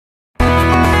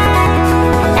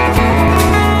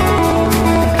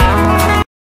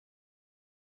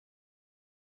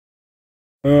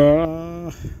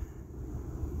Okay.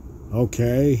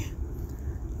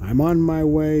 I'm on my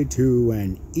way to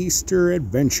an Easter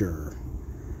adventure.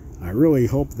 I really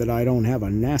hope that I don't have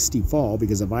a nasty fall,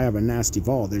 because if I have a nasty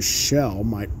fall, this shell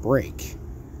might break.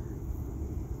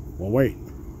 Well, wait.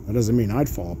 That doesn't mean I'd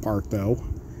fall apart, though.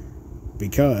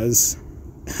 Because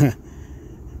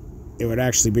it would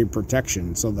actually be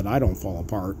protection so that I don't fall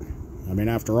apart. I mean,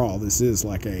 after all, this is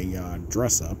like a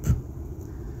dress-up.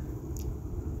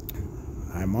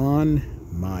 I'm on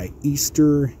my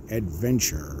Easter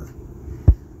adventure.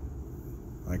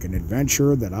 Like an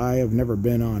adventure that I have never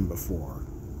been on before.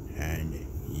 And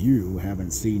you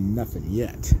haven't seen nothing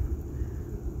yet.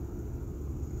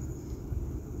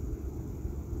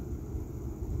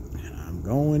 And I'm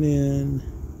going in,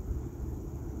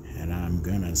 and I'm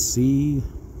gonna see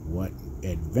what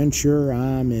adventure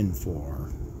I'm in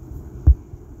for.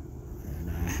 And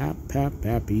a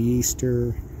happy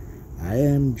Easter. I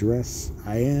am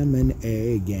an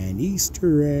egg, an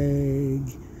Easter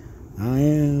egg. I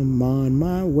am on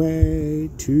my way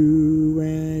to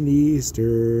an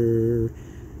Easter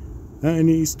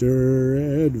adventure.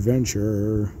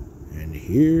 And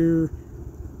here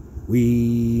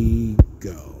we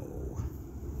go.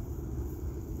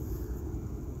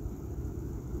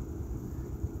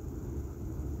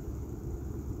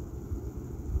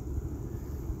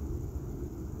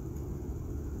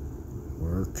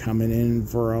 We're coming in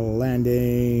for a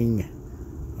landing.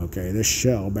 Okay, this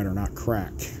shell better not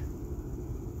crack.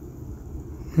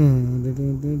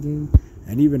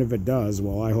 And even if it does,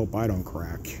 well, I hope I don't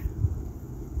crack.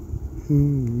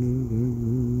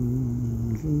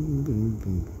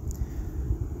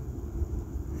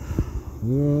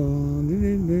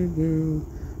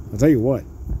 I'll tell you what,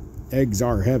 eggs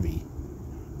are heavy.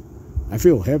 I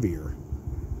feel heavier,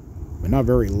 but not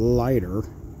very lighter.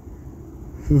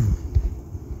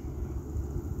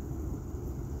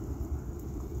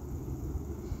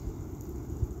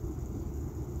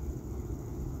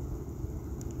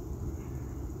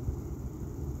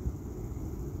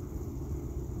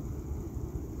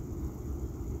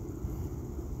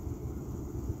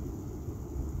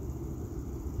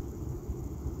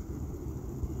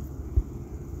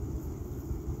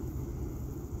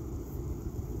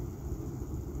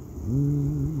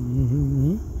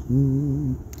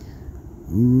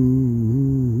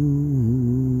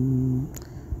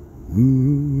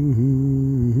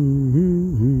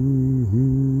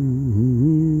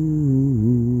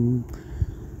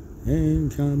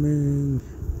 Incoming.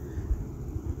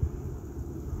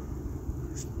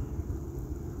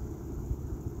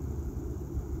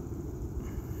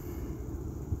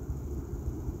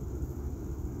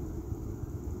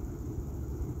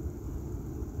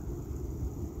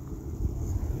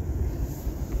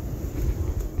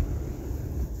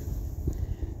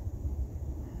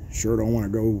 Sure don't want to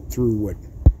go through what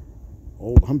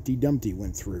old Humpty Dumpty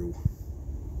went through.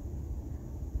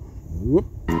 Whoop.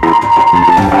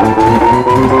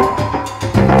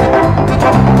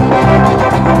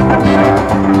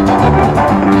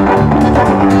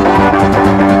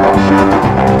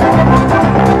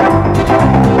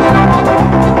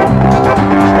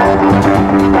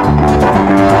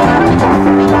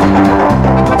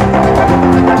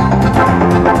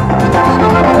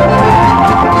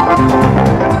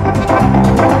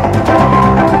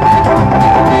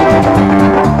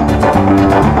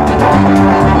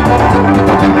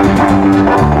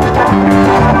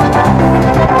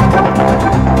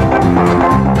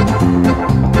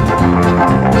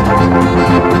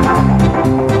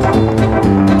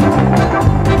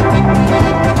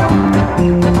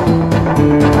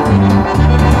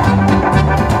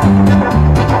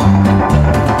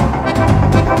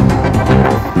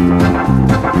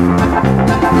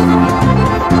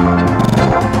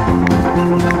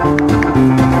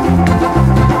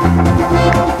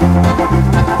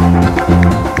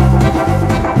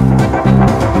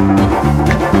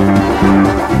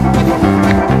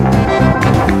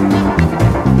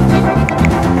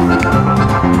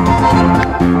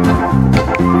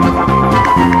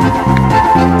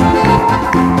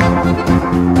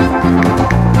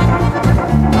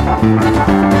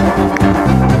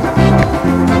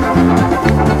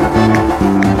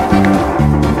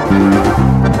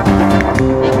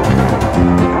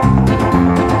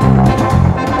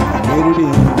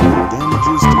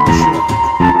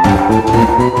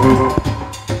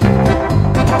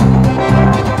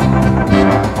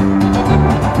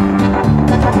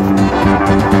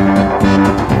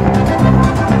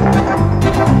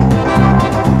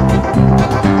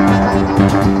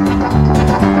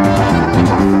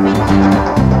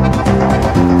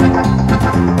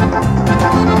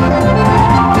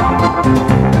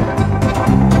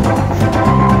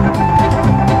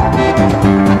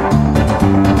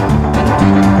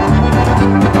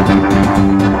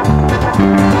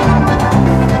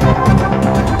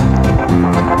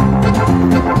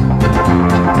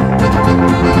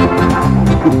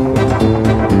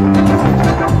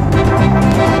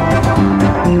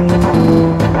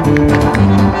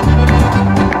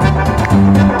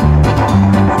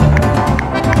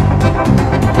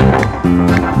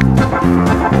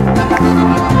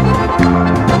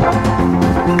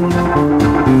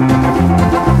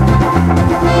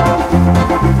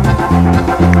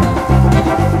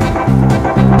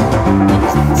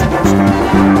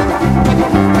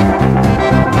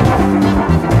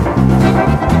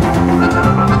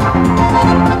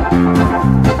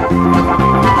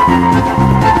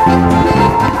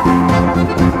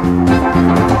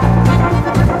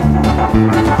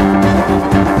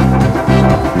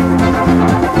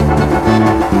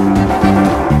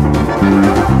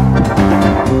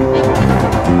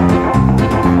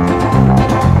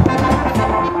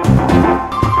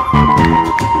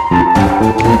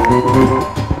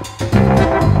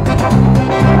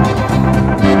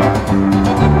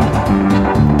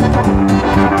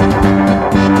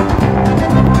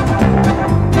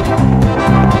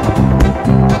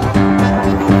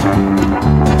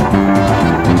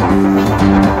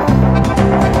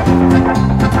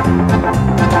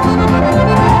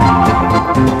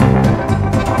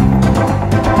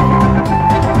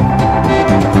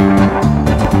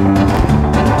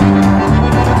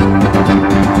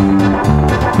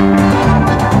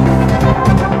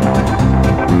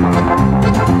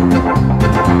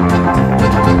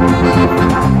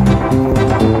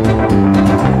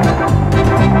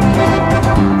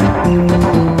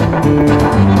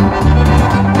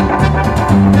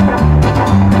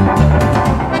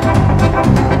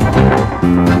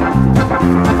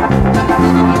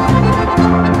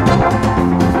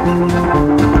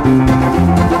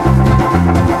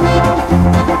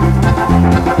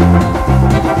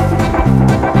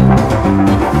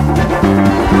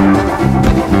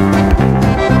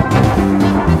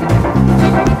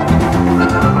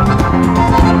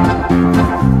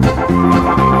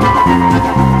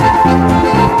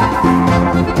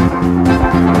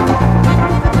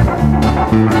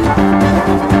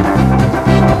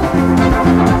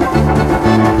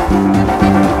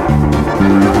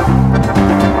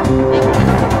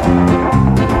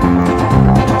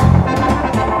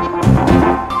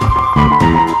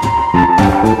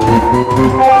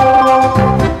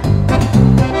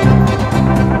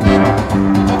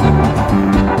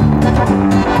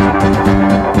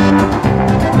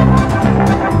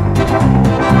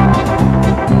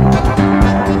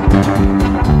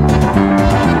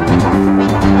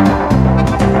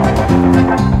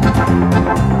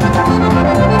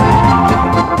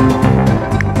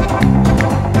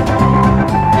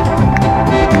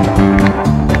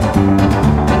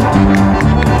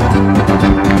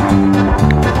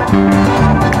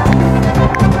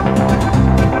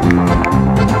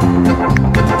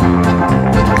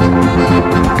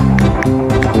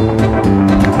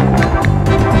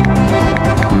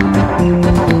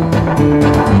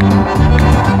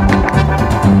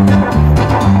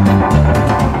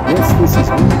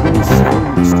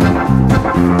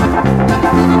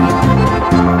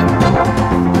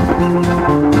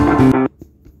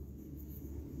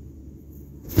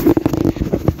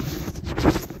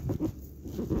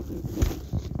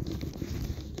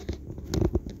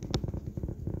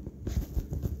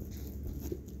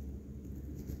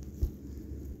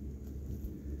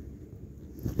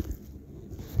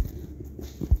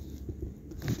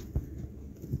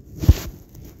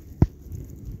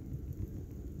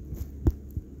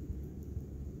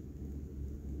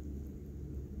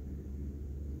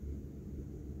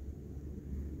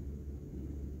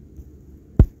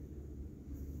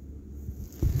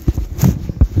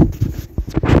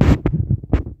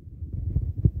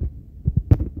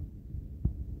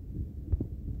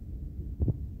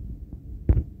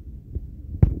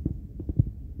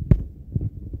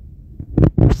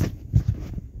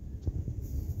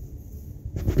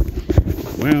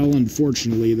 Well,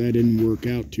 unfortunately, that didn't work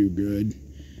out too good.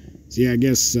 See, I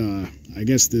guess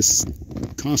this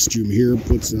costume here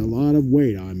puts a lot of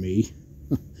weight on me.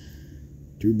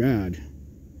 Too bad.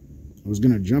 I was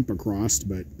going to jump across,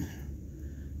 but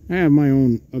I have my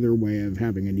own other way of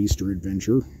having an Easter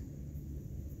adventure.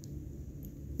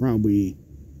 Probably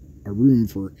a room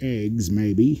for eggs,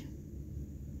 maybe.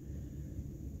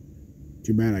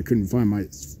 Too bad I couldn't find my...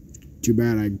 Too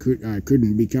bad I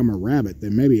couldn't become a rabbit.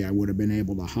 Then maybe I would have been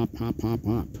able to hop, hop, hop,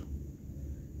 hop.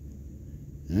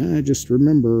 Just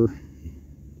remember,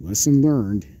 lesson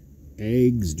learned,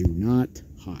 eggs do not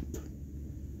hop.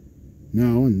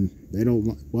 No, and they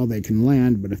don't, well, they can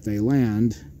land, but if they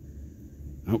land,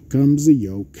 out comes the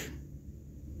yolk.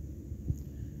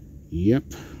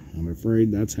 Yep, I'm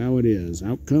afraid that's how it is.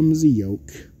 Out comes the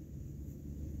yolk.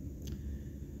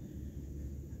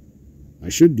 I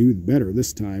should do better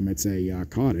this time. It's a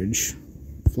cottage,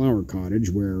 flower cottage,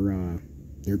 where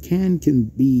there can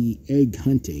be egg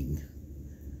hunting.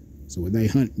 So when they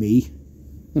hunt me,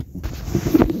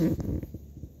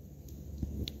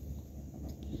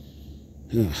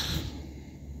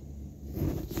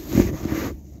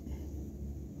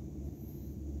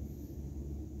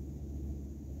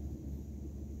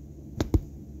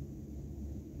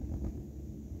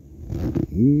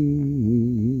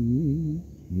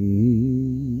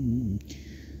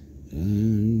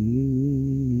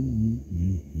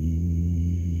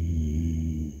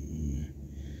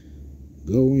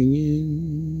 going in,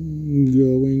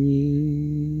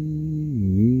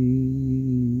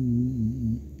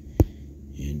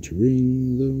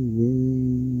 entering the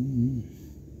world.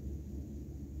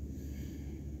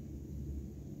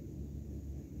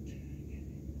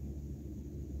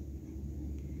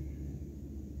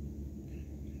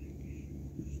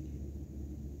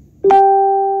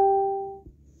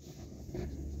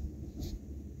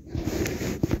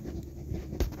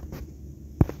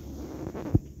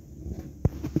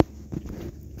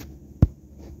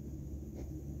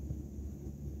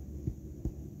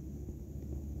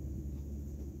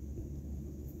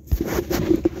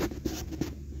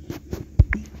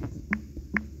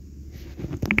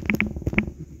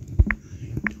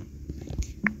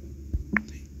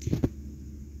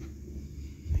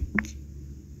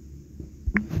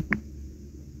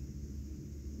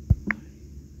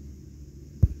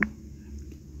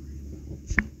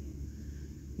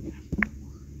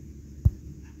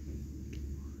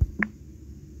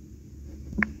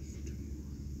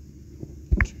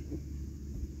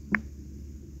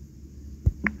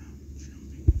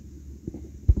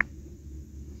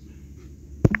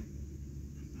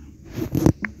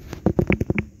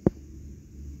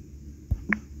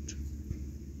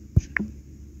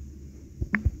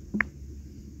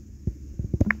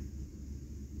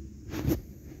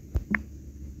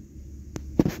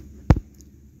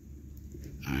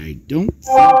 don't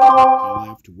think I'll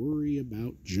have to worry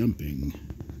about jumping.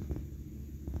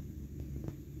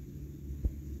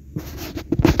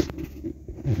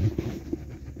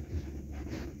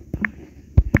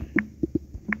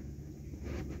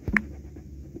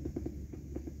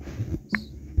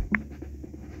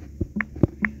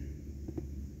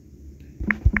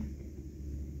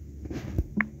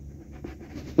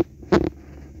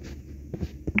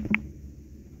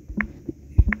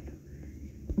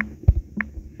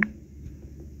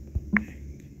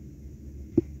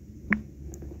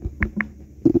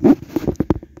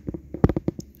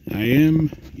 I am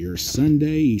your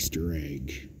Sunday Easter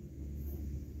egg.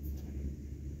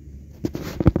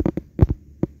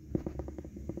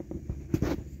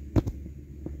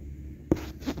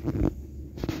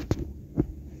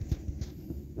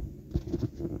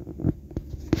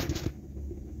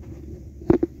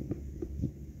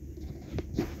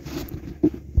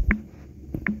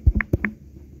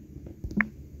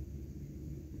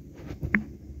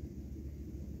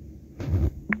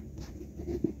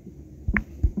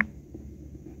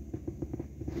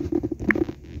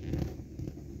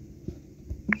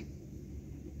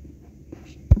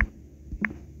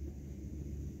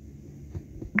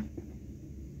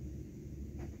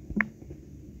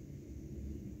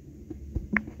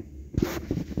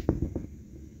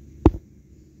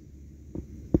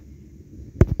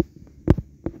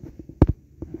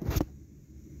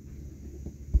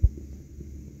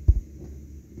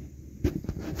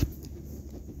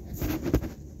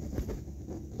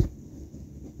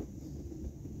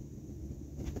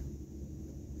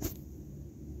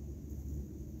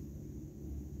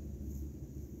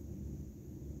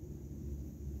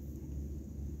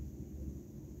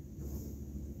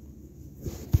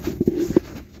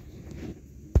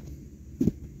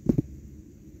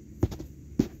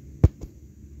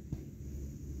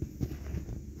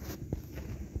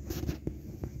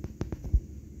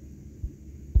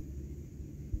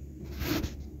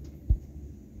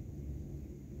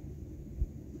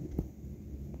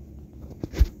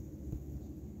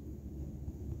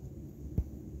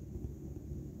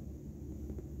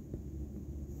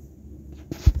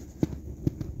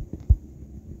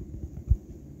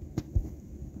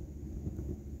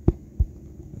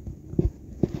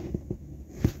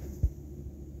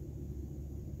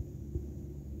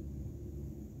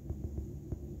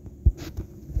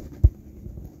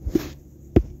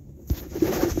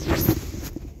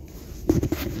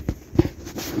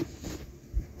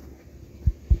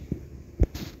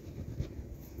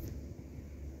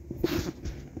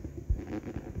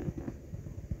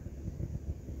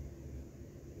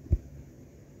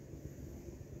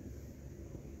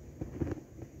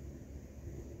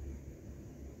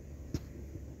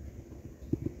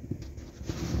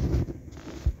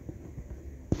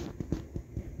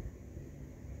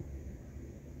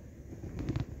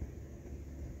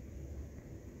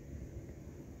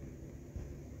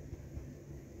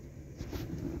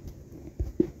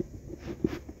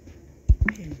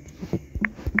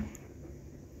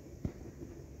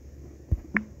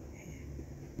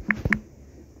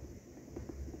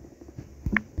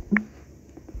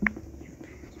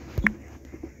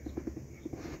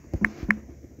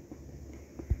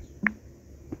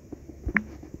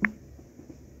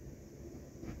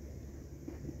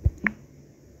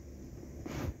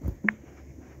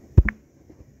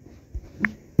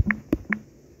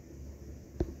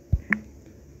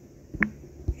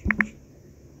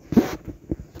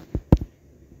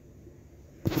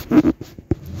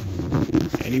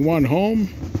 Anyone home?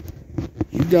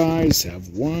 You guys have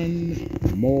one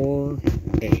more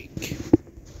egg.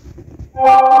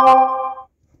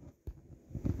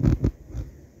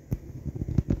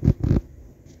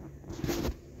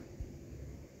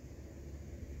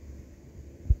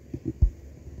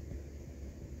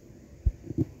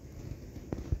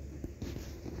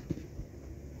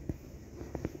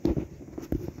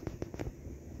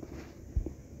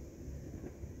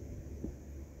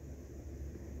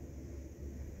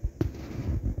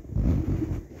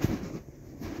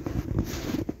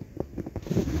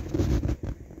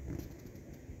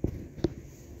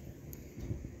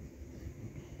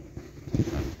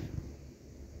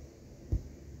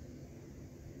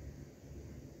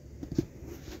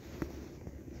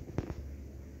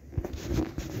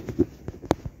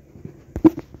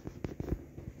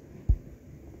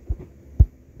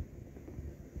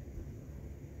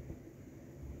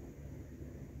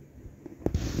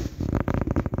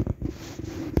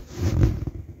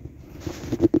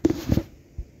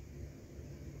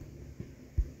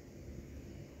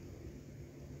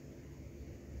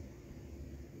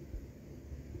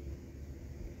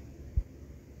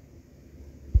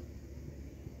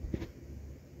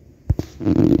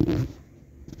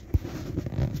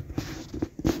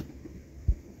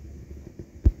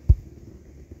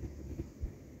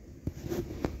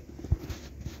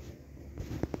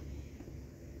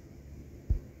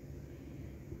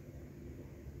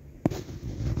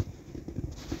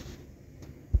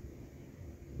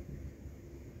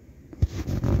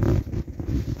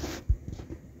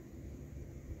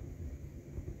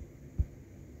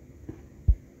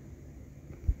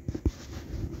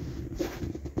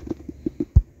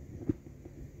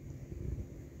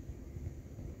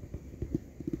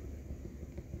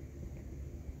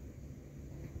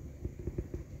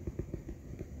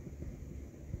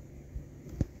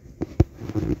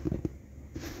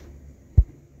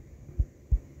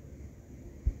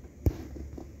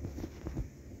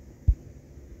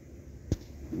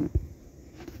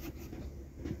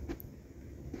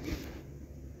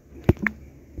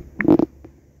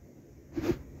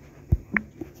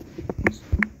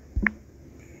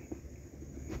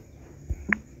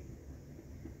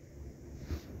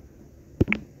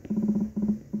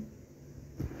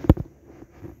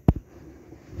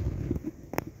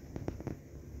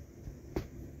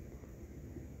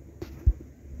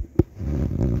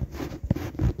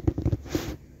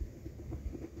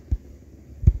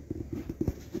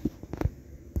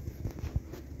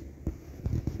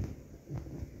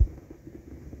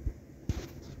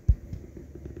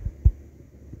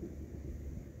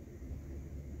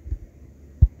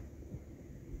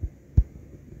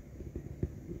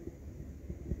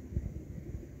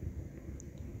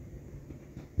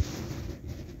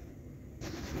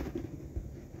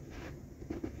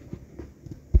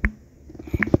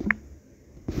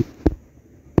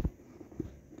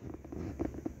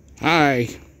 Hi.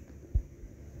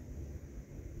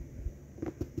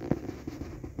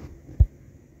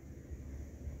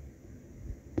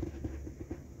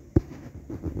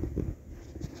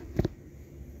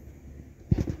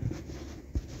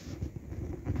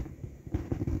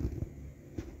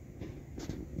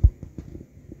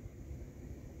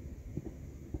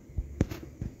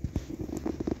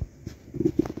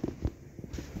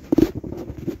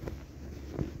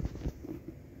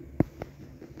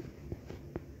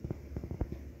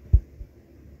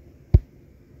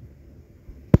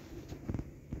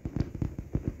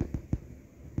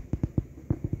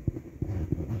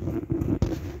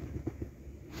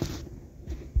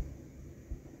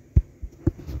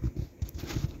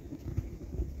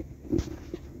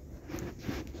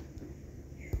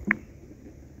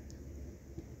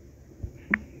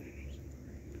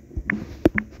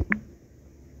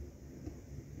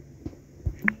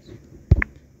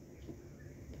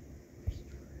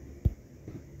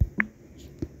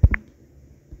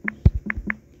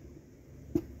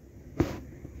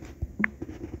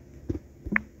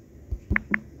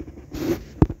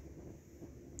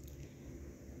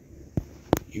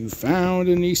 You found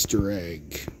an Easter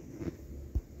egg.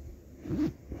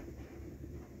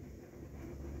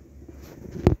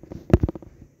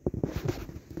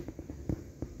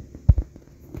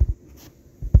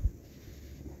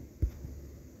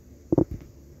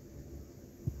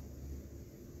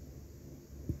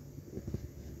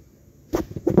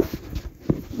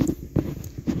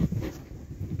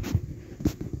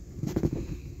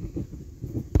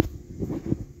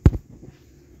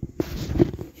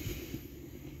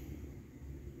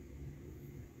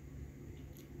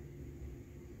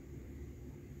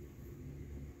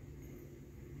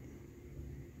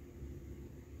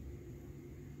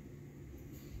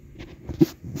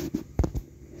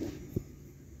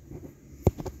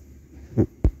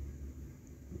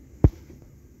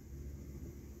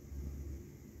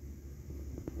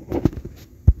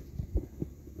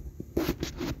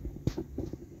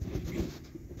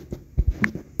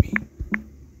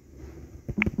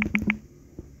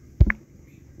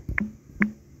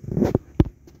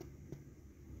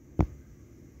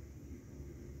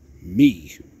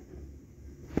 Me.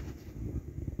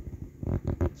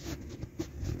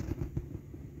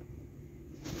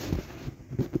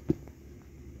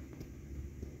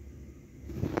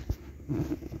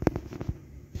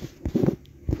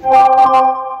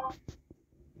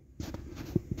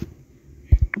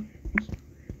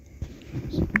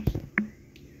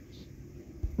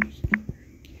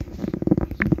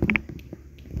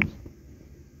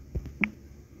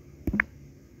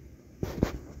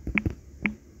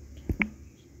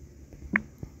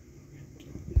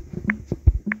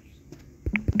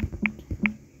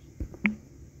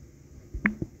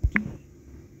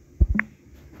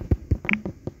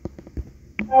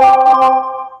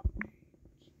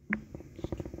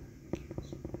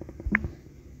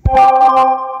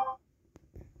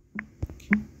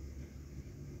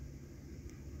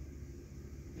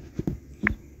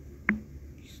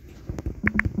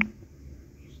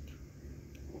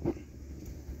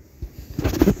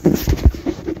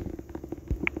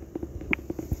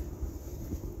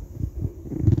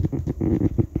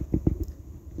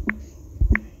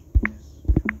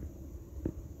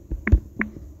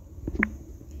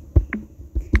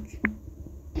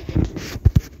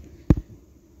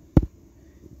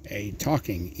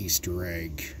 talking Easter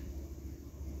egg.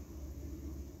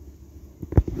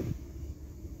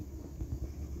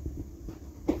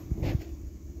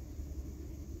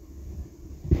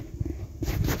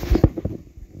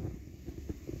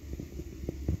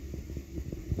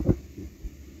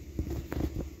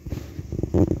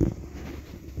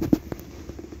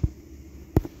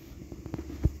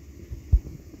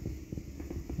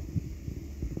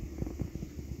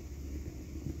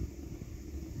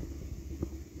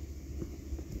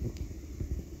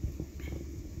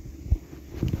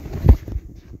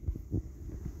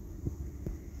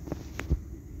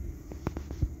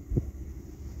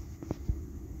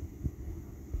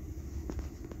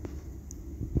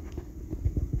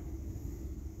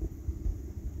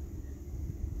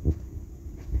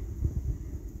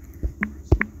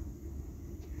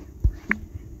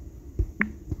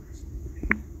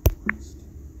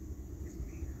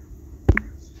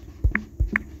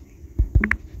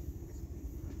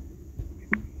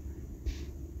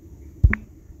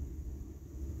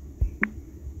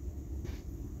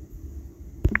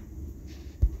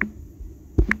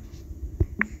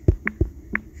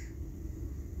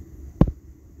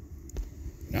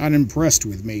 Not impressed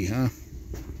with me, huh?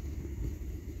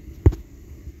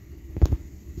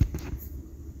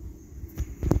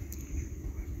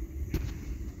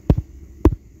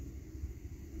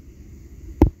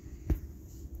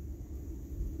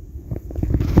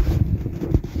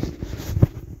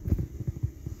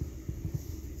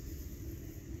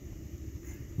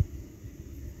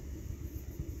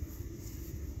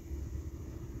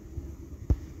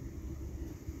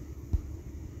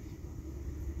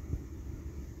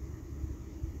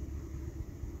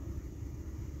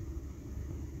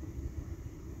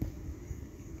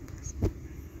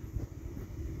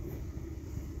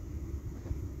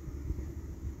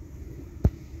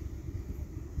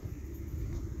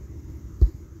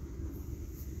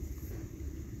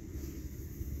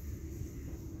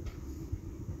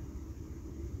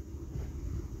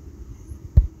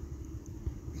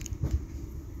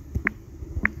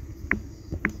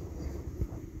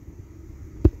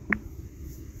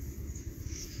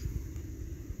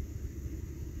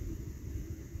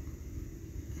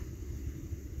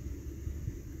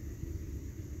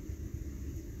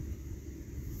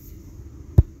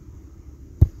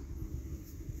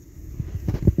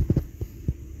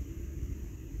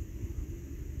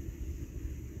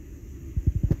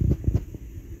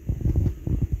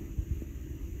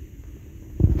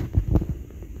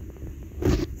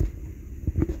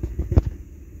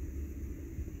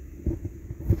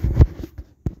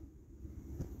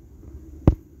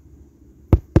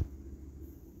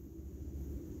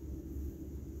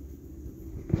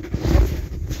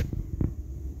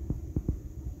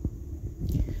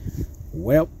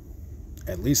 Well,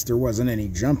 at least there wasn't any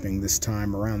jumping this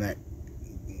time around that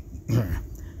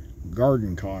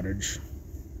garden cottage.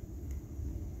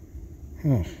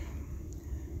 You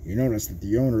notice that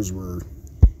the owners were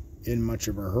in much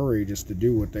of a hurry just to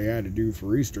do what they had to do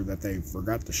for Easter that they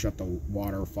forgot to shut the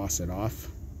water faucet off.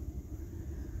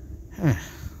 Oh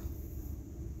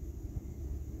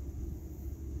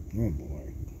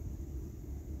boy.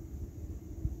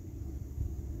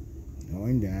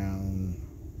 Going down.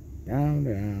 Down,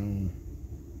 down.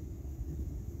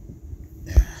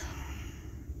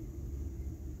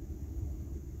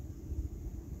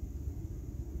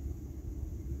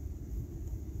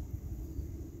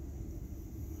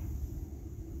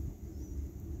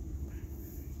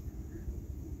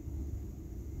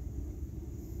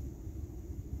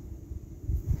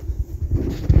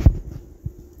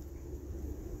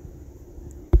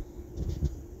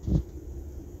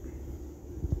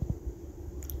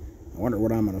 I wonder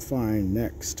what I'm going to find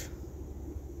next.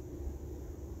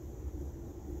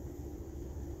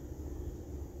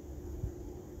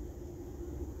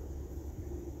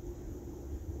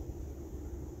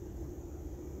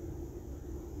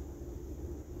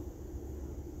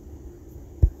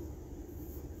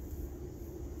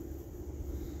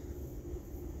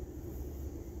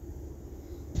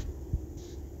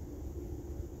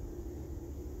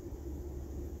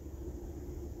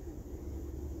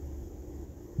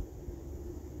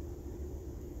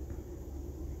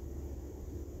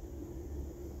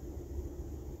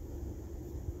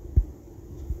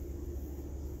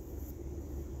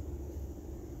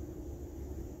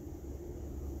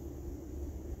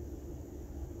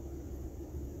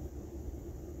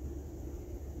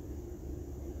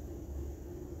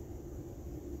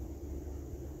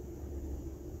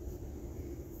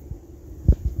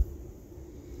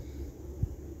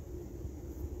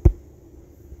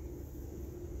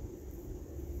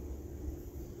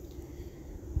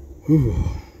 Whew.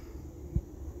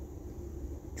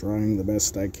 trying the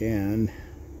best I can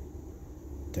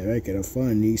to make it a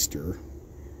fun Easter.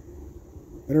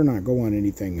 Better not go on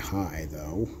anything high,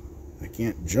 though. I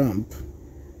can't jump.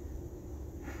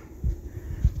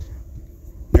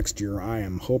 Next year, I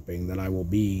am hoping that I will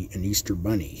be an Easter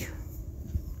bunny.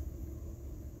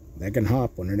 They can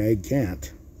hop when an egg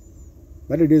can't.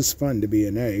 But it is fun to be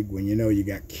an egg when you know you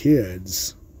got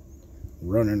kids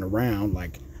running around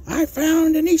like, I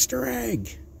found an Easter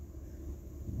egg!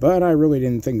 But I really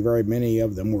didn't think very many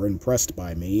of them were impressed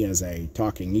by me as a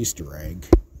talking Easter egg.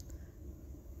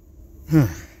 I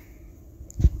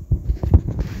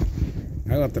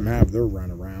let them have their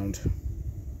run around.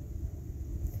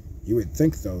 You would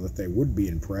think, though, that they would be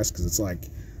impressed, because it's like,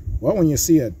 well, when you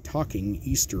see a talking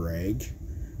Easter egg,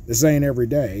 this ain't every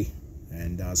day,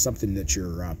 and something that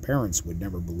your parents would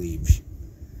never believe.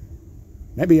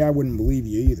 Maybe I wouldn't believe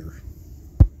you either.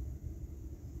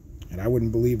 And I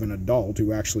wouldn't believe an adult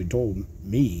who actually told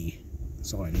me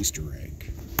saw an Easter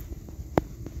egg.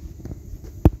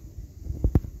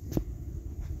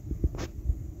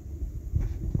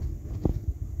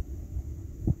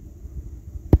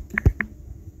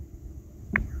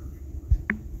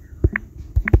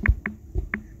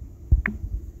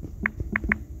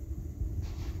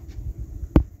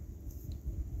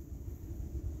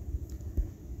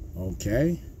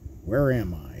 Okay, where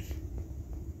am I?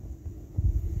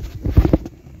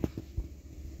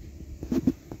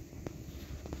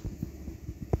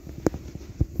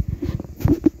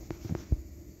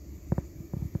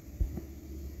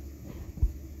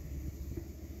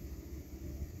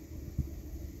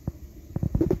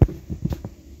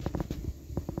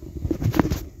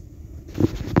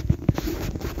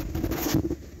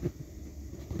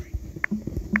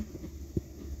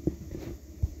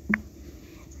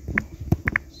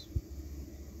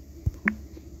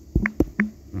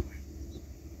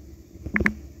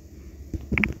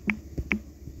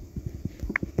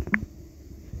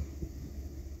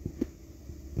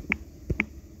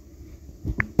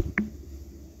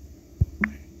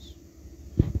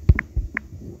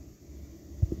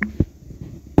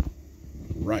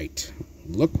 Right.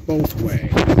 Look both ways.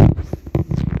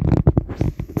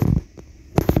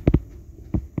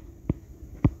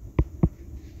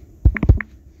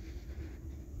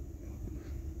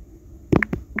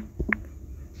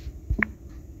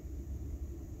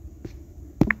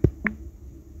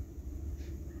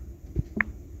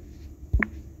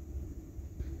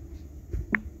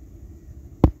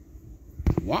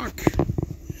 Walk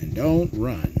and don't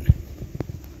run.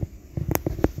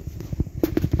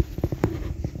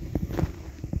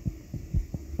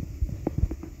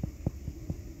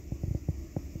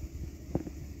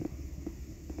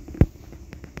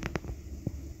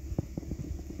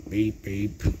 Beep,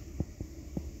 beep.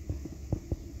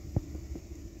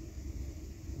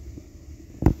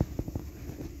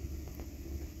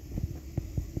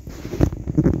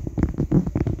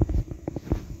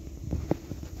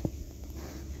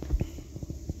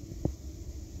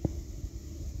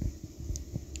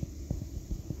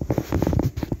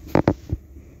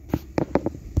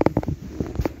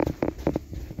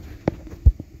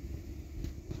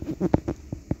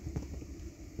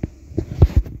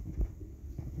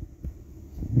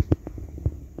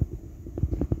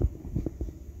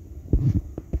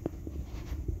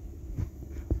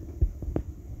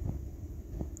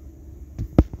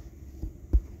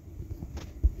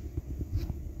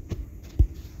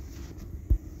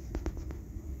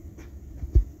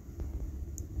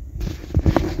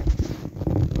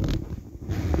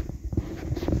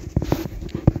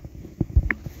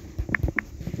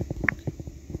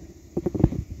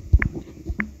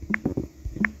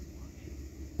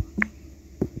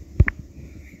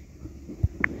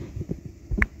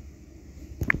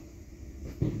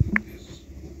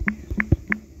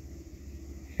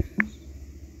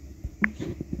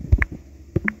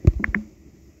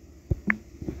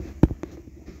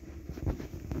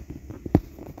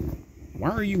 Why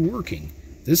are you working?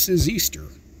 This is Easter.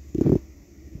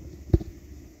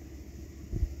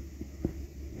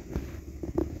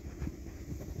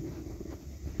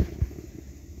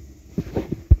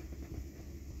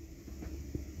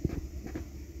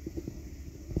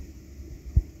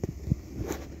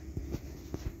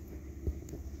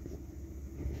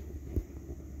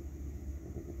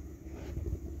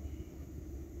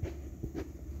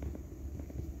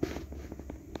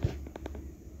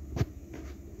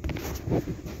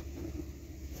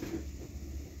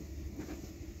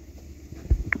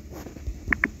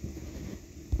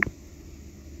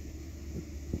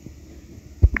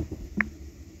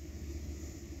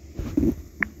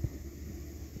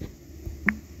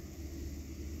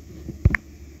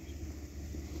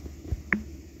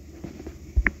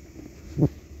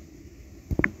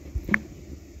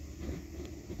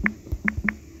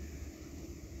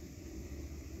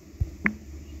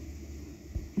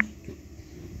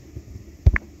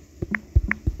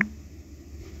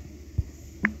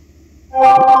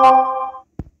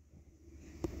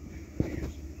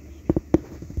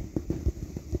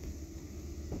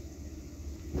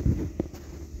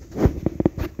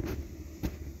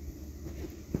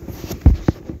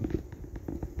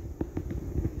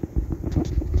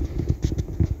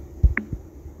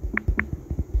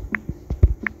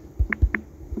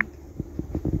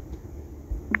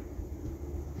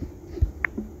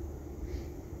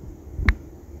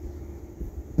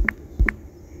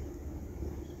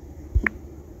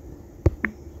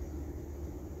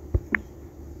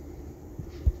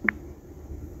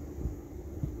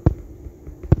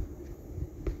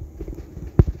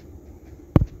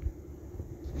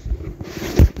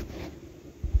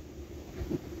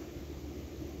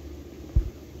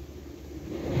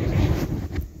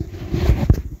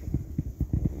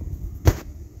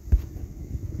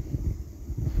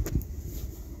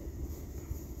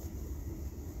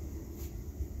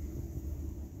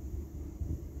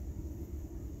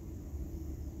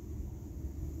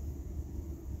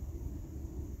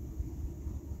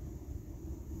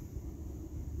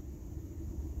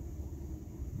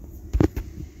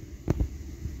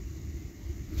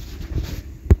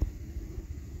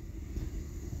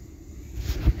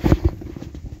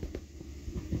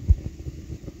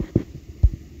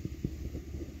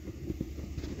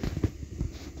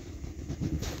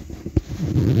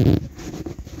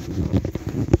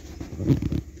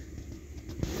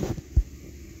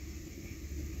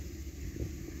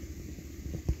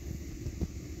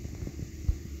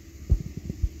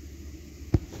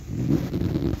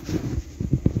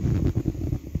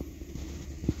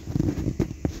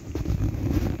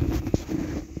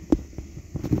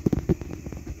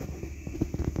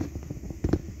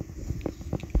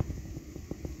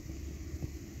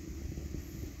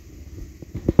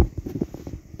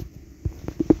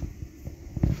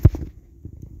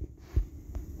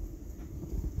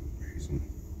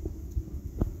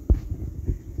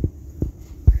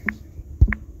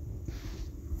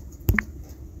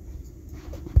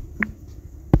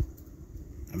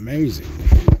 Amazing.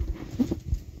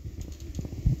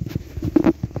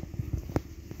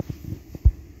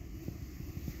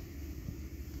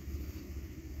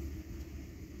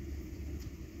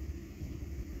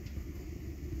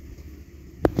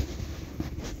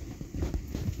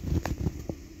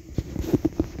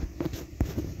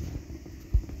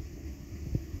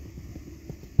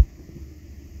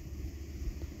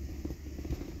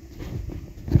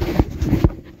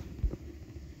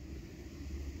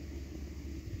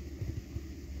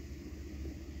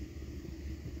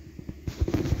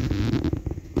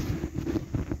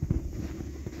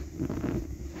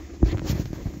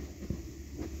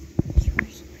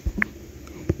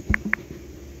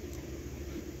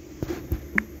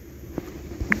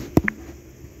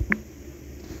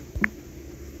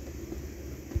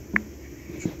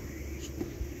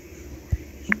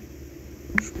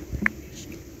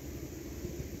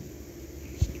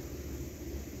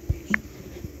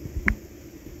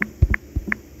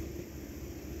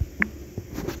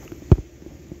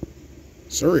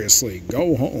 Seriously,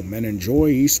 go home and enjoy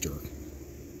Easter.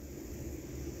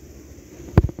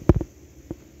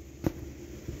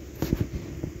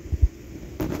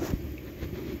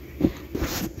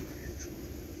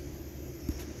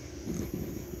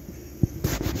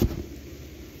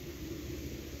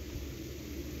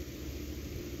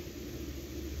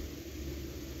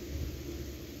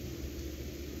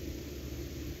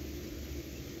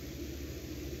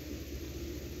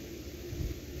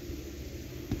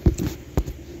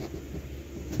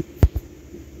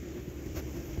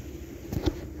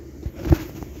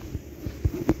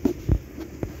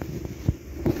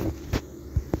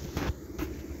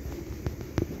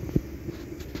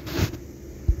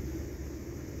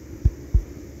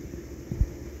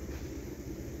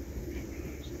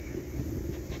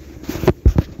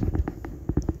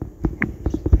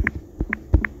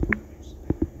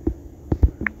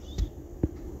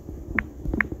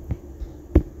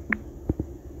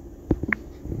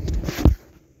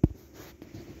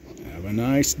 Have a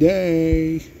nice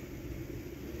day.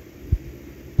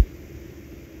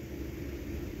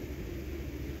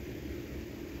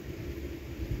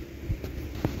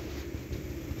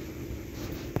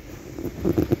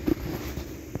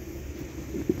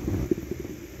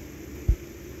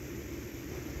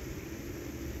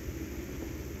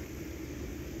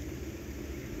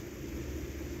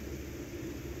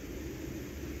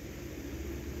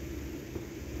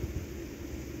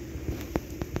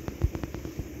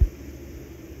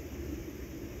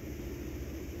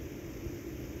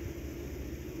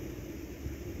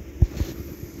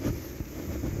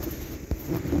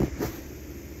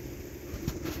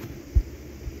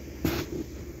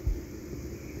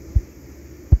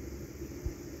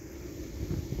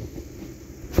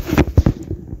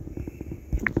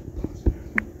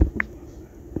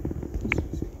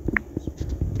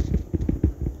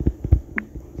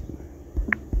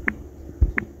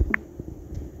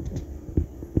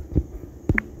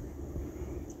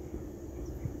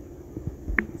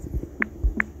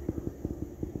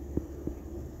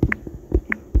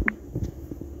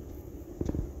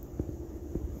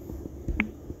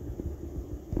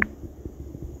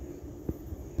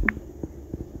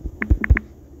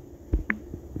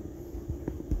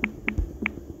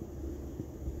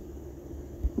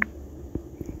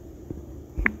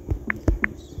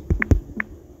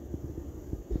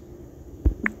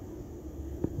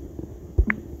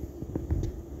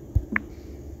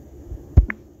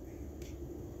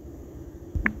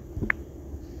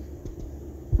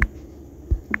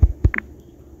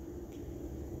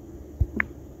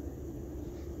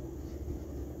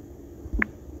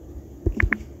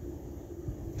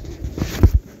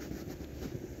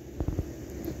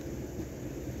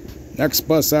 Next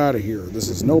bus out of here. This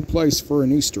is no place for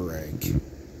an Easter egg.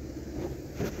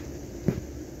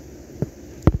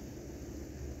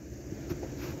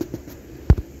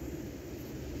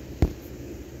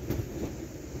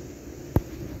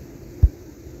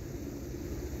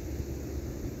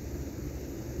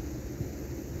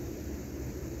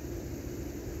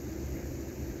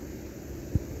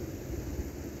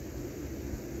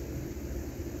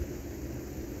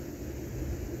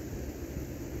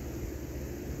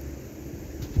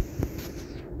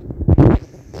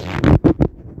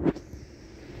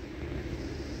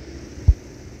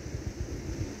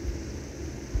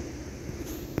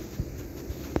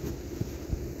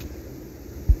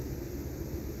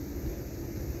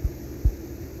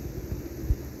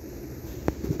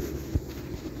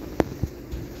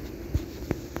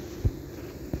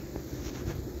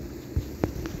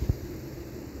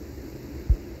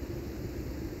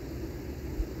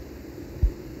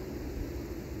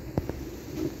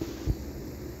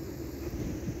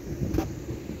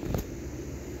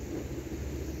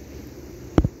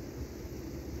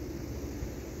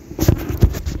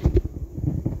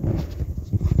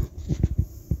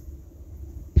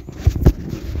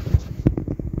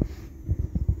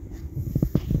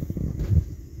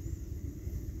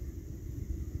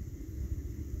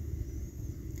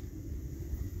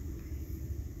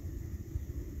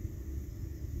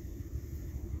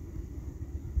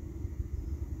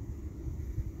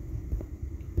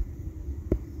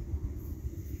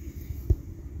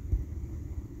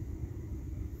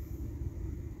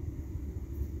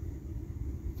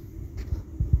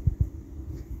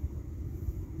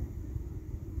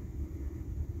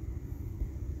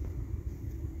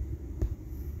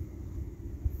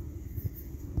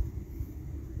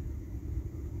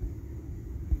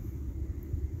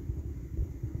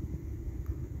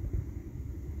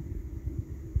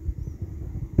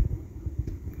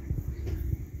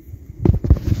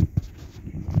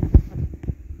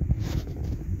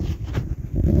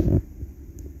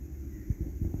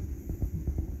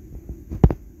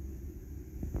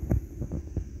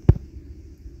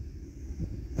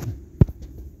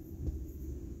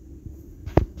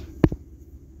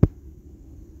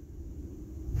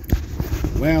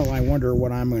 Well, I wonder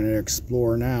what I'm going to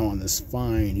explore now on this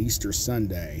fine Easter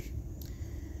Sunday.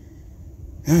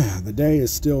 The day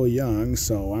is still young,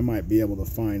 so I might be able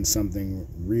to find something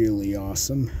really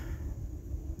awesome.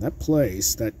 That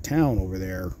place, that town over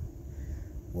there,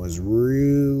 was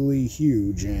really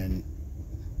huge and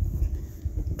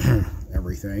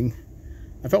everything.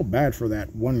 I felt bad for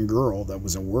that one girl that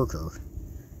was a worker.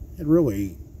 It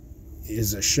really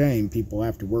is a shame people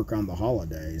have to work on the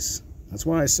holidays. That's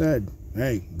why I said,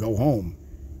 hey, go home.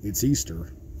 It's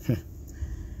Easter.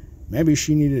 Maybe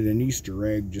she needed an Easter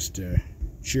egg just to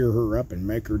cheer her up and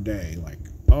make her day. Like,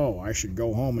 oh, I should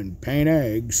go home and paint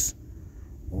eggs.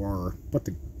 Or put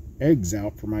the eggs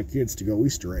out for my kids to go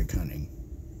Easter egg hunting.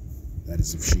 That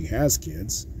is if she has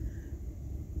kids.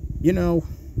 You know,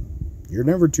 you're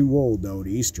never too old, though, to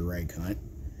Easter egg hunt.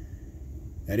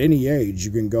 At any age,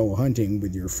 you can go hunting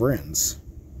with your friends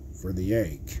for the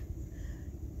egg.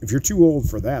 If you're too old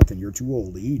for that, then you're too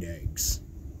old to eat eggs.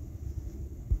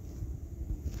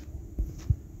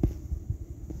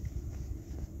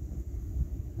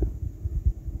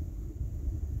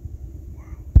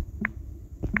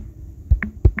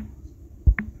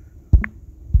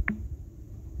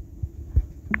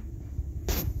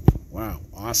 Wow,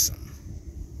 awesome.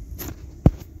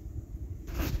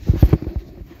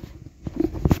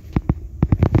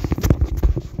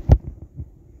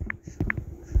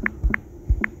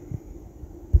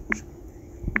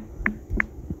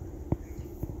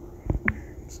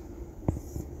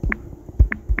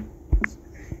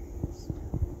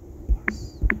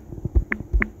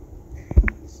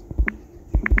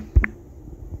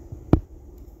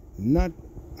 Not,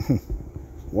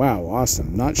 wow,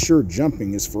 awesome. Not sure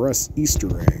jumping is for us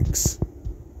Easter eggs.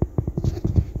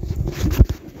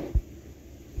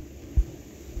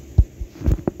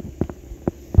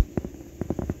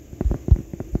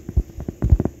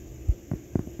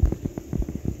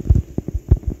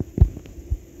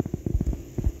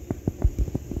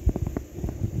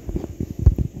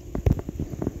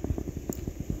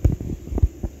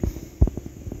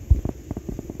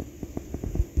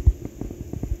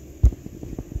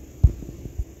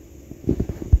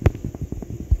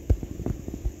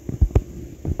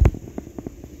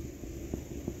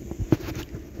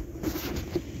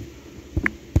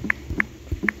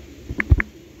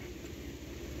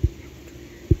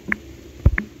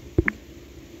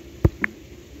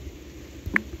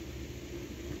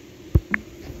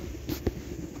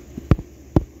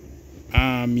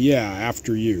 Yeah,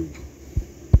 after you.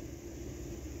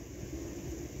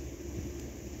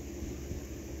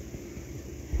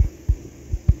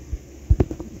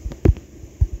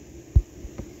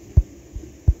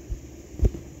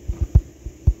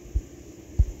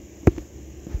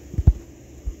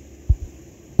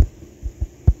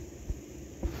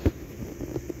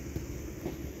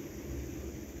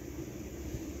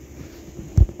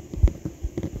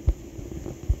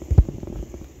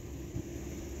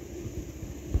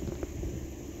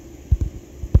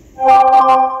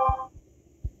 I'm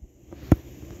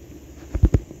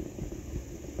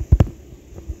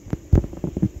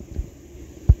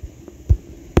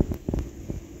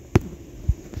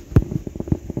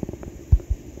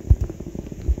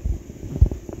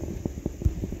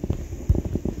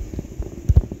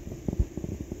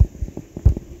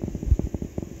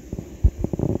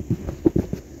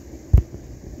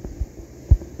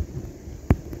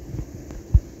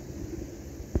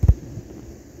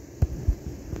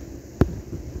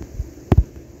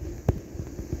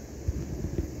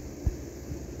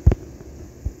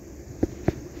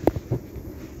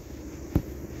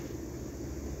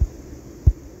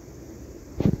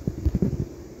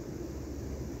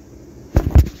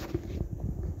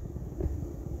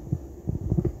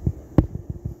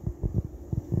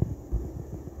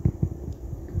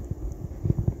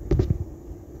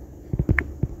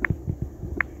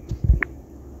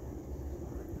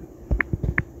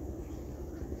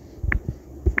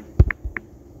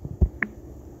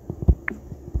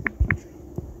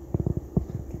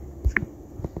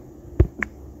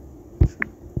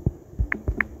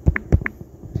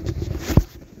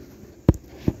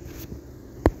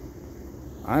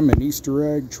an Easter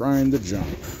egg trying to jump.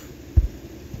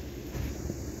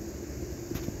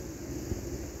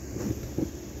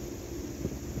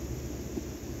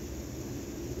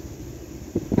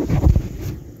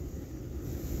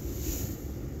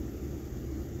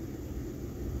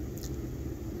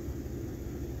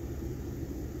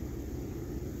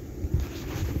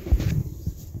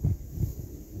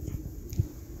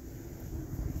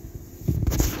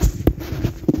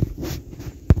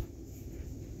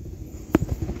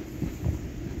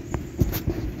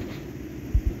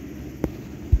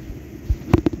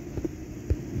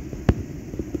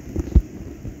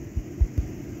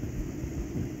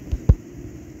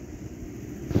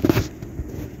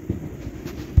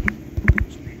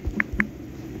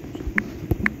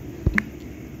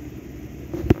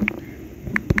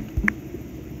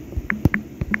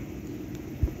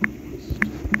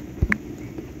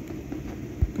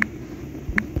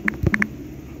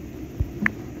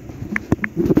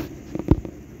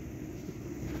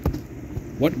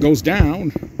 What goes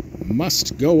down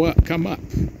must go up, come up.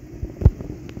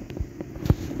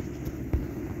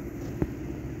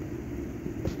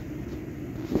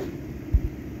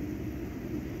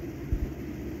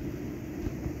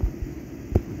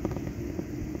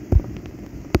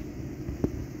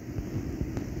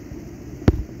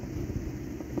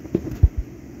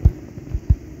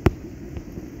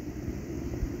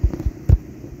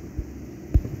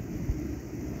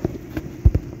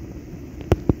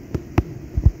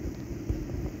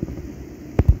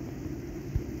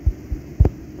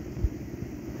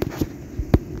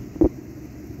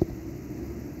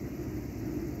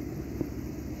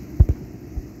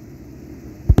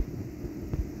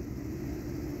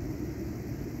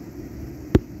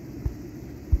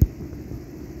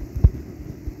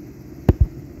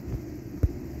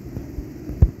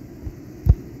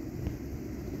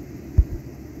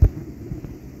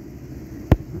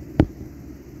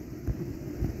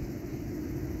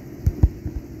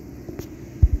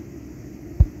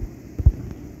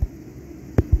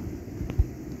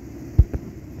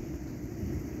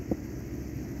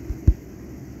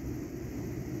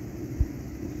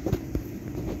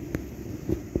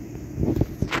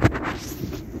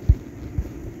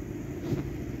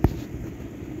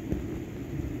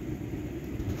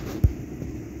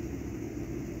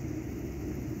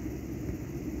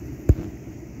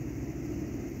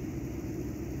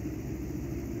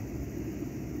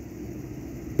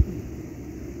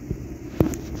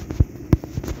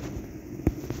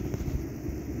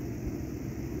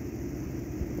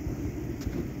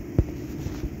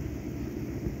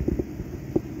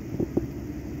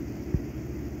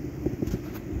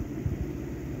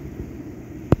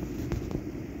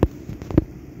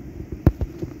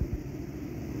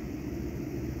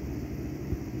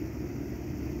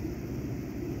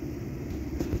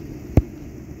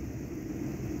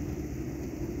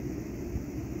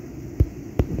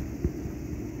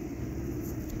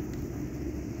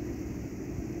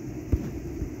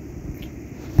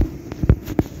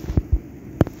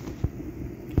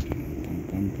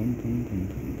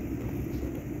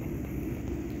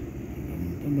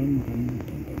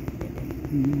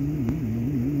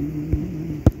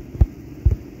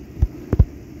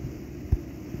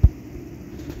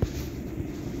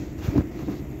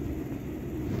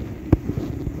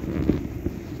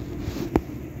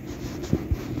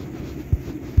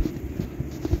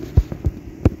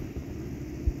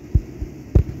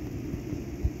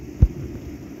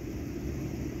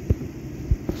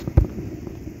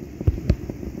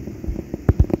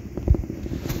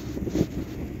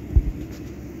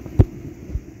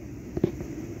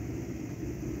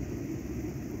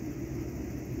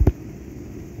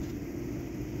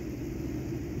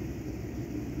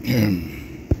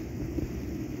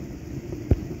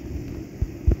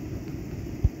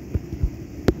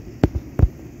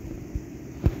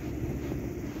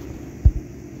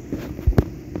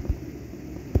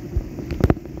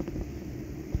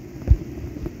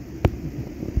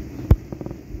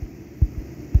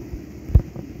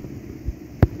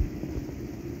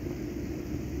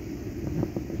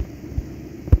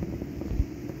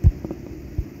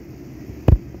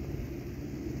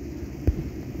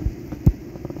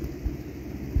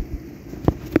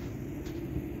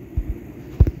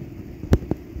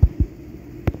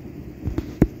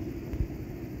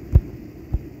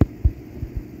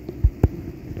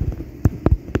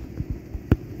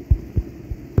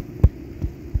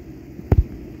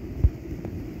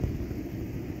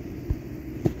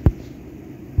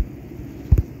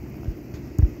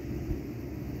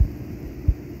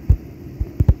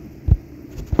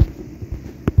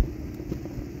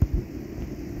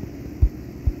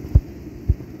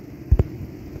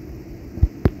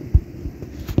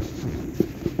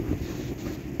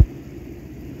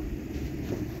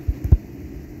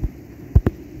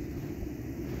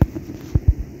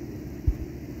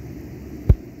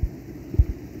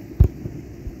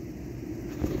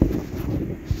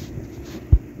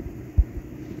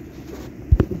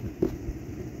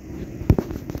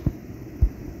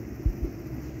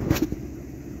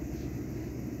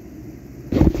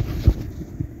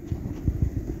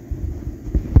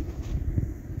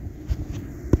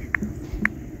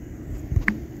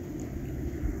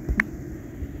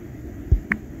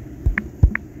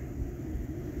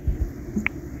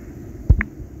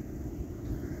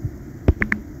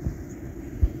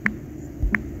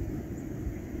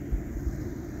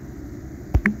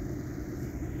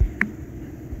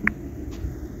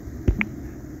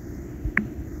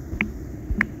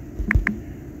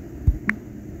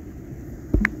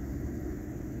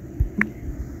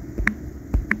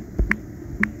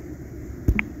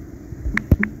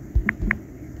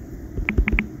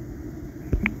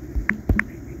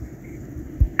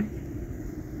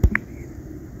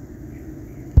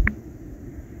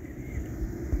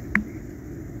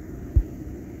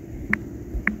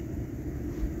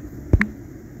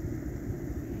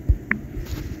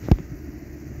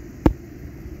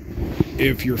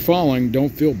 If you're falling,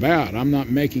 don't feel bad. I'm not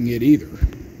making it either.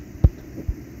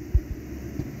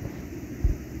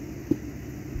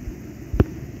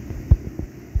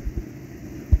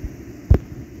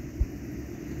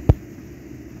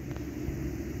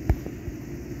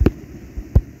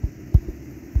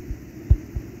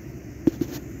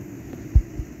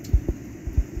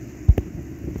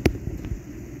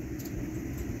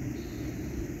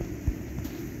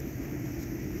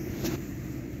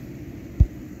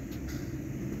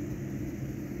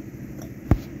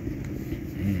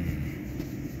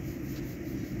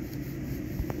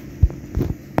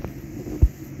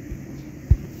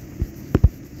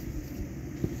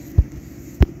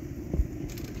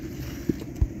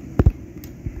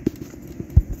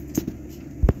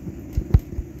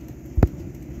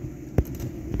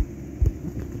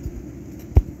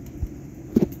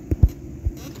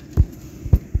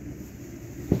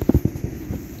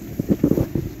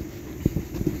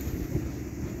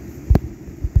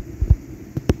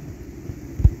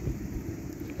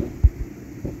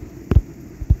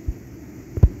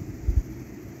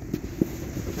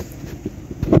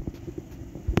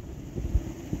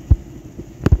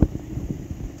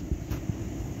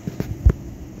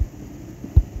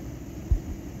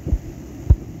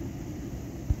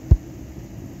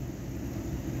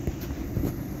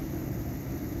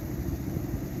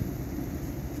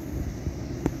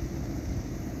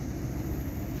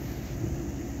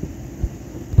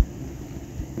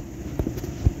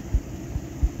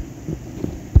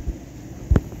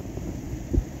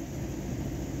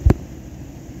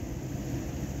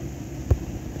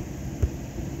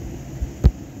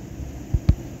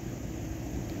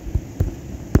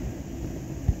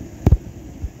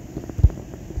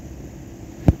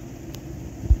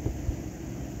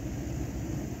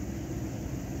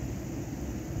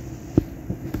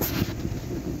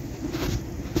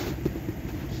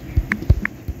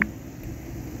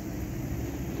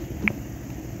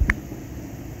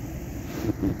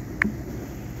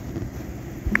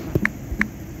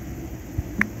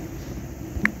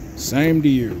 Same to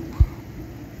you.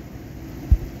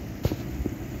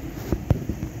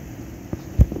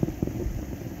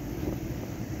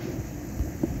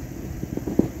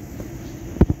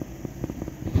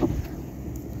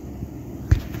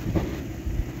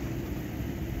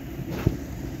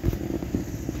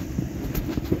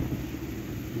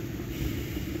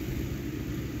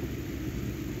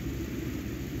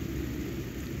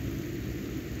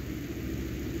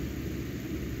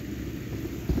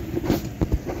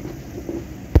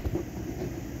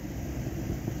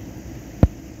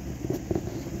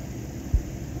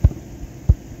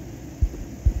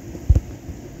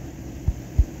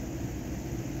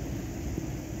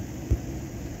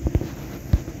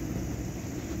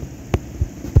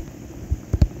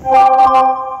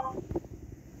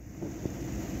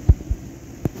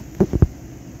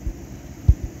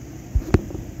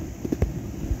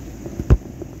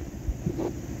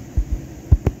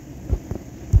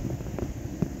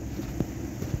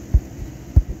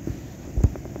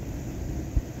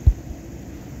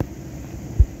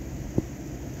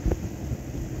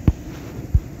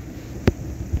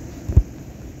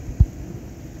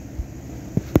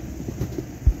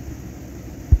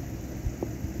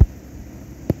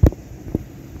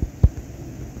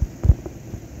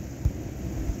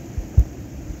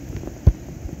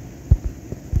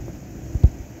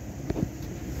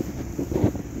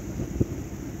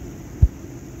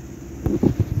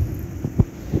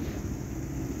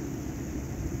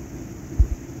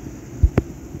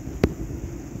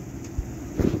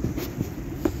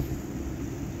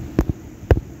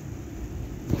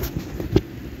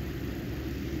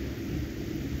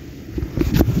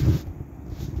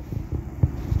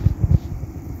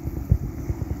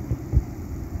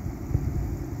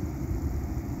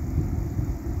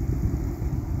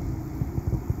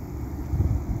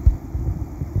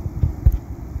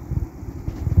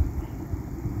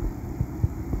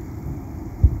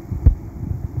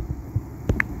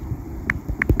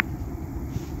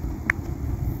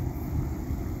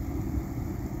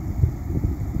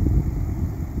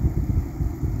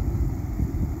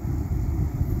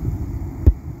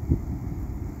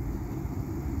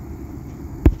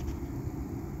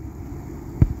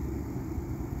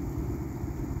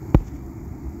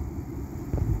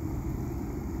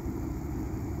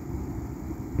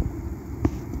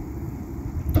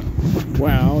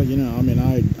 Well, you know, I mean,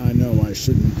 I know I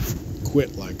shouldn't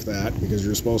quit like that because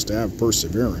you're supposed to have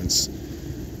perseverance.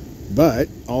 But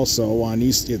also on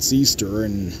it's Easter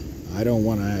and I don't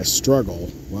want to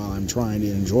struggle while I'm trying to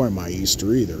enjoy my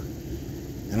Easter either.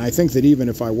 And I think that even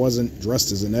if I wasn't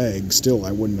dressed as an egg, still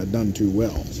I wouldn't have done too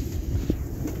well.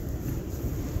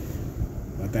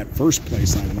 But that first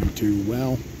place I went to,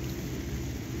 well,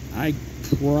 I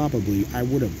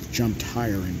would have jumped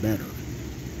higher and better.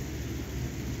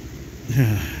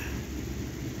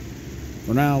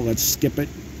 For now, let's skip it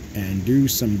and do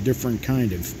some different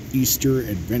kind of Easter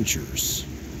adventures.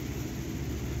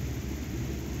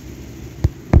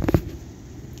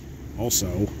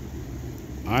 Also,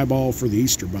 eyeball for the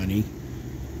Easter Bunny.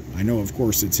 I know, of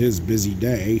course, it's his busy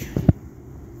day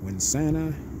when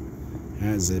Santa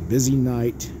has a busy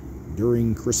night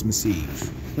during Christmas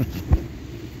Eve.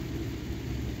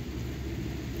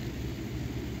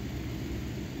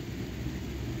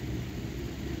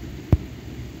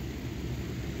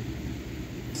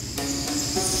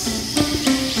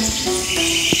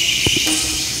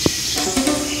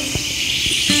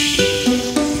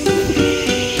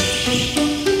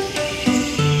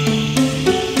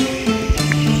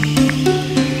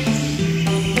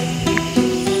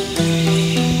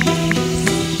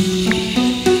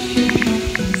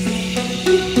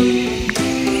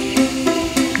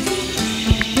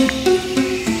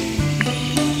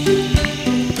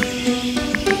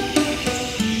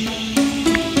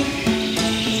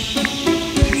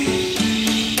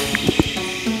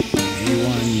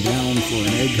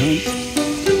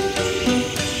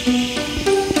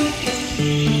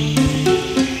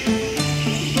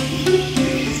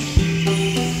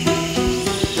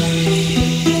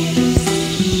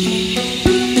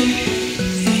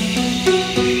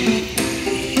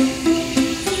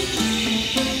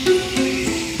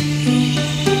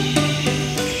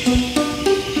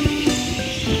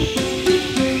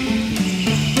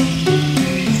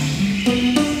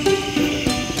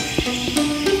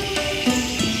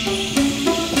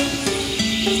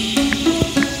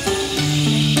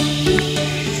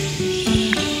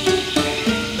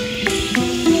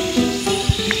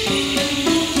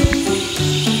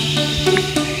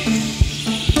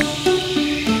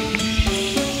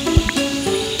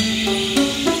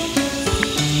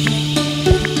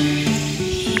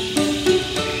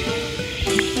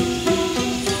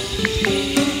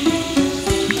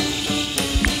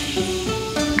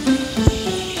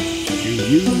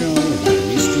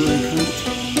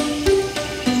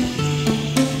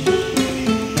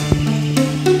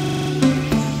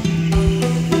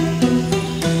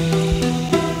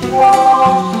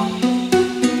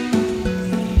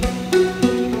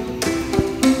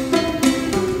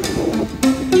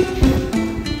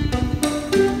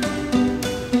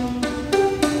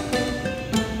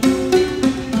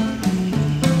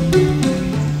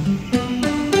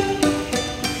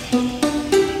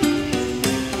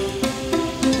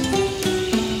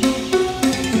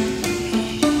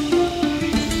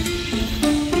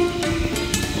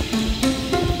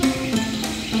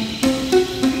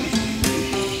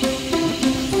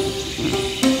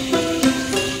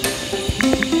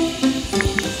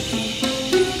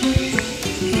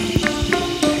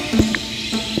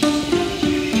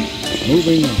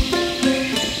 Moving on.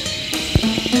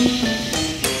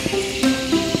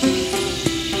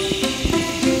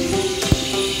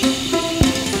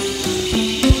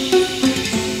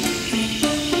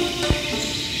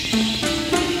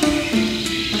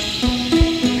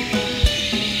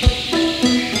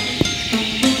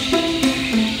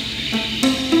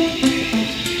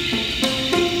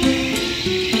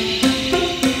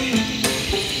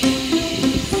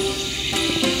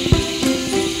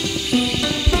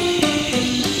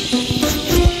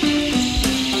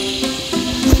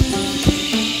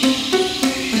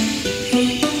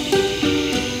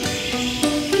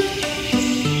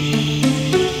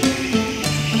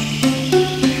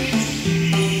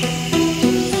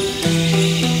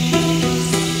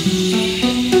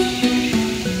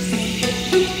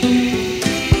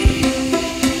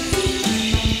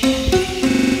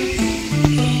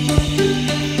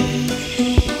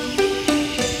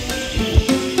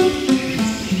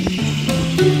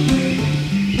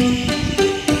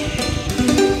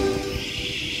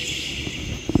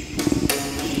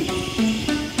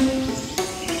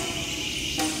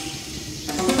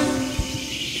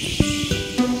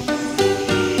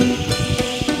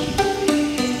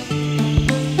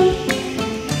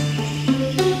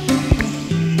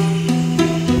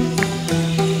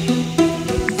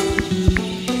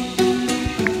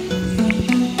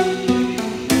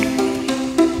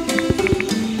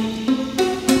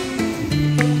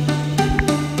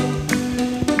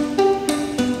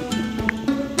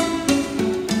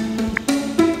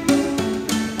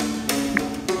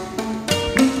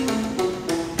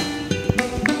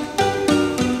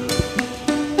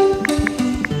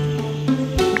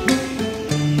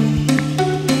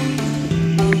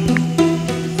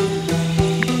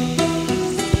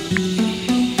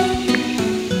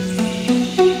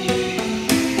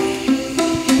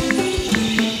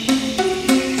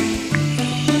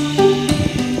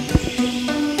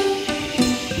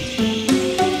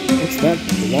 That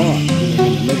block being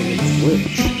in the middle of the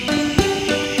bridge.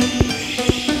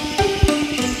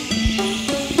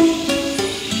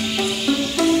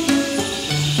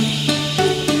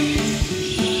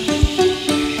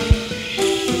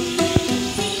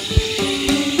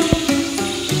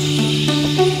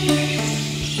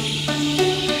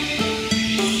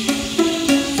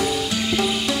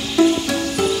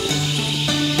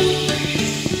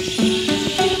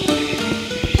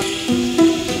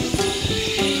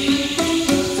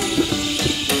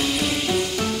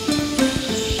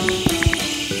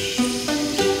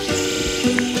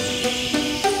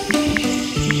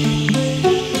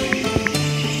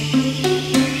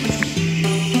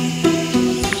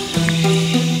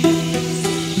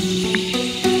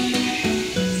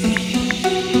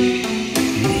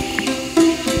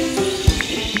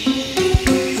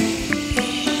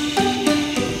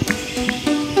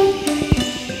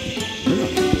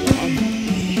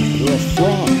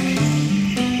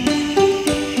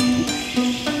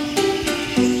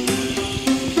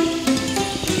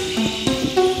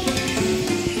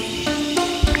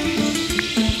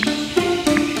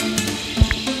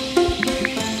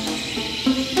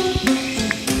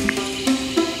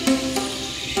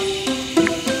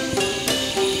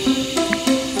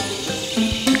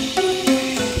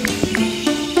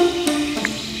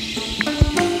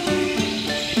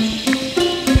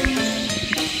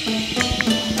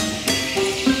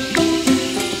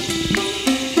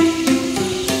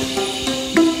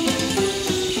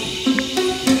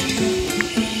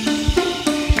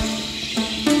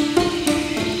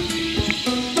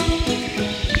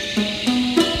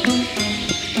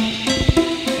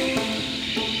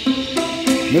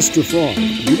 Mr. Frog,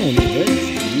 you don't eat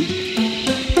eggs, do you?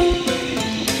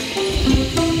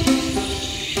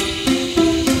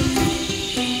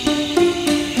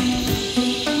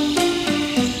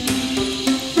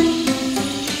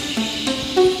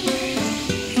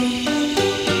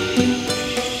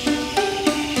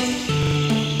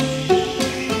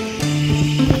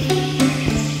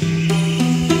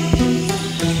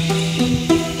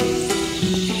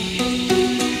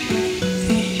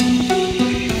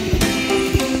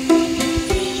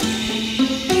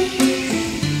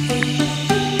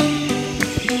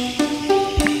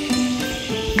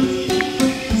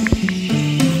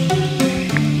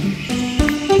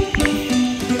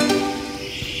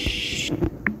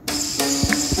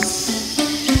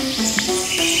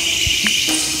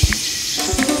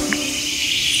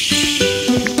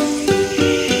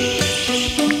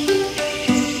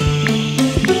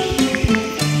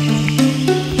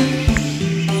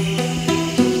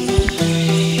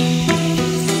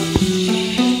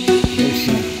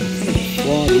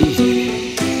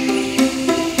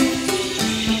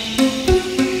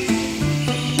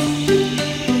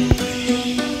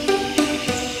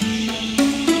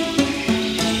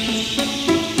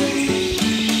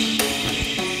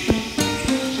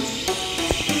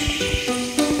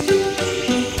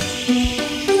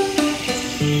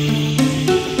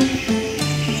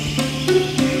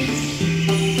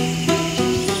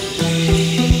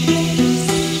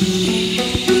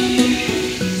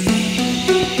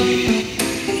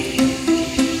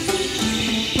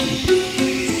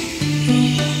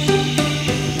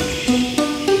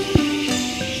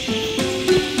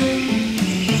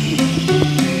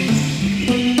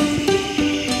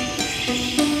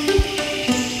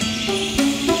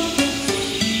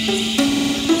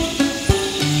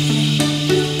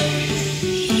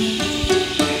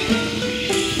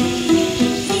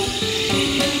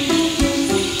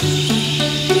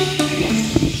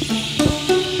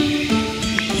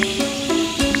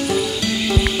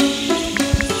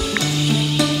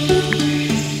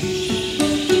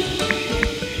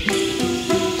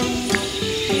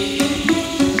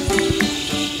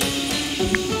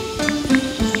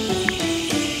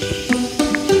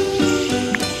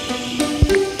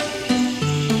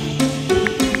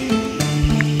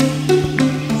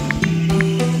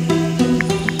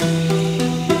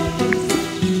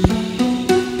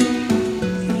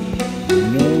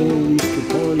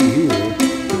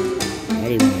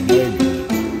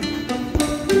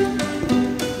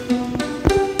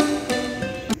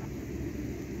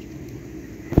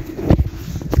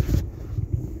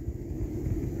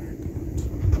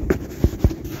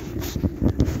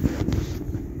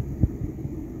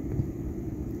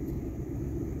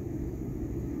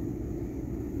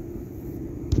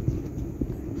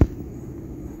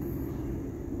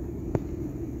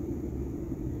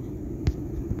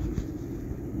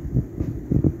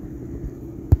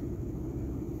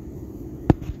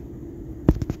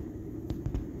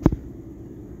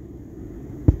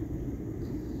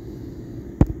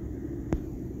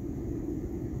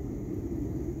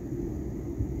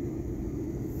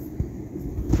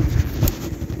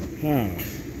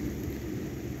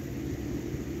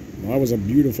 Well, that was a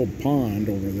beautiful pond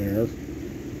over there.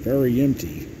 Very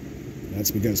empty.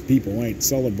 That's because people ain't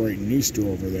celebrating Easter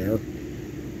over there.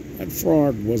 That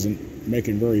frog wasn't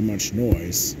making very much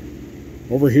noise.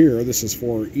 Over here, this is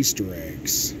for Easter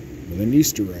eggs, with an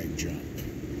Easter egg jump.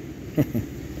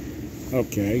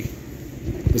 Okay,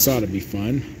 this ought to be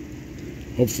fun.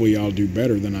 Hopefully I'll do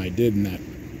better than I did in that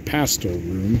pastel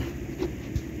room.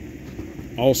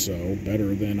 Also,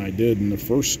 better than I did in the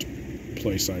first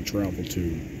place I traveled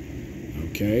to.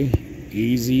 Okay,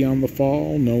 easy on the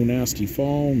fall, no nasty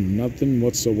fall, nothing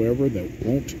whatsoever that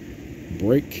won't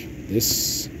break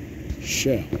this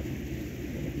shell.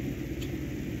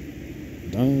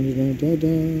 Dun dun dun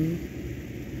dun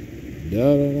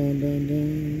dun dun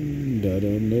dun dun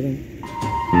dun dun.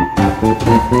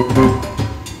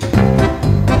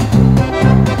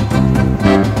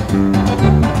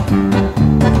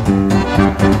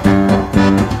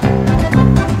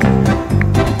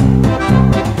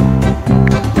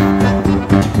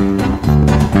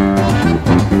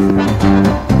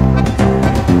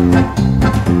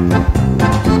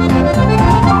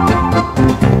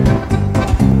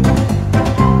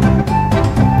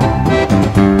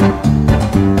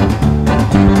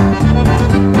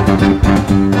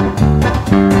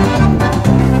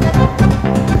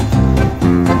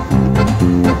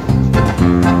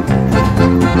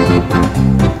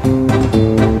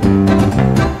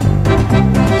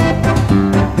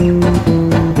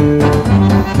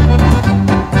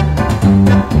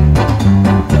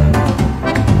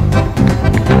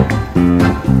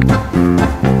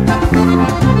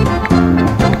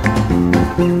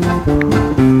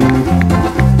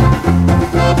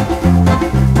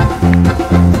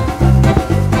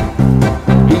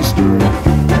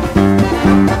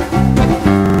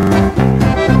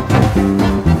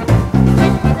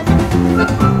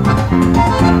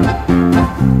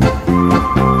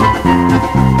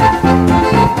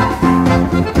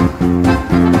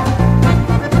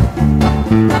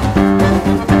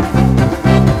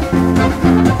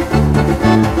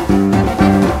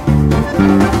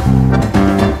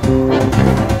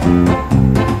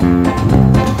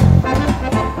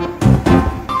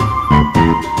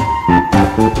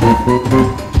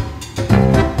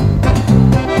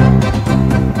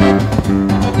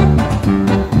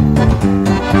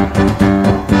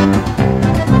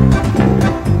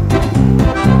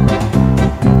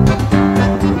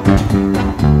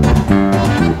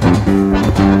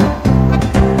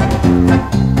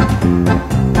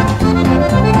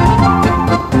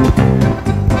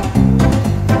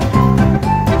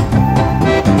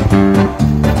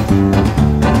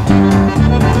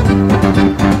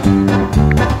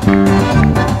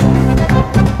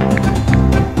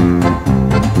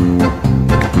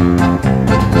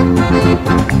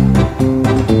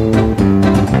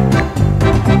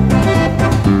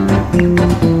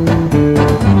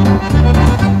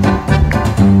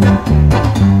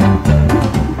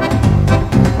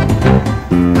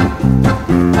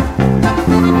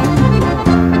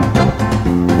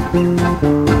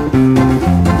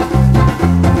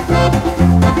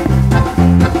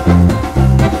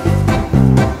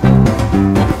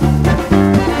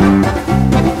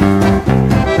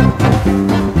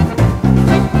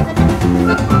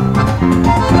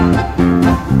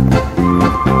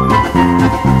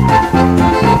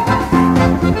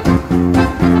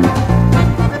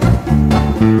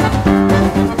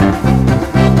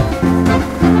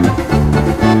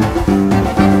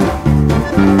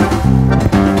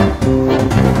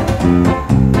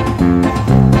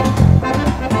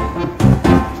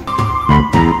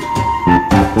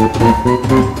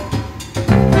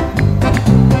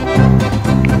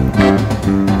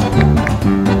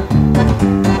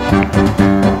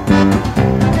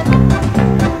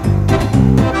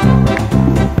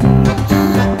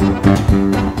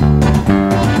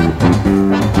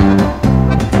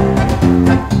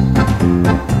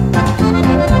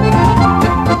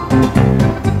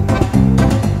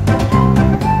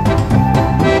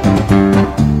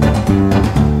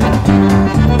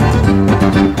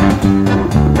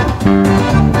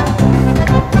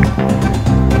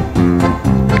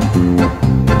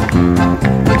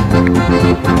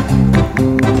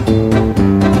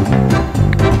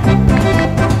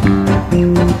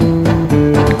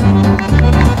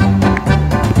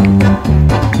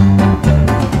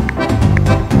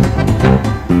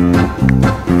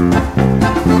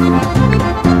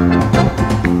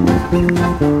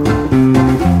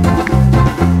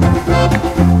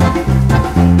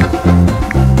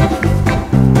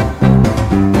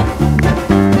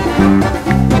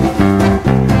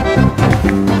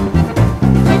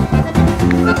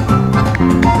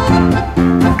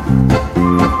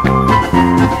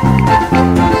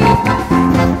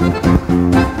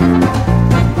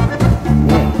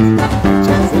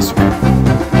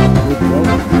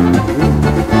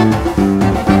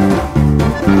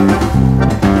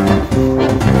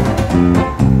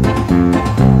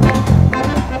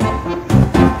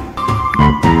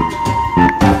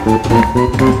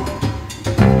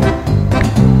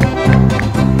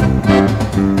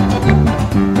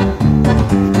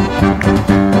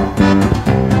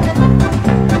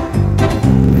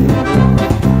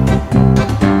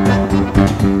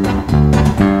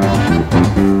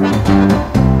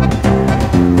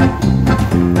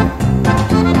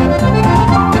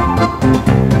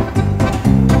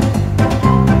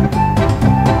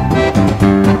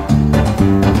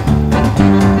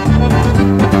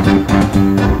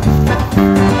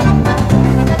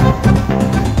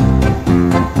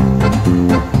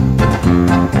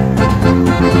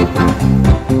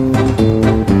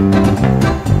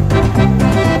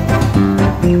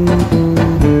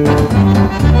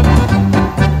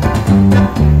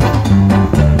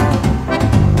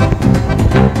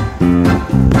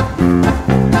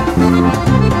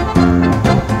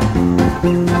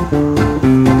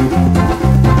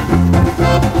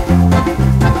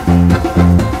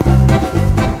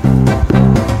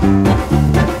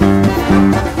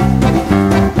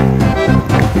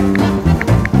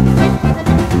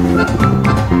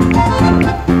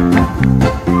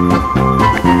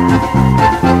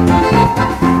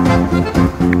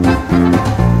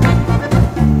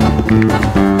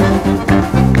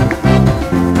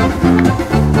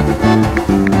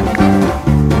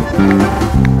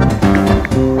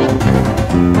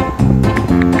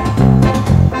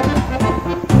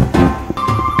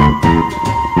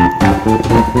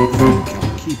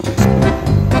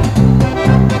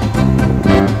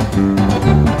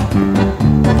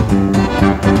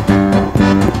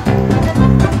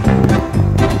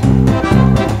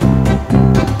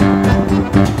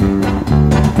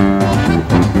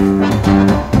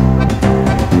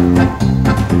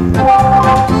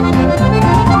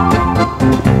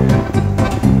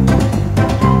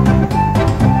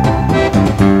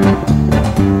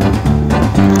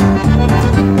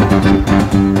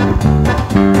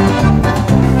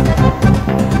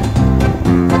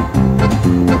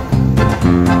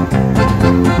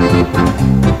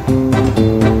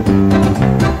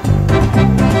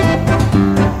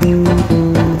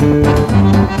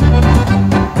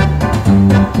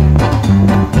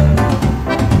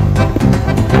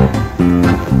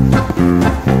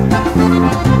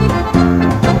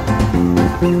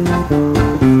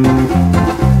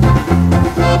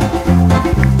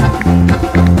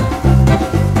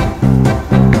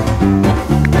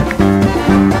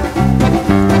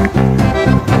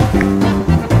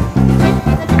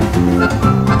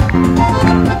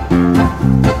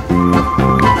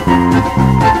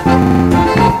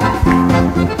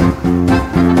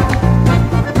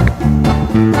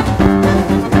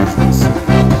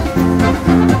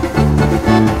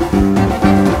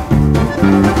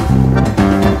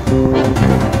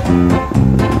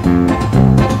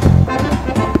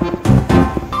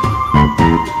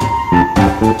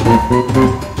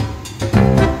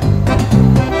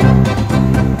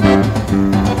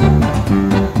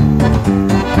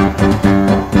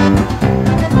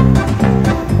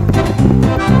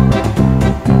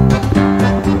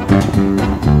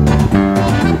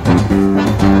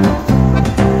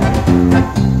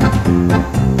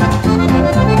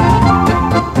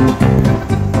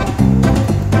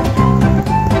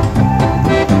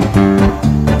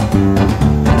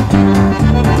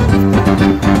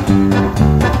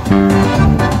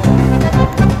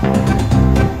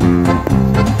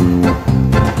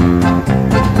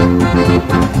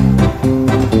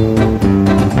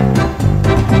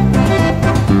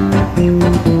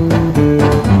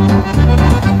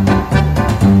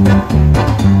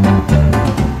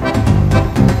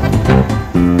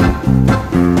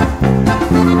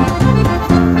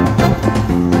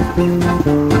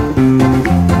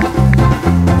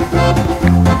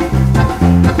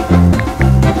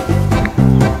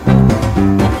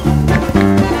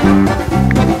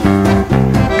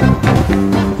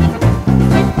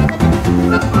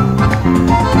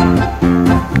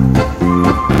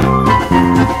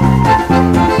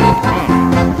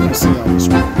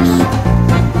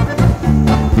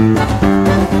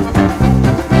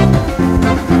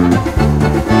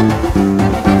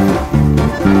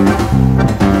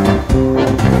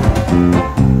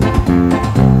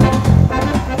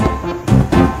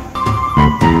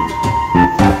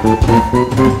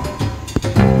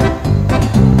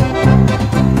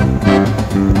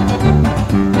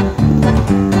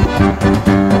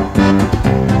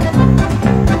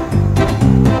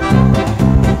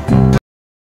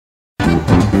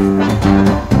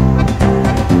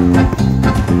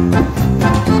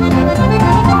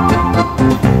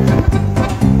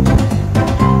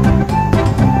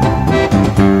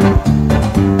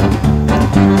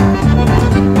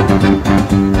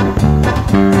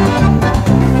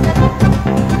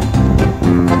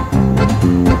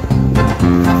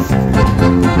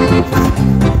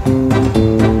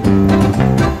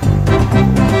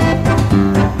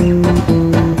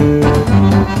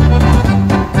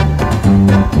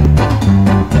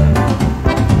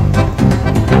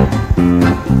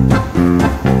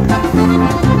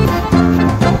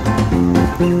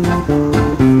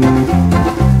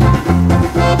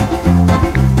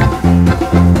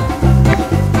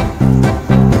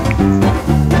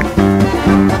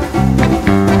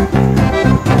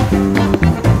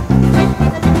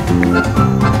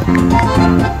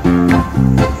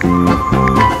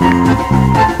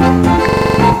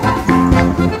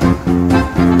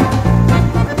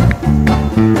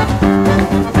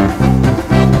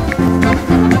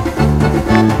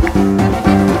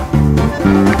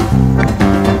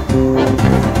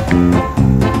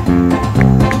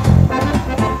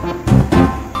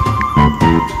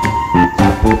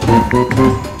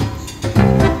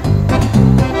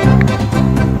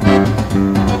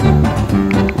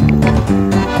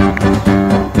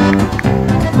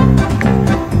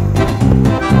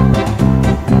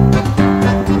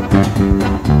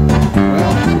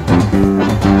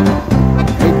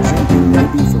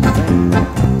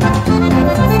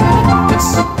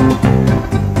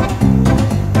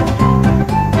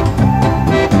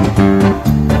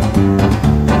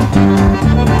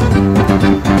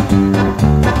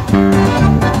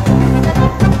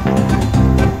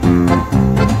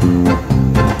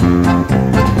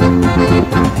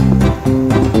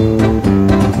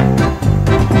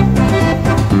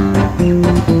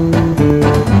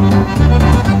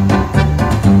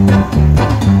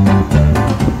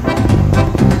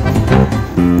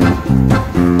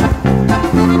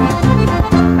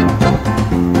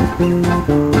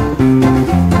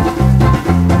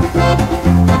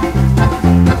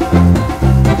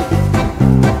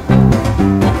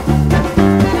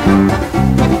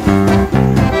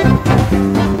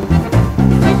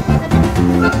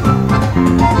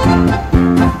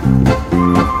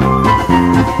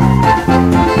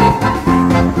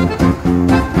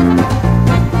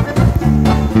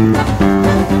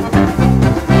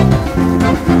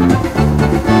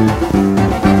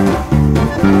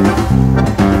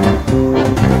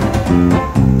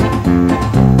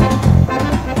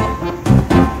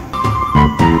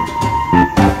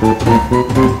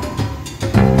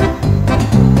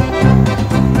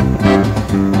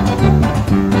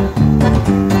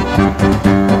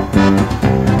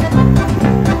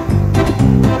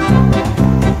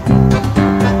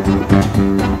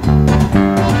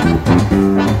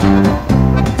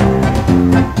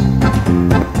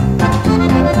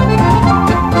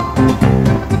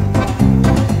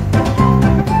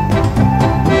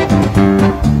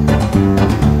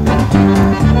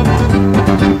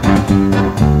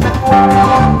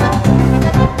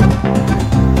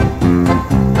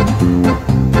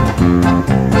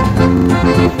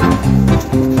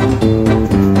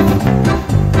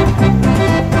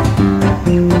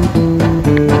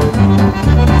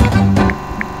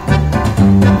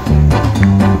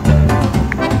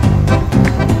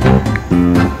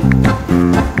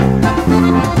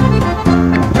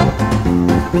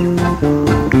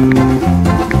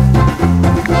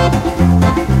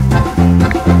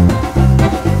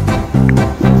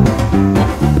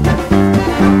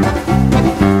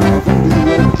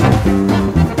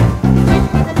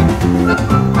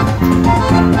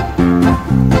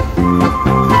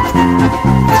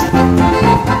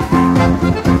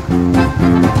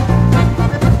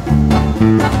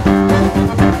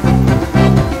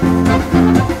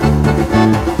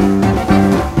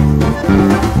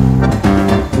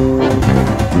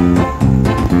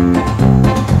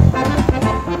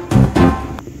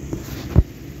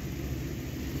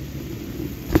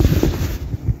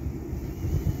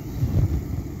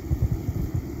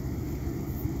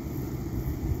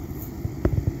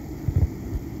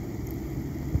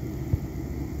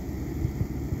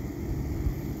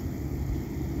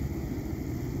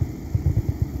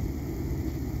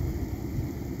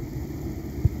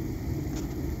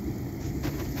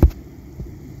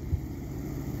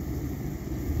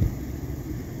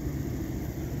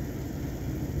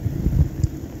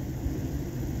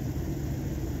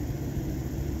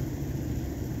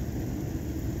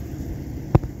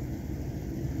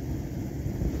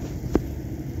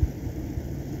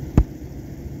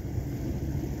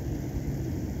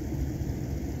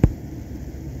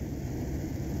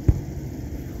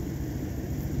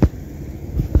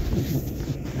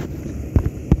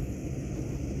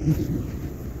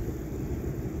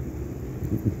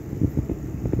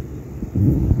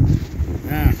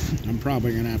 I'm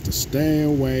probably going to have to stay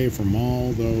away from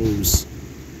all those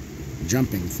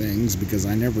jumping things because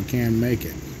I never can make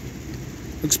it.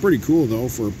 Looks pretty cool though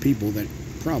for people that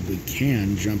probably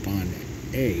can jump on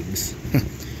eggs.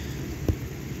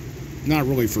 Not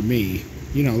really for me.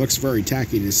 You know, it looks very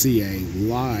tacky to see a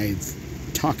live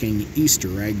talking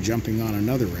Easter egg jumping on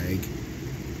another egg.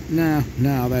 No,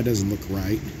 that doesn't look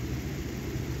right.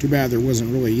 Too bad there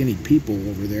wasn't really any people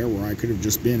over there where I could have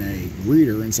just been a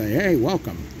greeter and say, hey,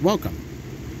 welcome, welcome.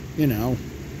 You know,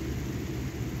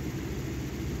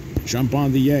 jump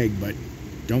on the egg, but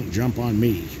don't jump on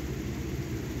me.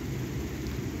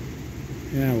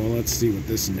 Yeah, well, let's see what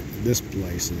this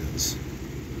place is.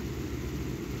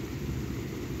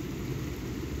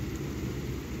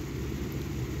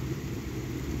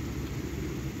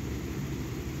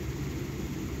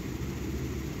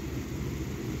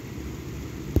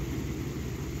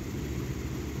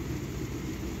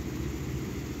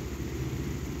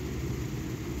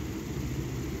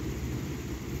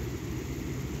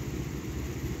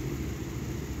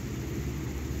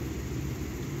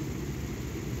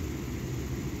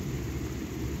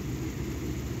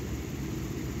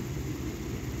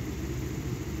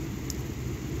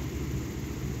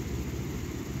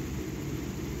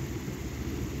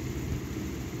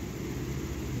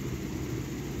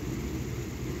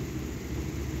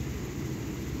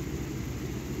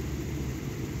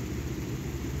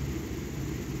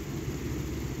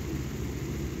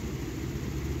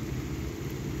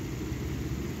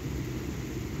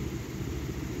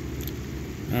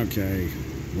 Okay,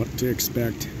 what to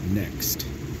expect next?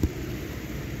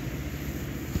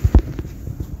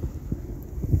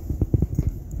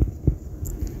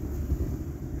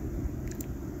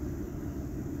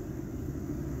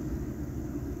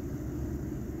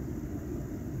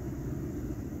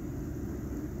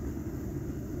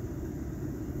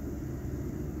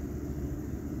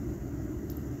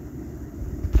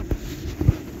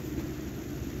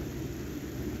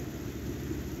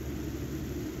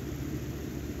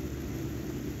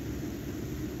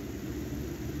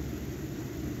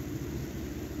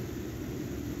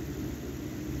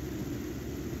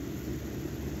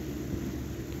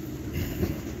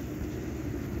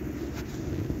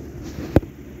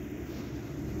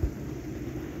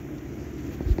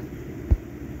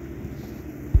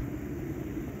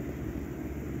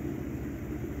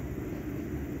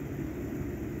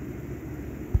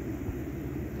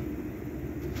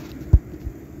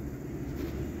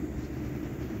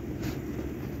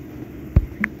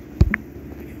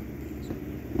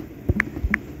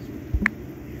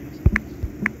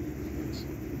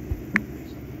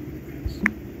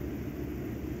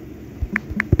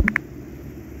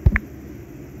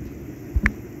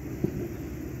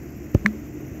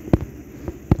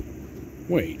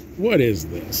 Wait, what is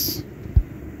this?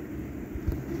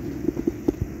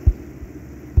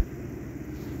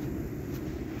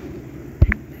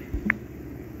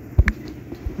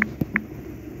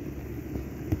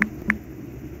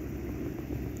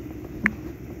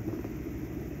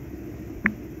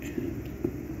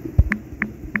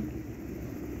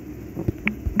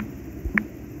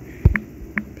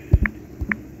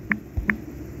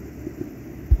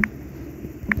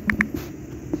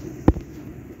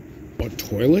 A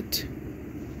toilet?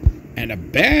 And a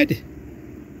bed?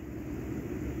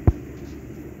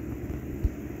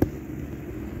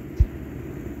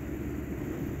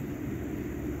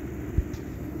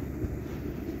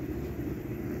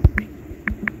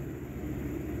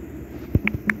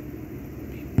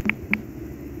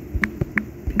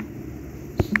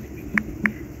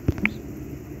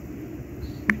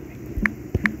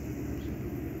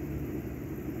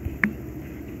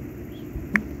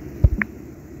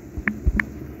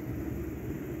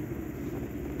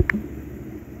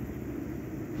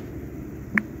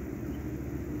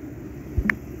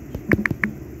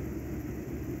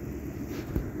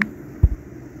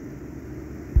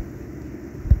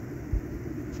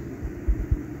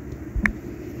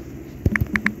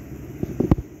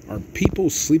 Are people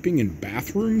sleeping in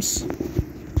bathrooms?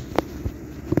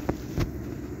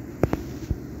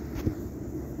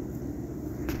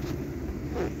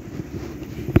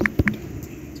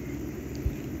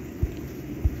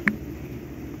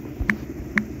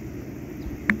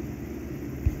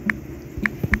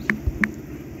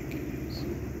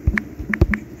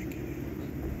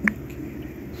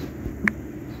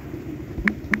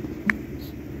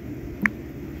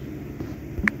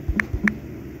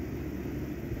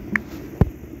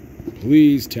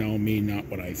 Please tell me not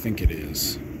what I think it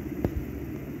is.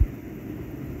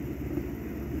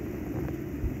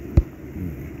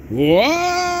 Whoa!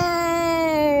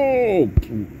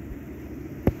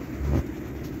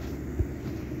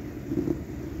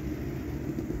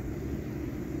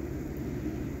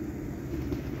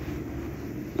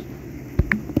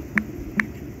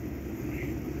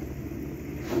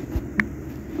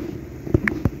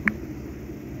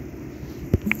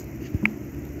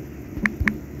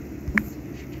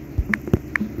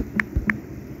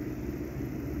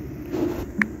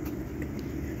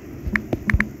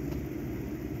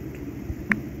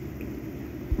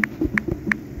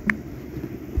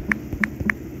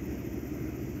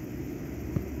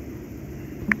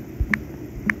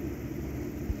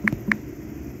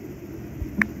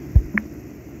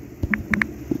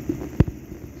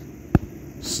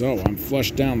 So, I'm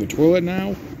flushed down the toilet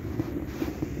now?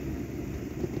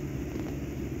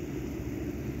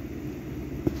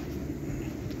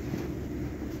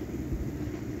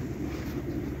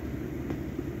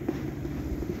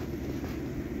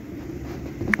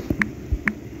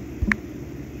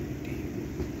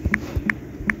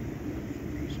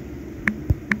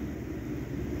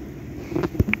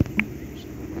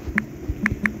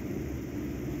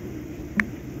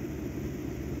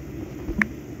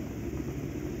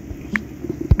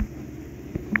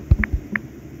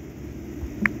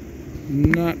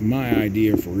 Not my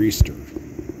idea for Easter.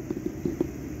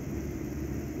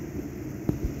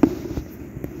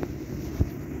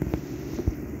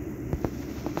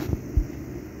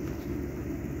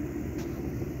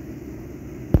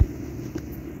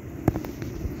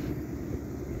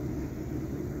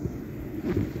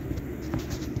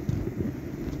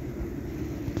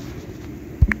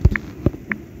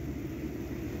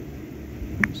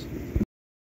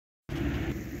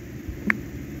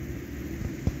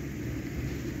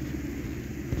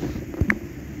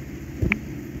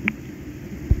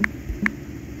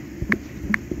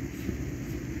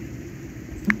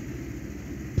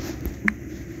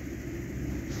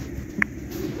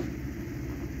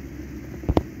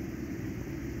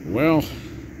 Well,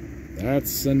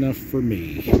 that's enough for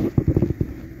me.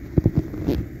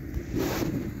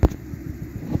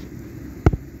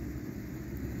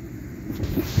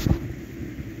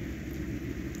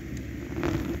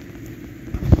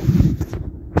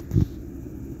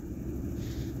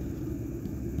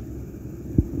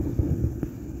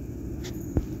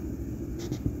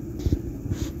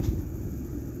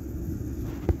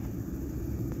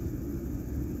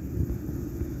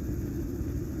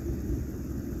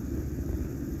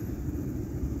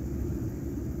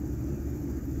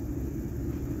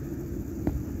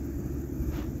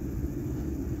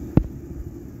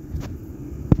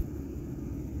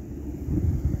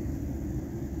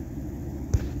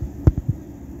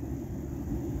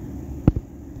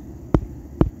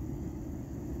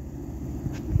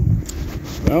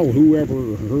 Well,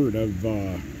 whoever heard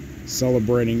of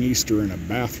celebrating Easter in a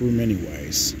bathroom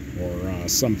anyways, or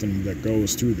something that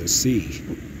goes through the sea?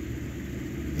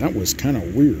 That was kind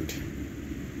of weird.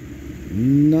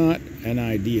 Not an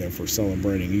idea for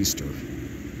celebrating Easter.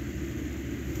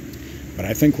 But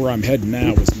I think where I'm heading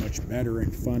now is much better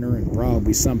and funner and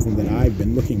probably something that I've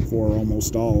been looking for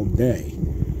almost all day.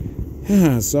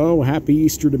 So, happy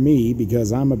Easter to me,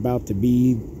 because I'm about to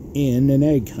be in an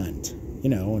egg hunt. You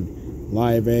know, and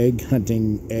live egg,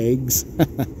 hunting eggs.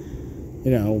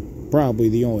 You know, probably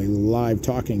the only live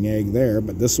talking egg there,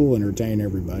 but this will entertain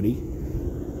everybody.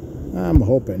 I'm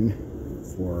hoping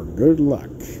for good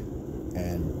luck,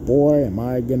 and boy, am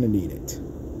I gonna need it.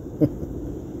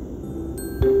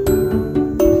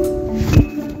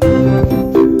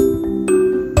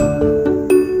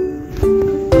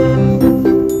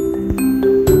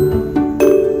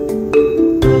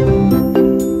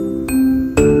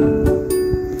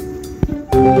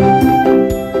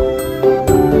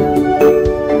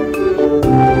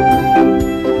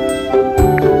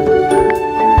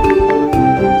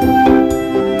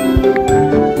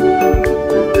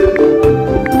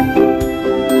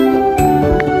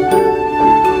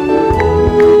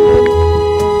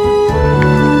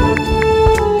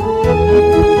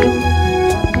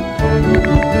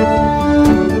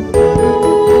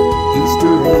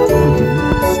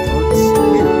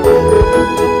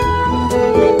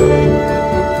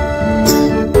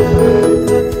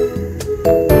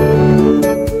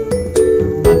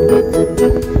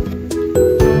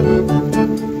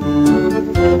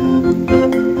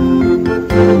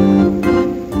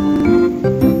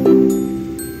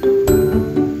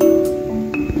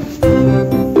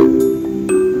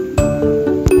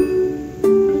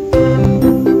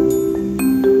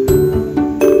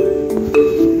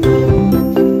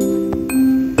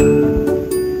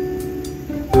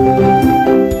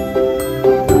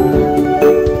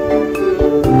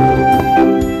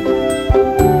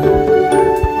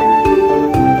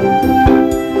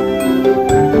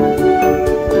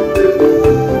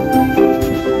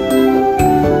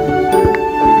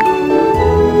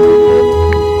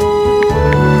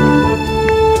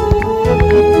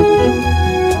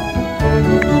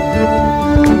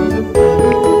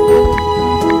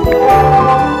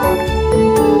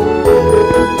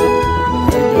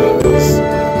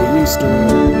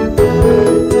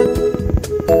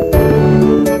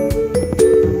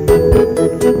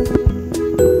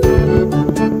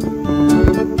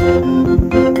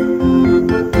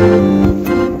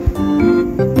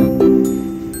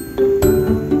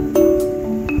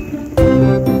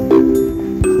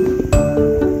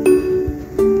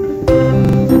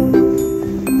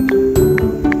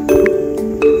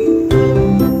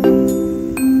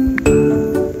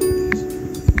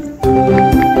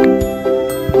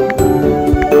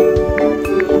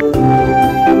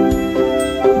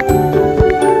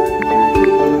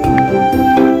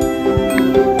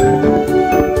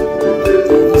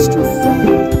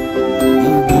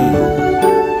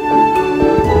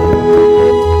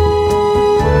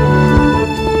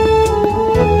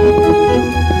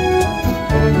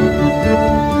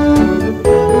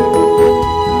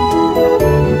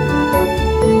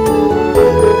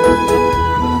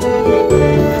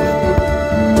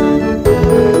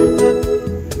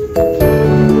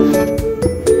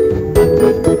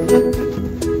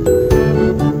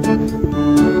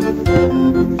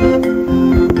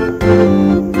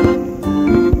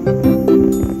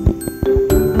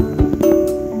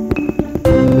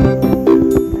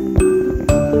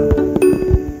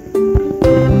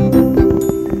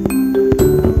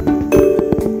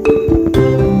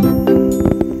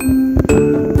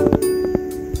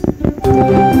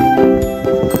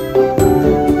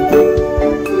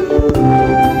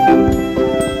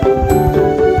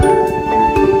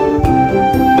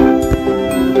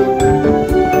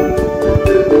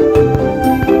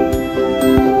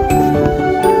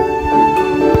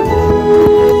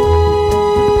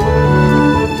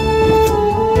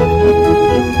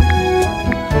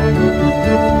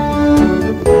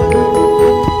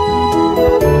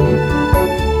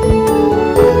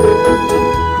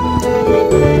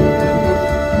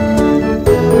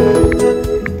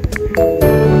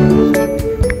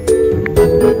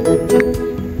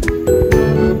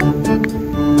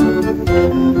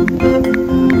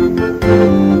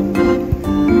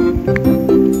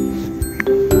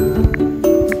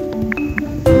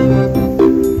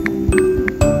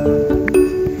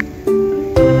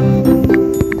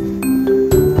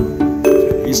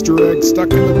 get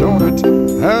stuck in the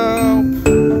donut. Help!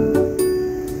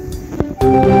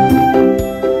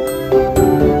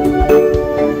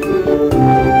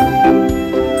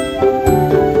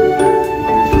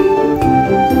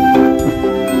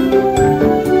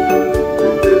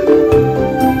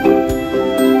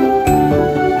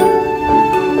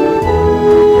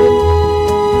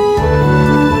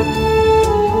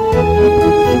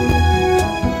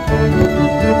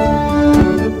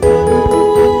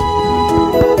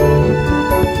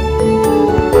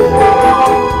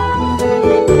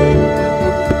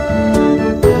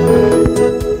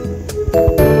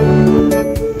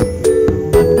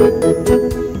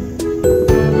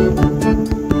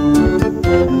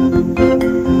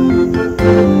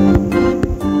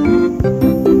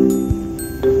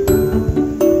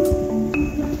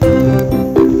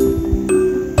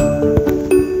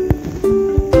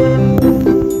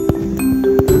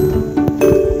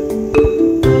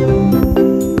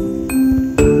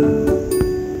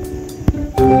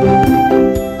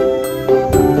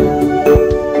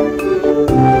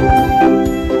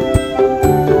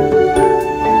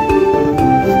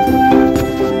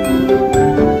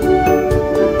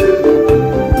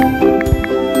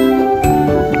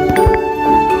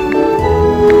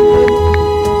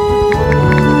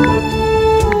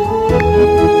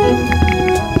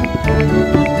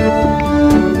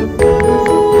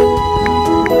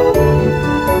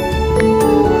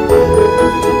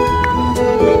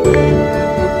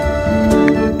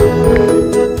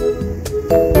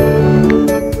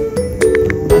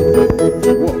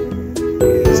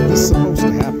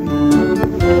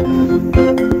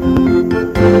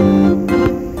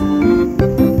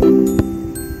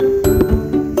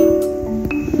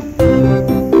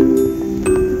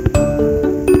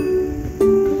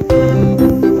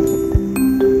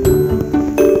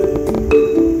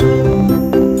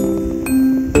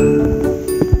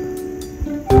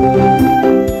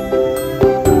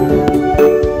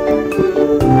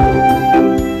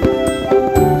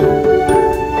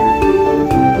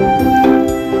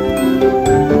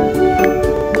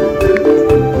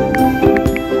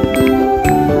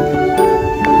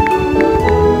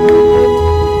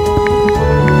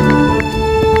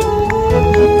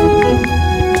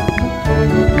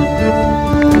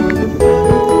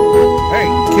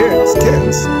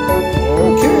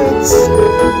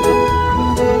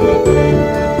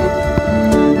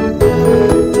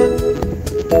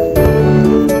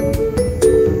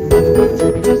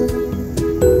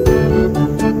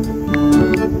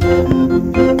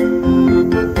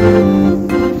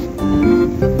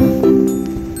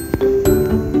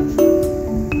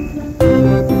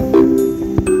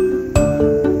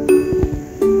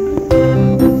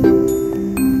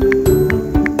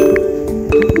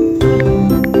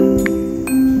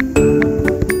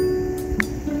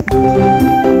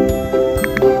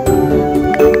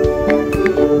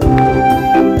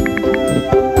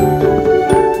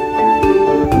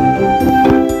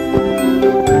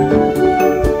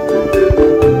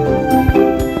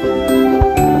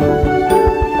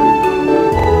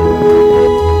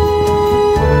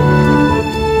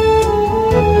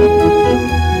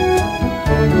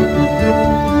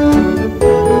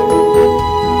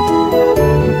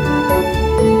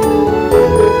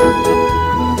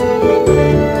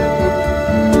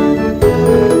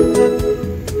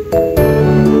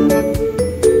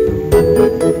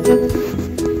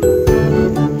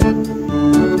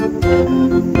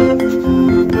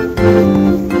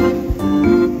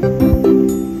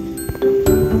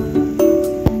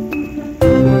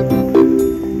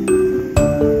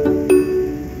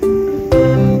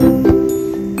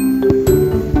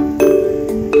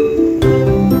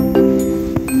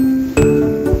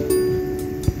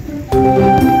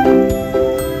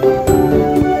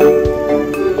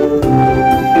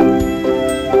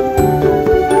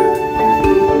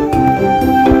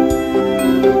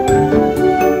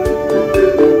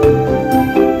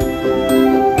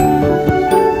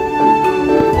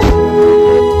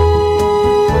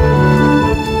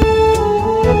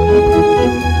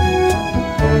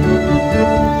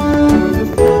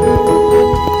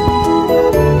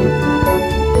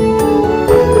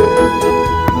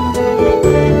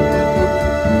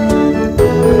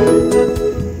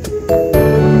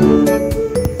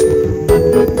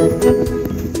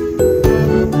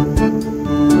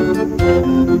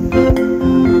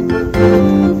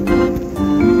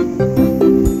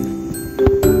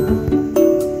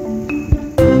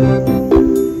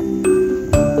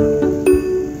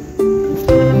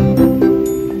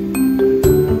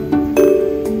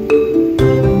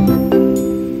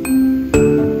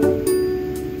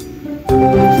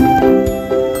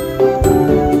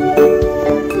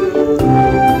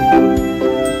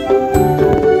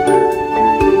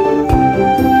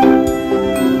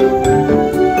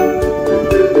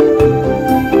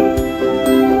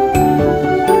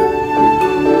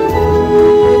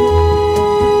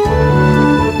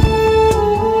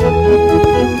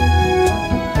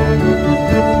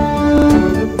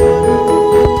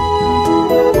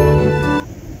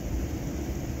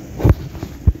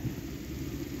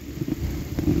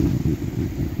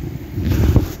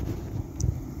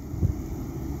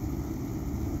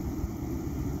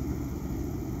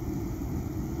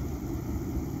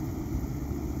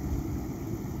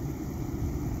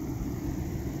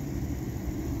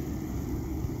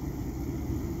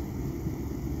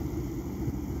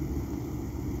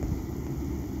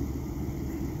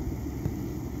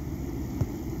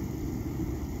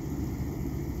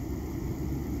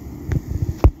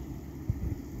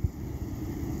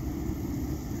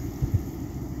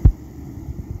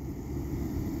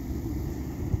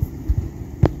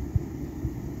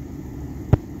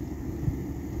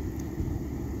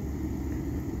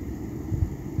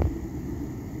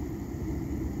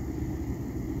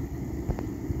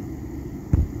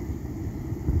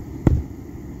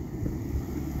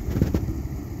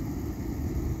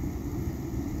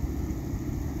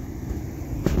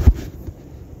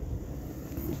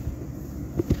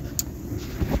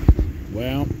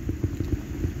 Well,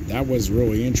 that was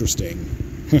really interesting.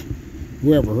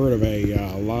 Who ever heard of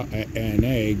an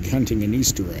egg hunting an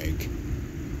Easter egg?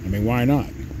 I mean, why not?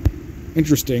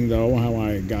 Interesting, though, how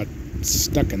I got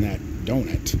stuck in that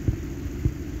donut.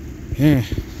 Yeah.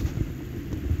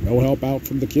 No help out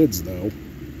from the kids, though.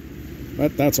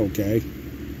 But that's okay.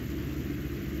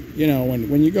 You know,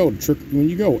 when you go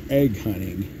egg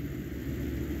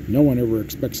hunting, no one ever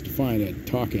expects to find a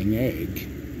talking egg.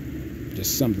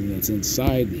 Just something that's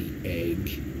inside the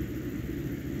egg.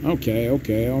 Okay,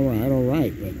 all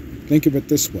right. But think of it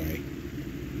this way.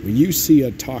 When you see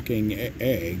a talking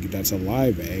egg, that's a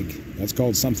live egg, that's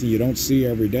called something you don't see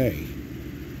every day.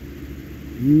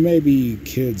 Maybe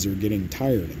kids are getting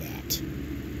tired of that.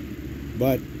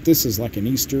 But this is like an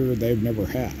Easter they've never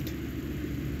had.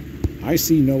 I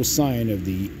see no sign of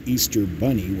the Easter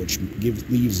bunny, which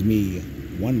leaves me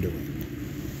wondering.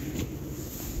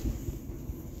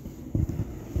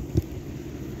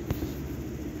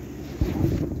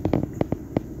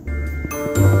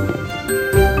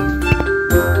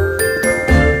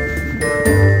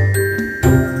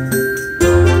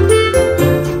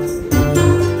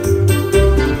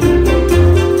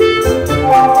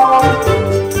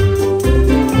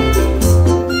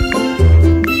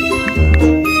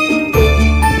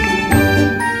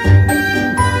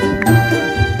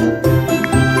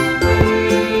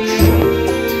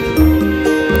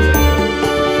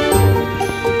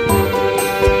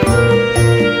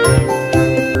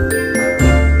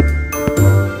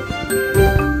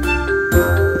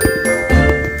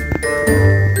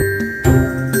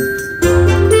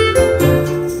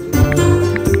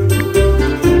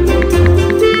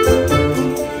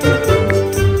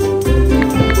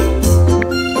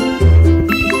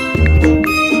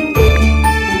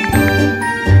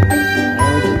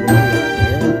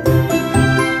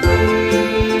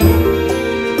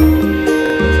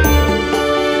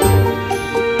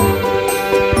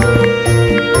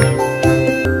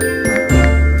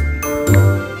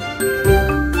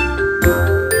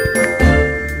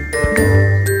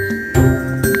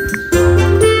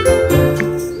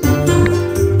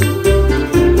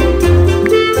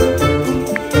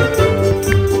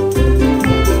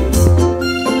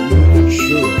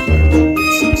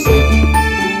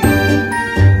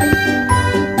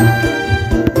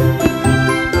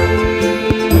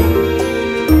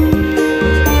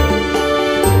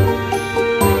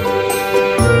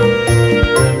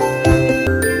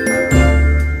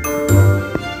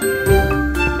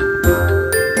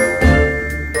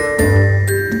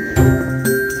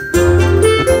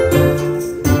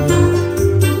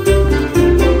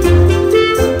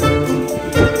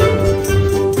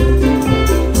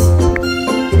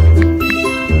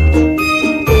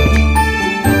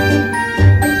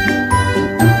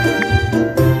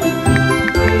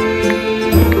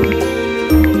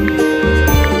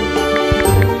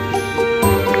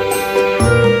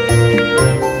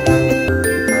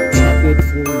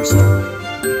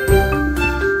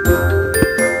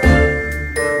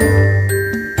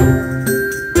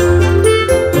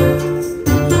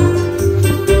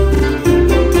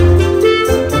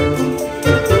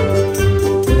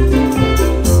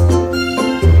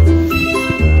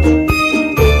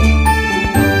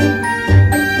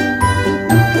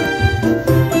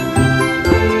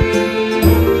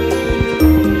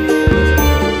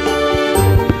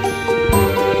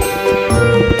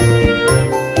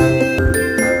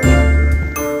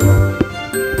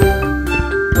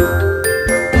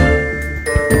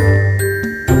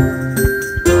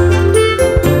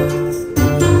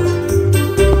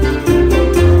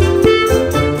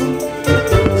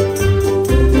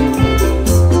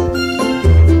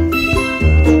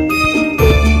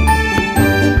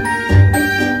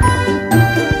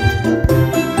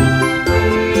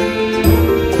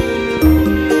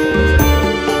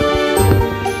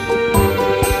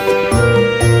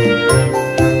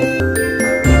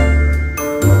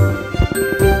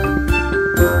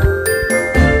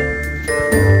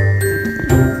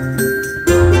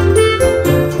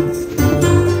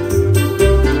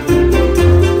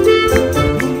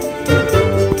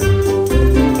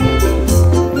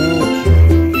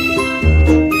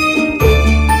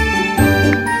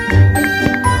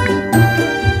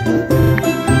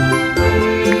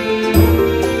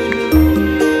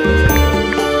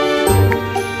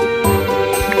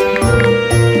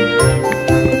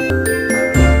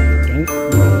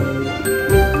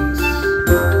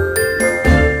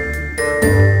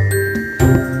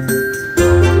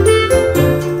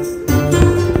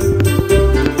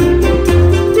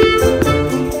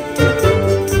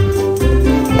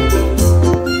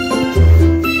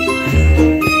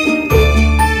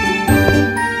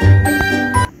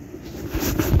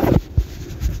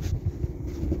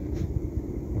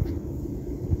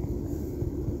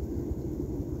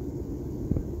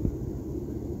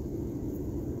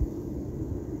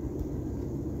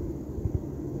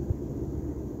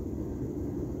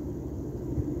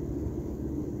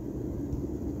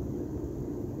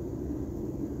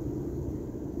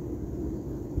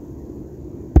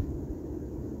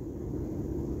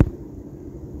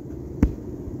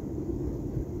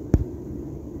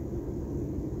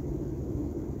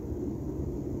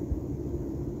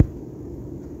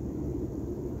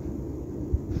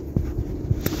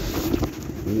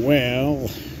 Well,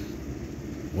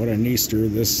 what an Easter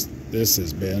this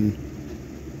has been.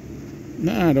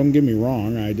 Nah, don't get me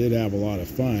wrong, I did have a lot of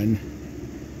fun.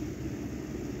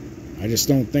 I just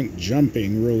don't think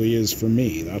jumping really is for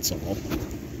me, that's all.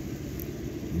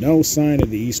 No sign of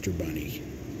the Easter Bunny.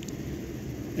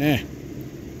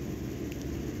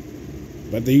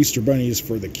 But the Easter Bunny is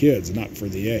for the kids, not for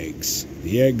the eggs.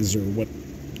 The eggs are what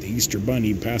the Easter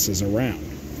Bunny passes around.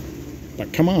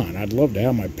 But come on, I'd love to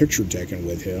have my picture taken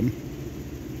with him.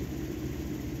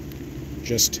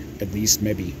 Just at least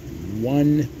maybe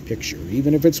one picture.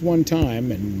 Even if it's one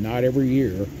time and not every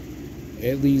year,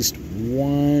 at least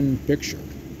one picture.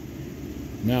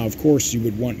 Now, of course, you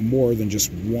would want more than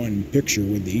just one picture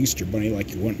with the Easter Bunny,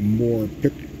 like you want more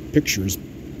pictures,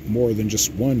 more than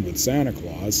just one with Santa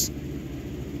Claus.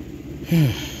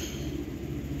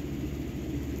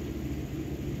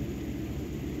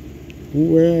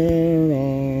 Where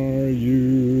are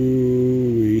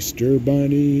you, Easter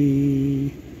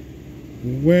Bunny?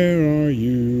 Where are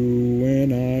you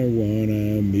when I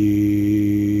wanna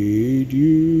meet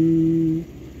you?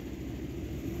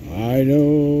 I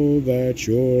know that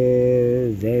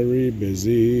you're very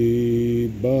busy,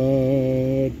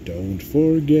 but don't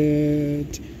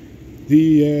forget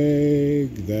the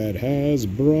egg that has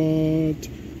brought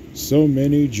so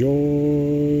many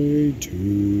joy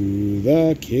to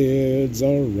the kids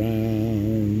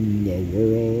around the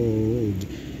world.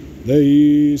 The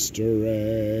Easter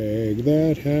egg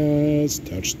that has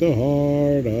touched the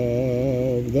heart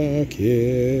of the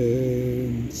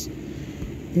kids.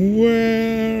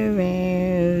 Where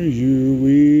are you,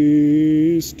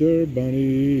 Easter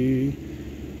Bunny?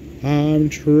 I'm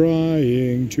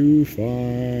trying to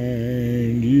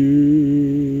find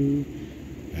you.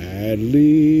 At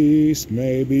least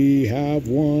maybe have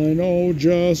one, oh,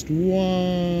 just one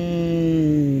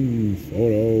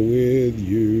photo with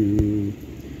you.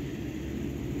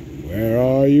 Where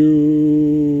are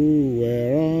you?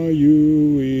 Where are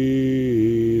you,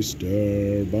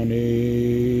 Easter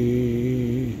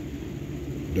Bunny?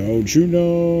 Don't you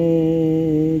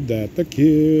know that the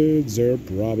kids are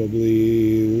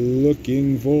probably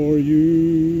looking for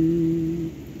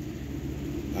you?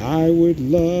 I would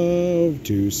love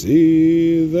to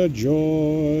see the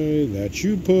joy that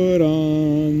you put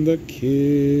on the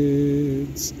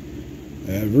kids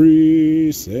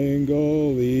every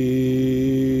single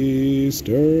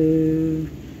Easter.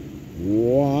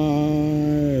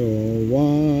 Why, oh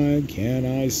why can't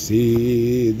I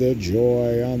see the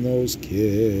joy on those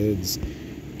kids?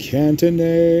 Can't an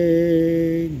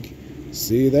egg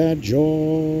see that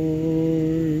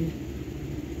joy?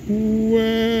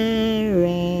 Where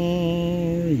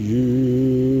are you?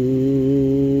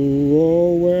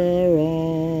 Oh, where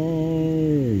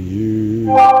are you?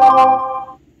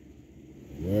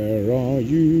 Where are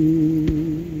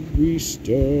you,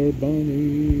 Easter Bunny?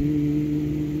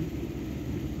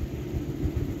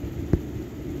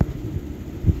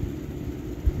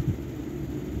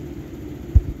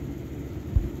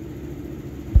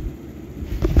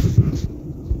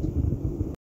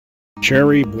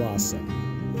 Cherry Blossom,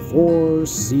 Four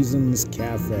Seasons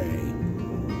Cafe.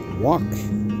 Walk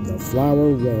the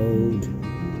flower road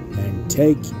and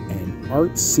take an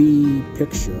artsy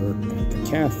picture at the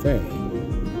cafe.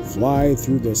 Fly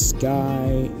through the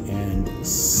sky and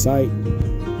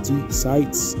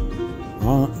sights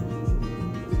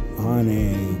on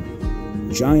a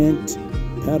giant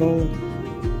petal.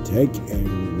 Take a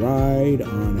ride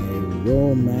on a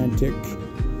romantic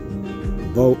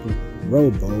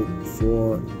rowboat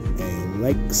for a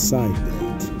lakeside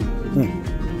date.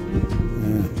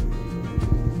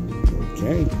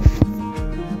 Okay.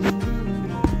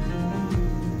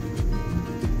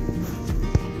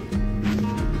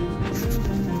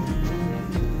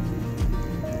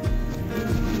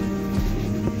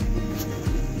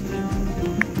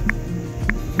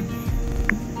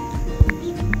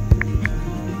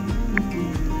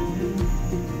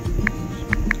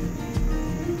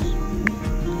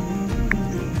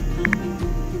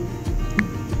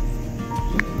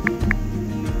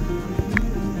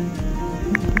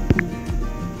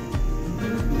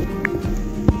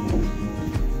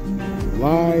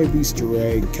 Live Easter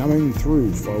egg coming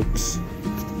through, folks.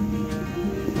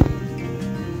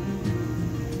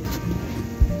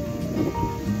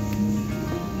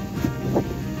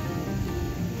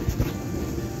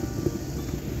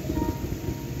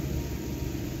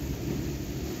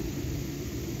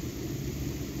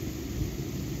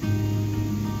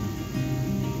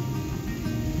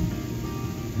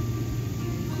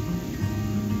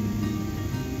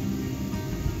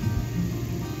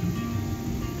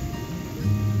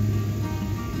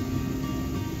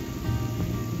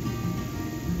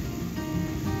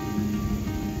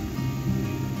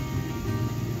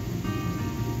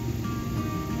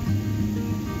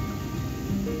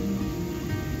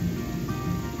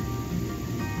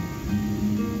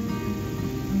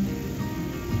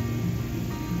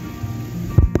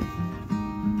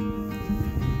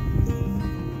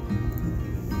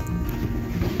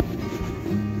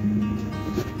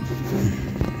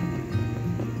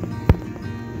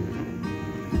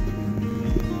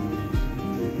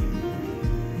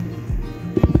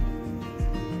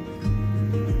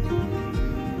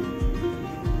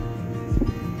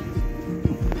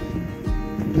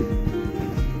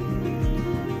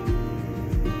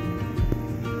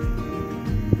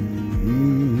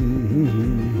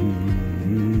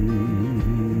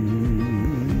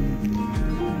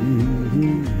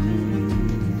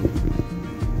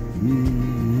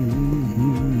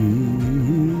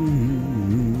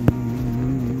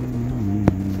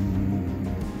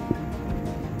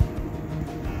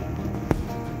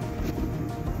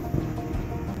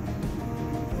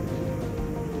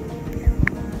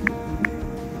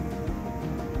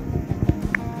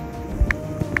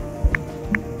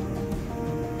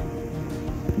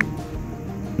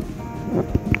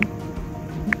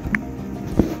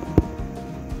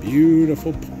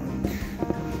 beautiful park.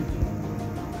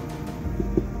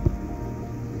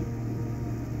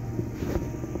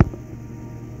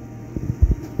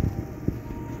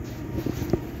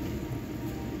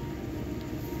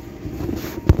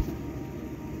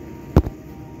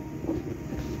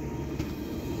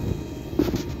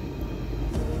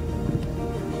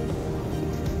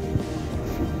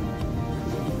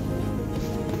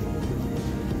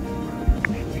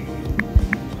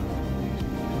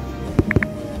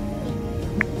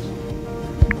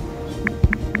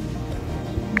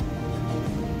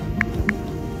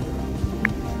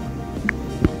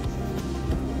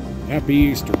 Happy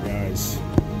Easter, guys.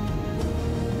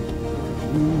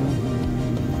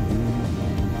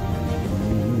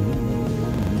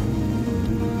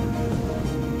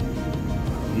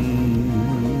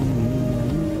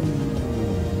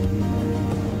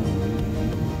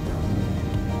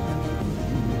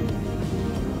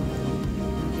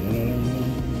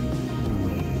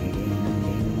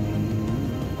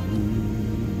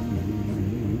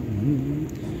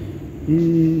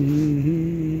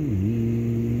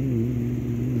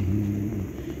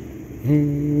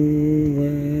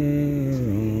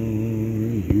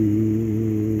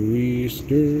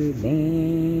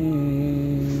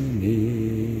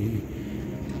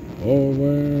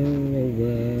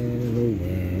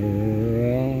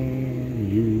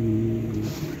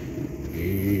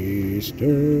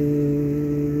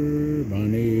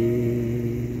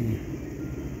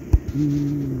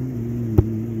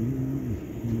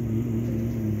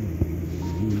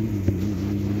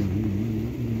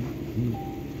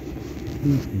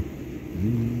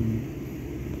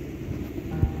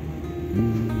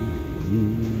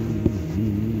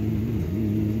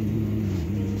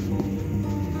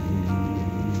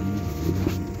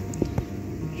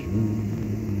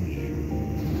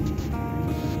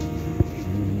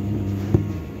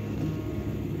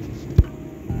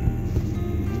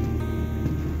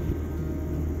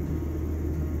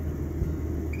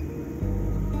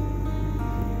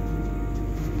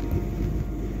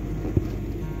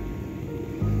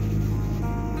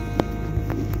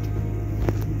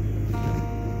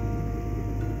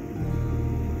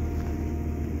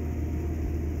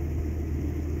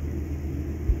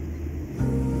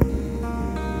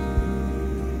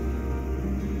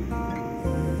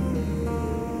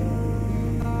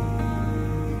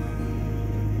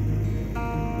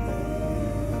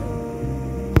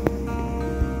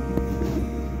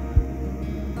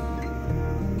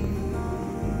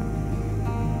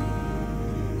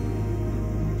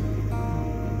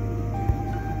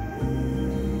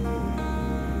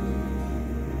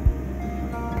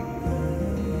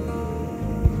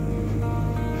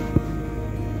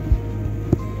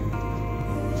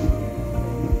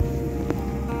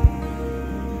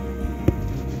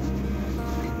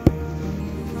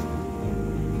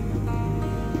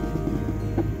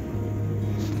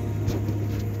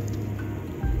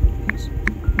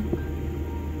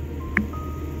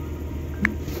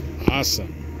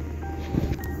 Awesome.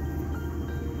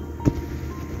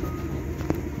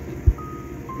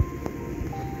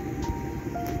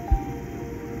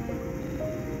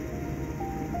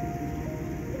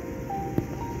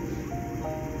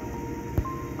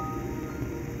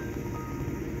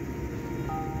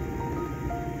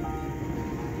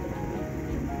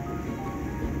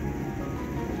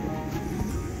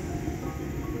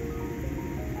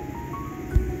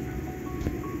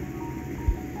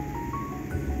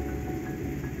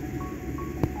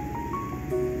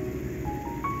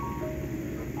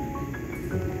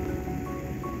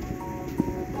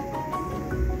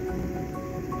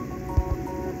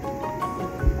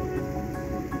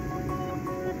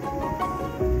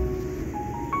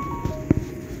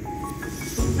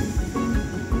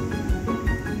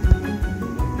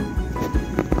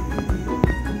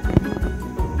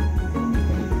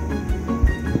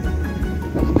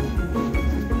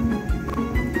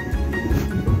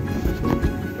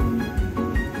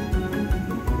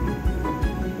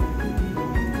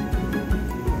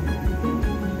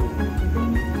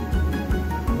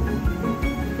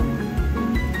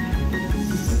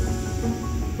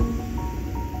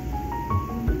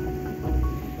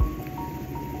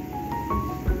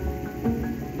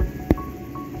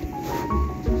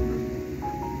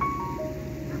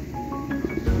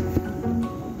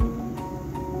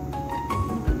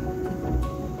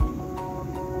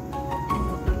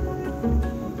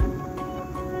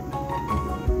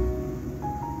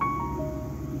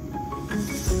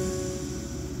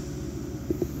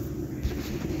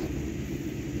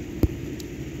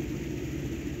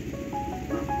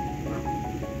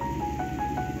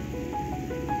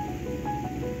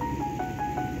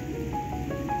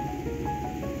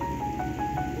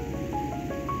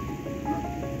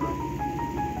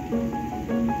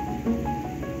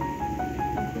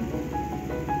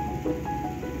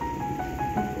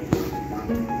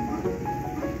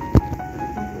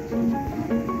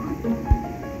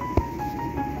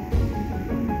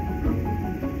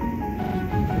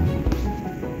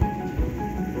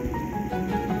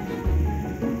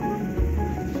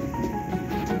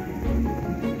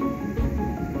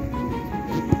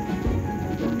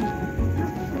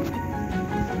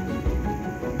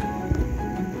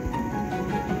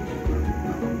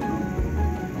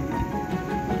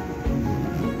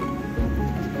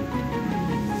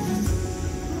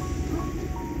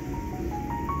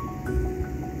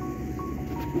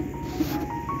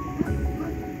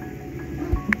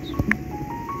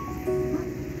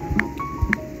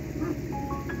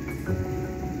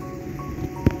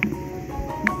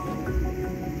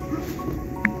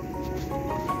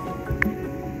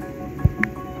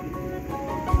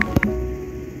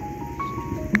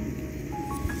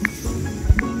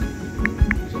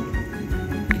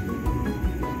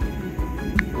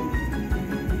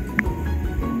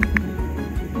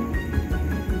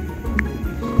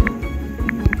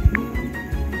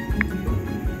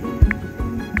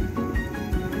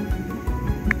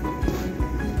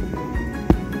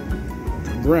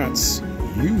 Congrats,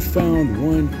 you found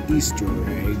one Easter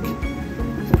egg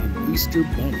from Easter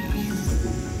Bunny.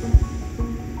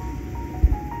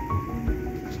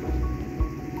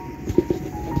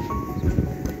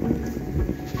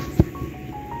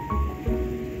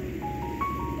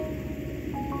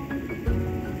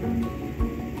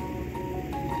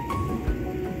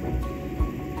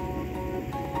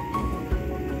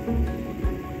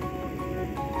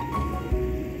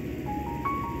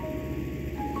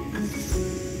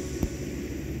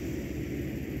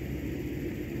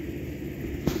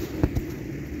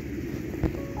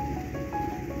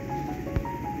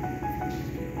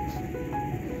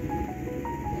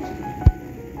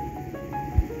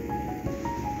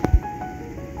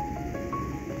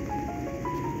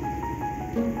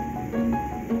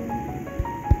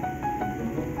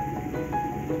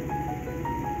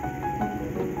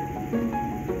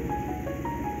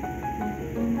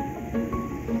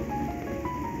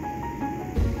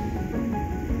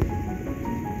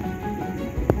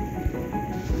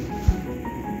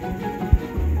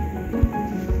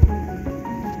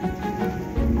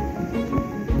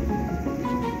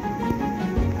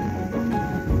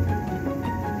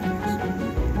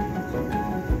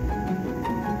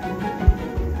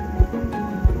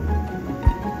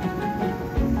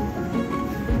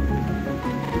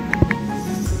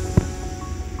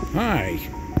 Hi.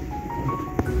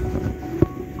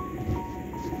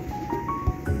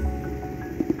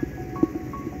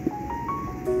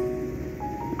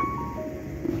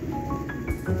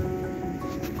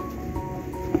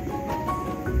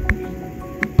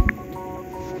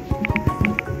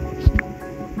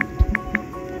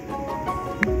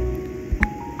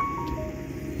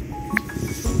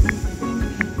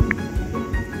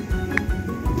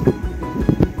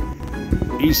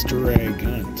 Easter egg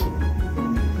hunt.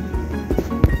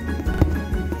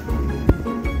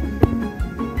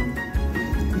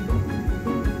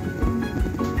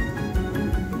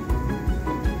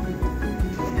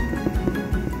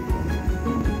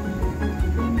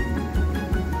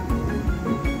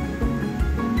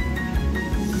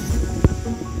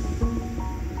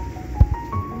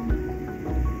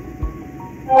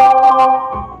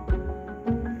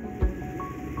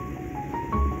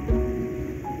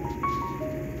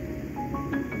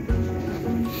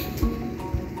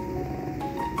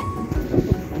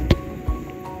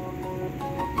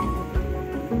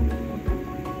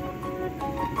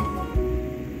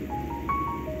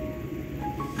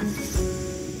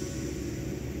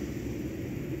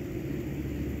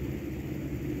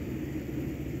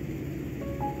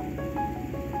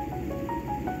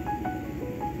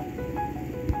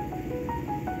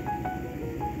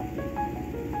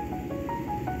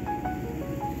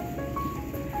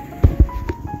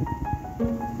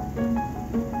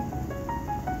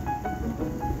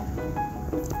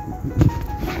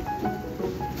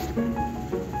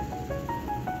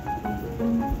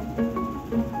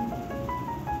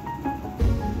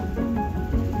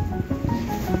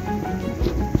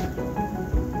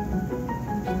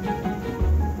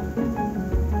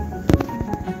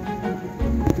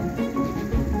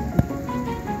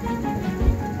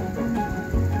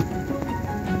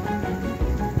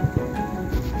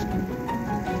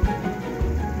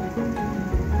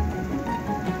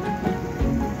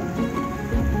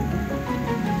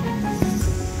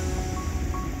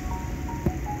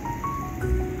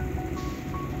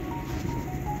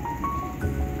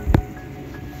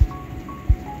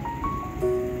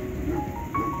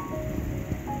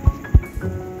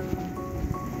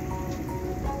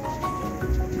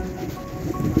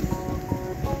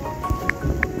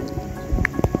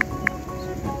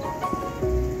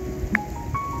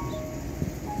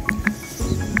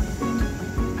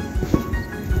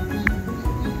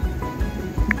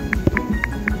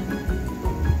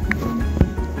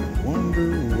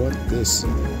 This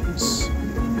is.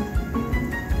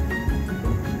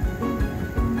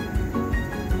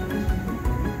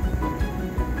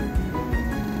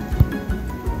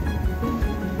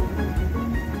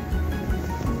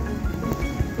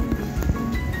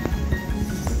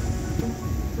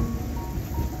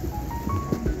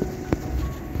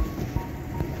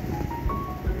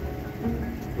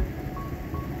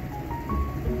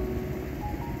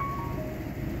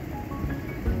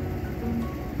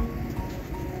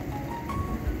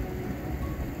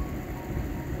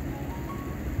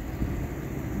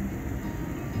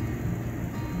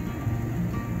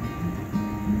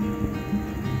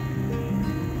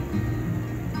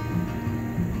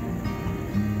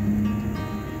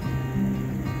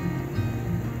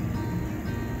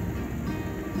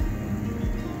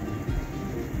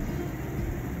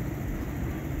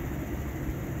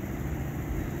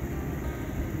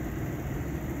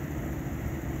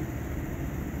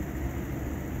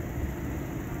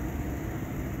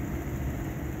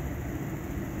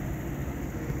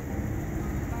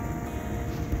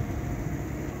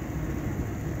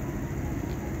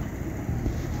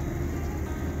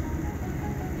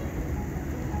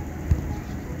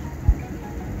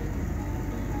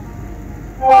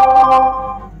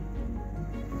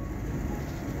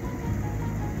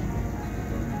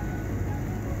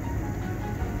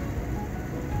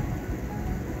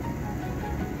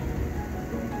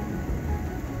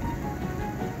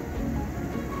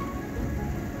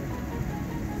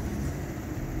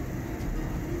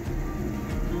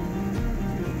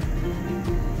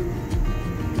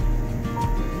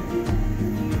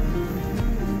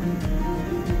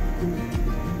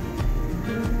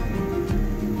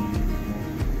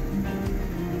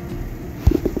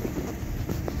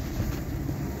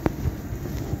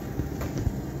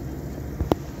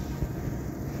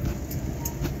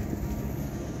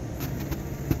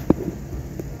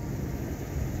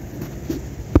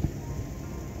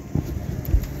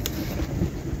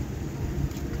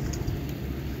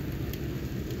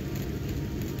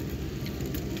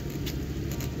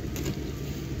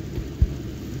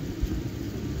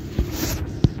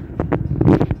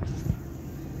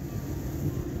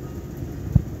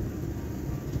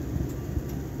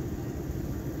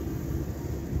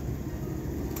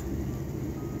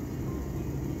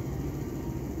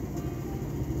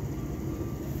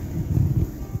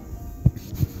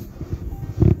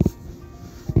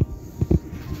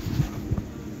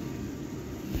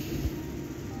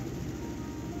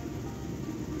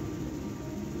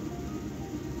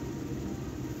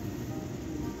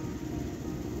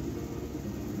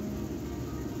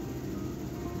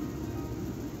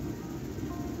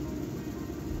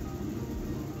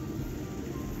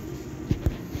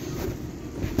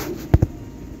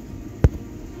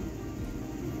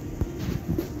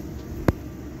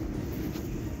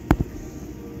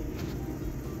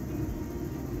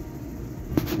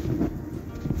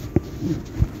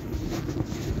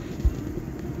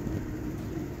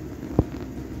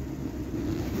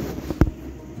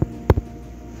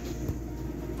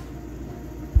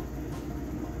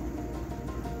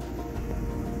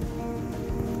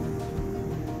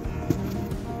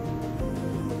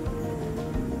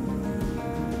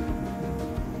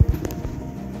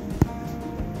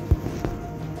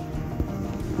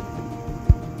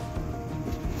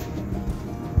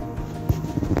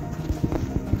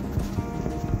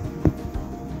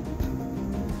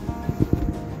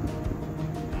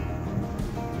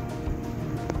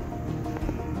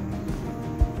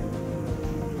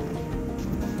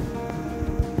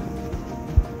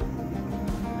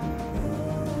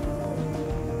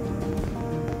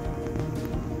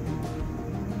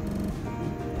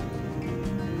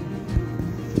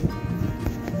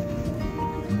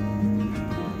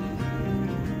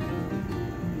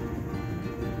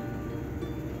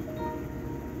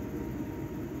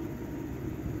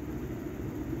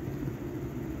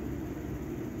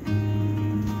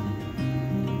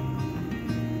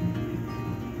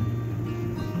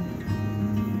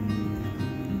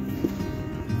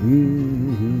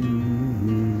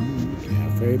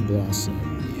 Cafe Blossom,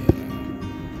 yeah.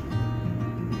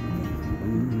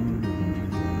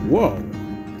 Whoa.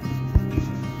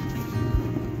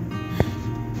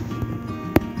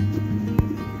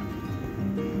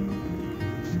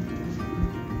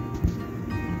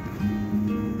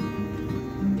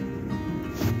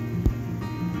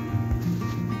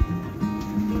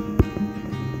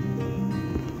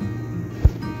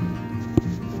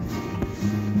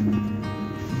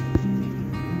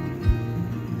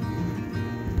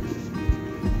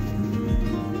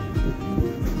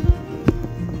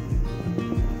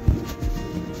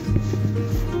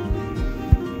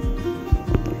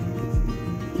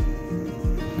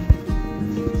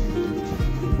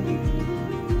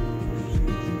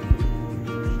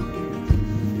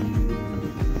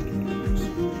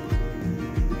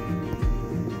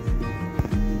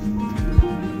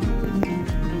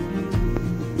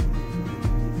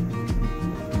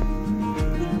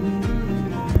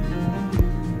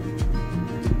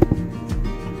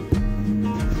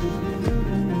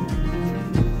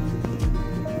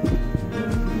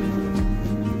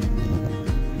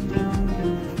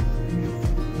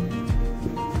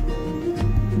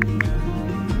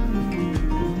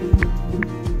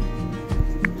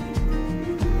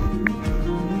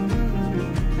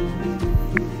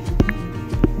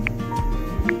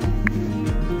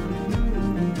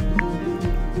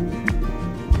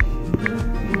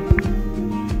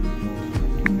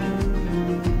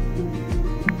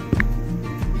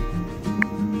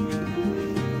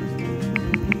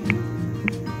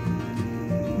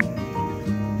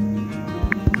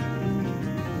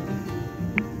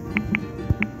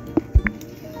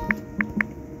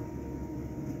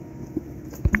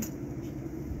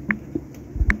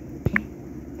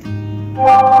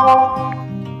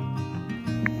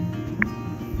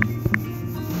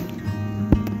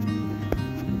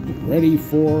 ready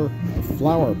for a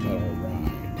flower petal ride.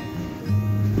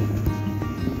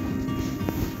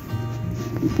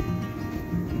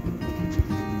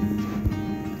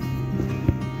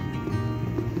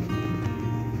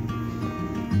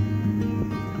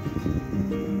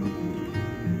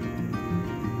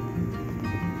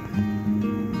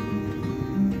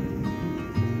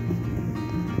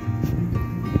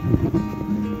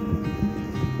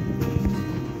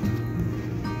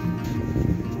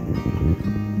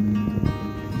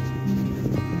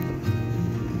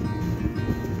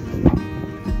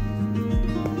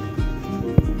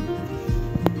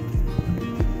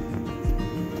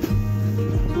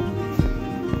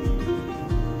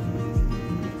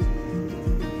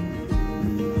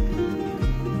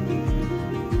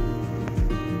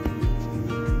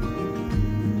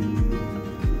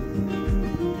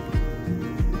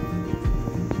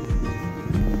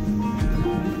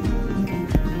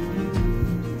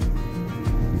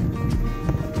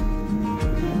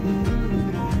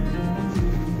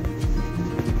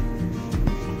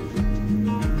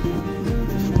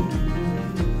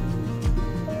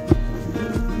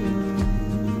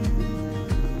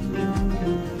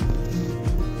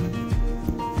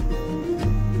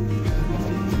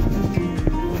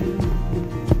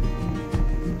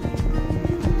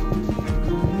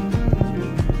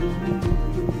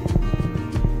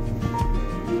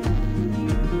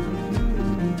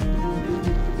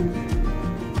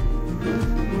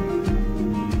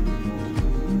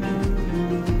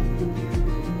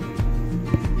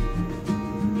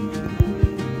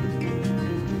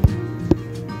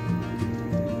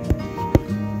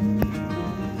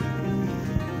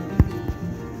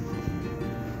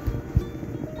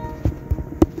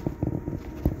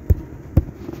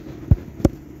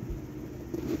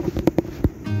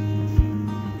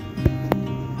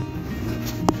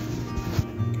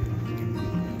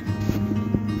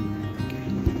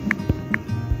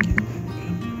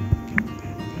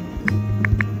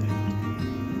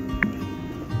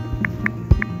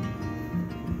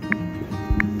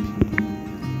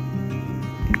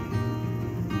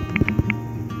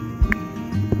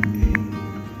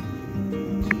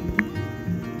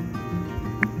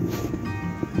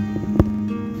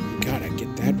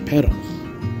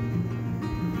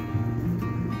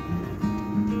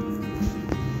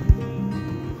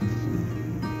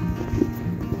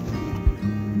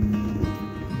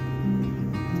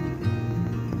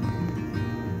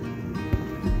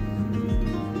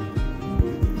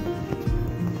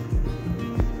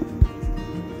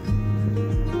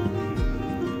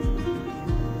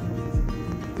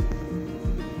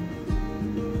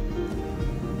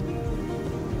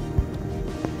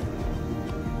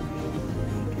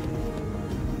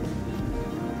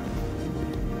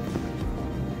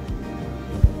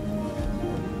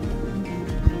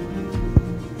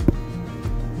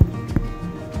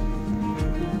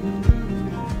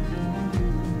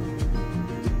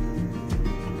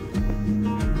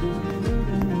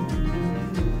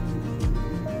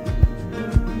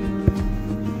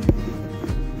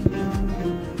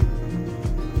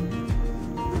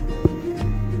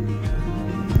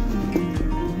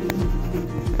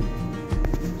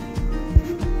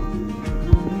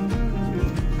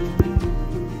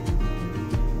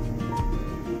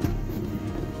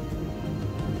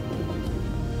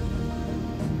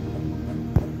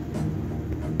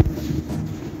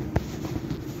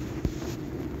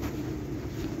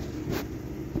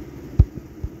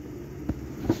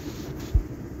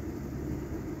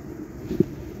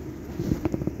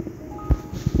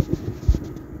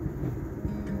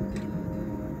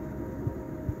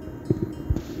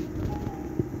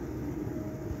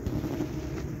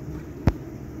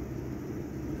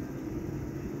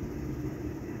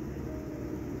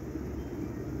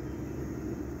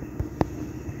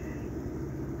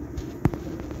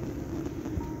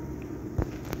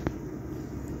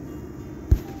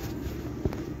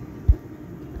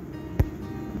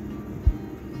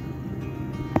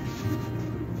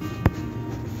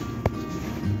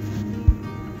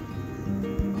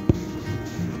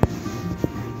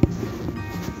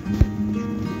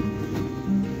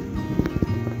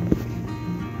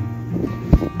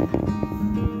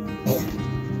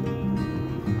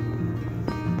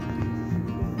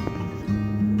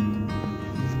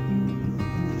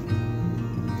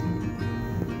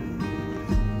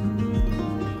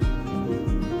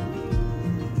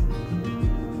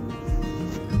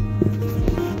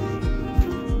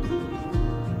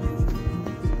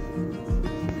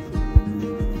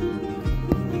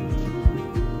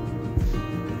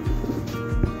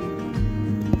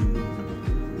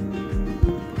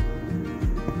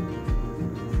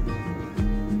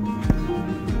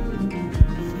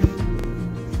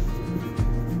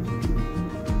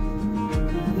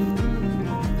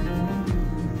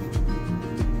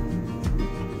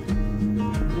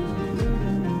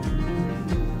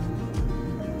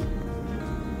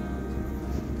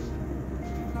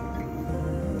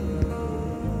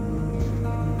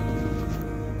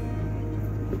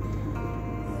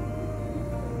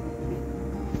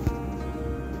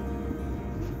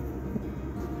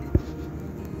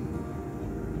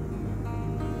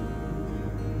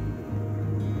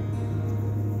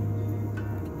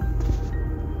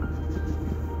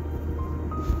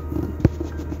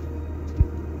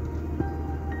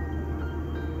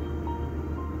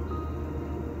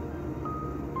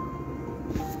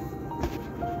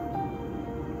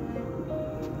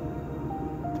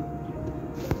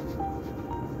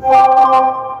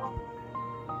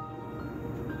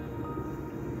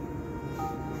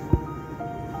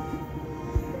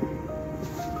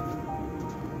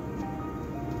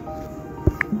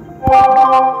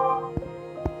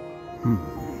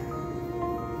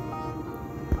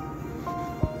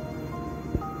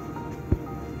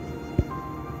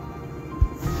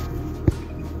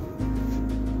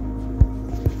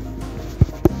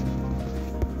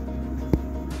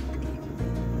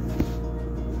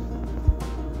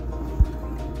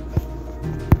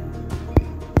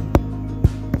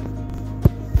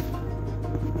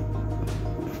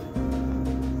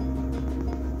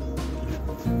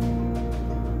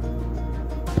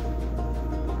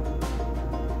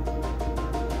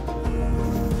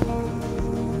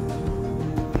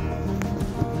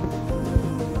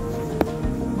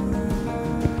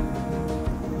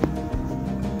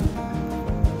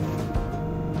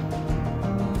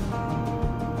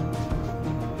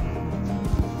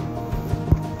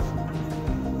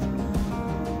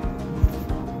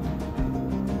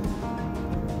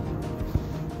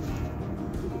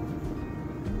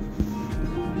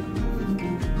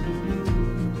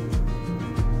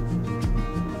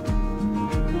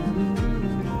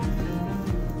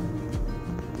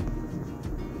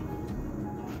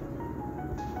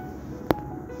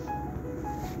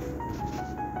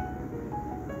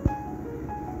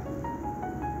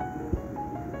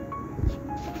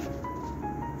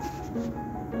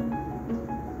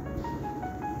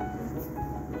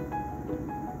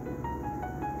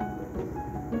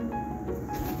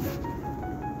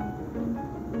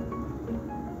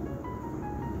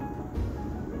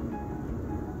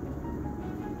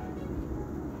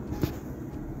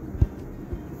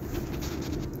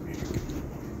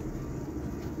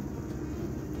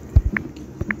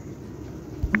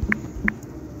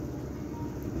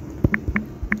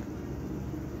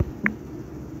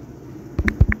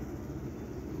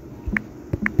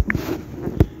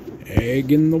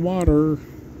 Egg in the water.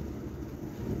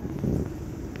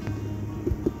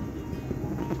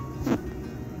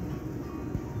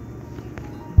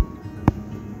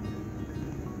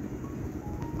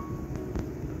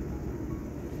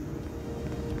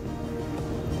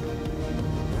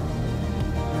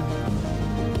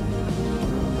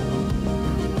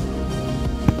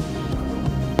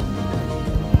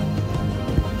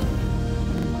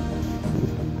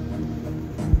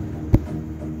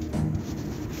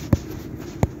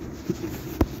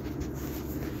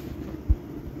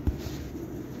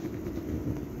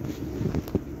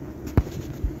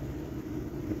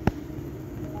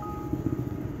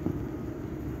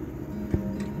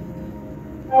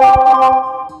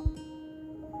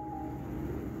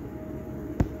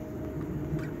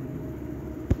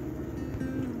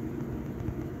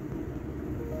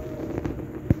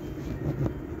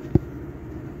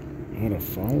 Gotta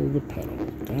follow the pedal.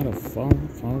 Gotta follow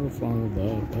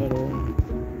the pedal.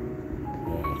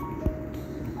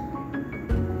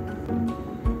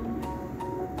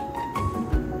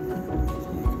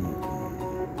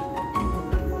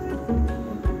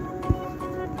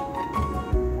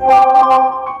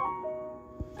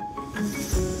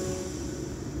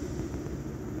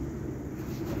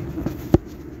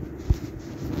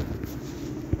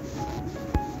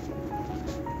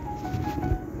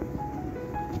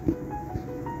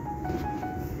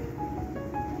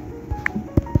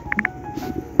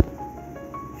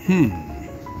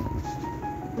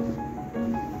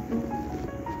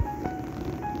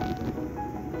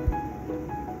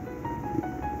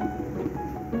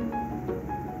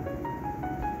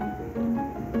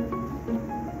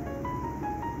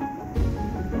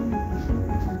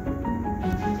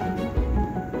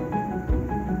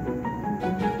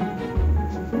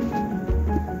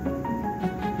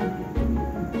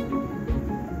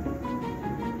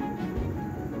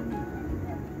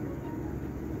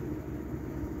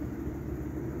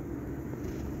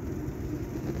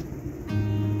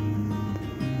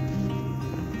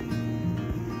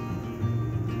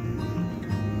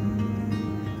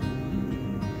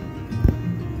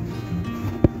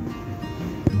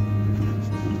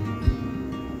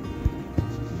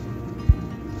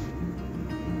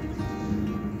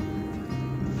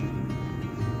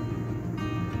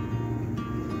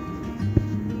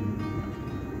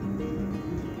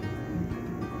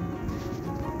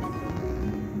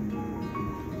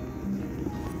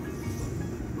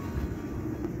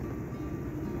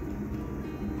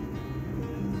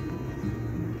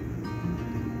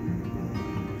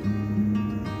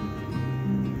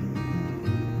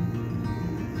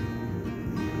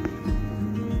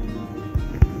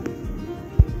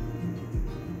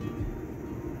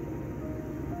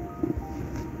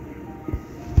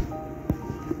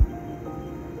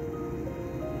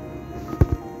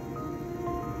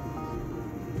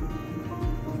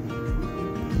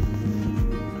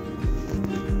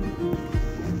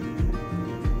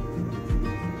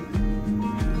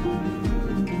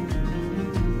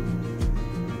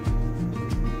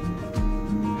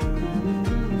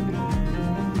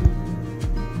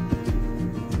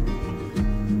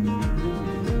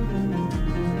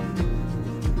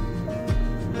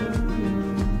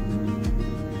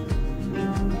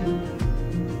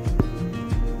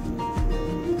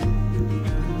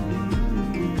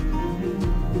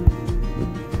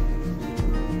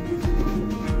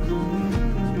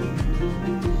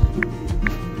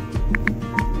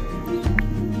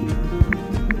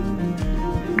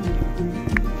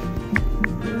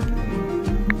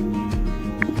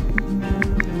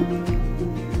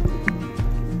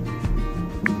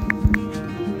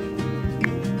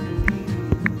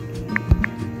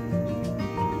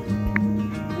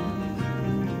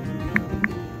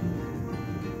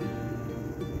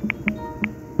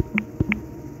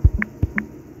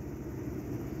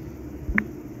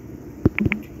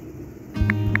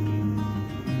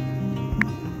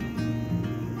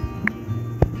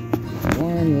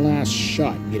 last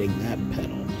shot getting that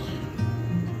pedal.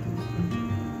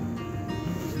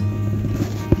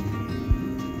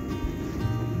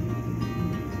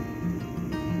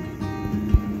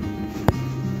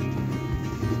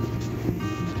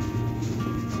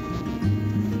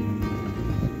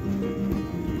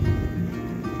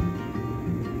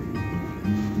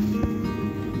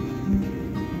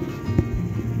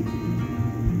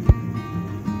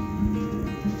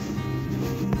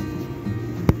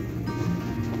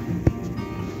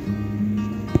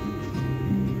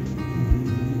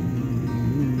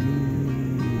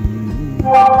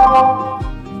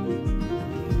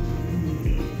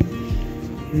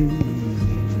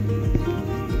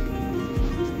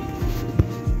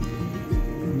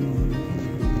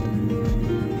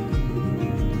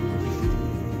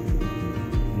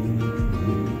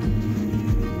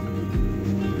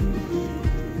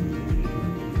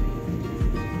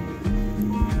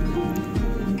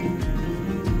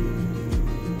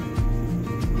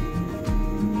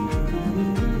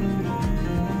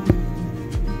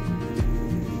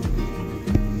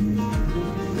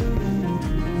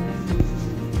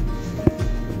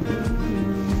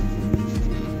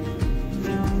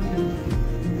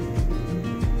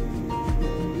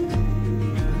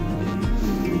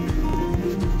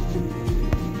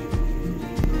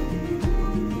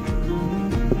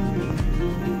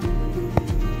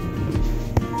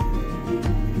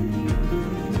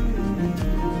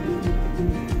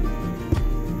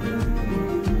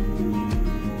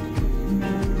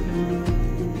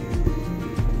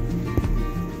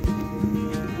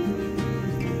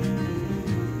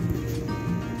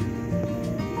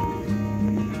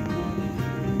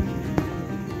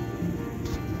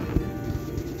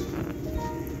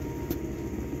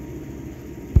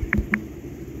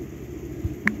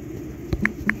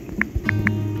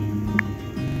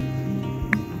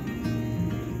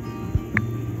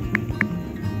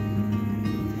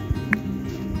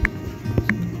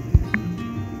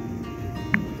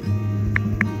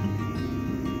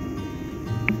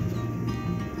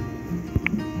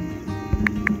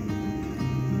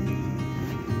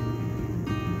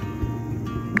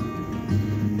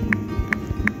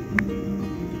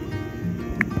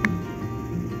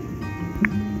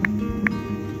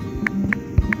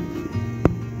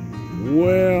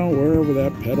 Well, wherever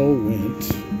that pedal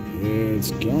went,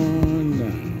 it's gone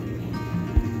now.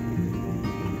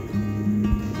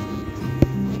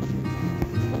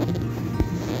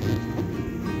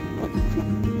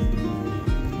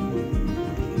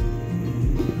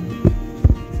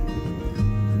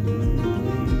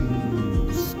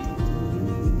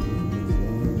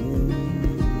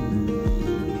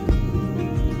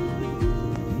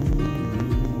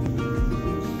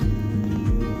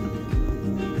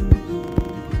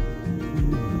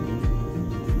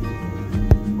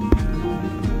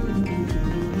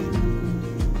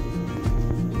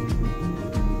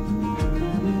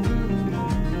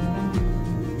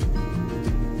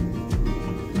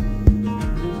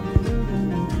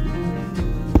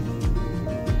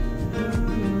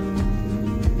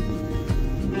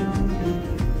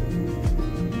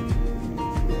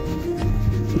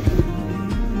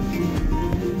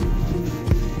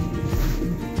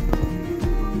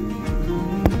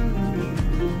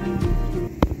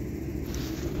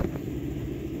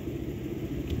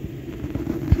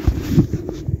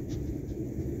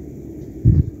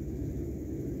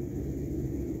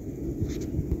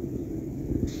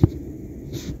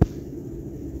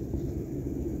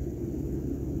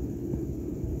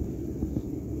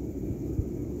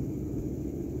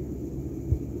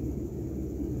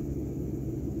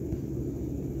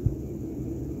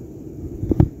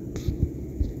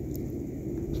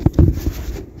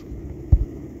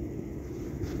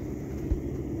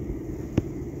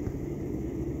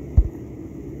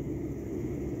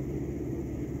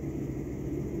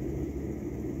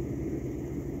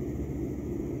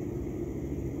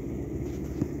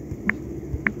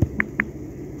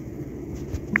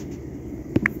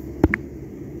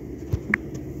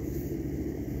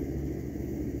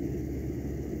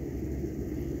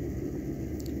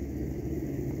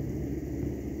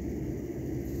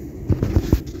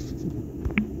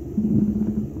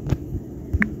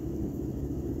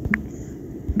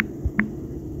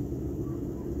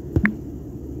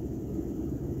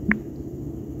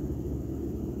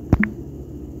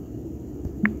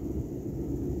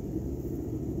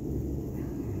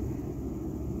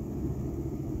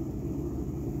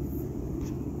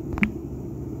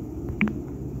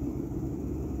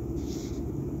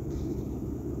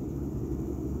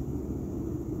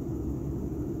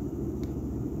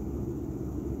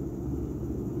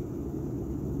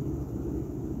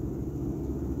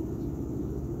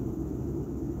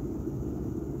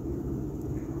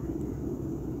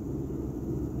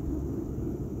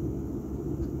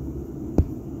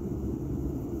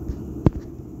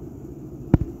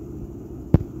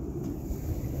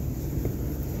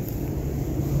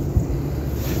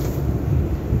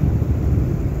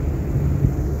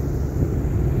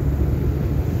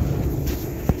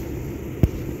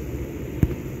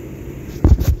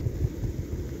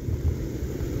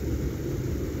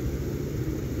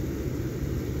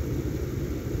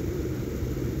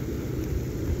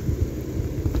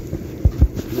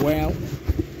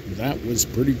 it was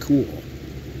pretty cool.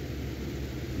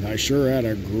 And I sure had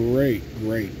a great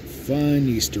fun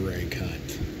Easter egg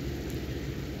hunt.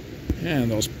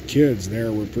 And those kids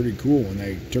there were pretty cool when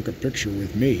they took a picture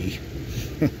with me.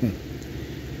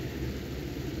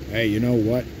 Hey, you know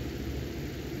what?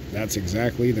 That's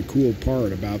exactly the cool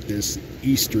part about this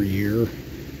Easter year,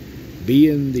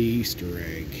 being the Easter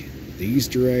egg. The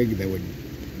Easter egg that would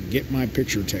get my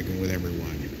picture taken with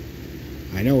everyone.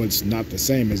 I know it's not the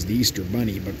same as the Easter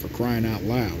Bunny, but for crying out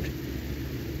loud,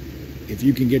 if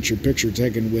you can get your picture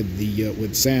taken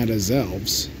with Santa's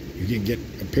elves, you can get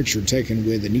a picture taken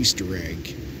with an Easter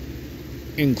egg,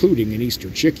 including an Easter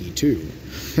chickie too.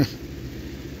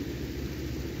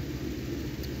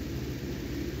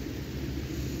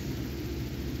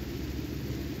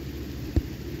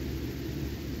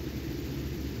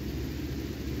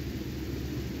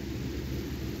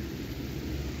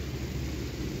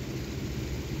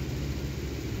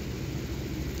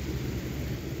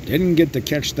 Didn't get to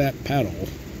catch that petal.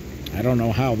 I don't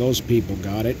know how those people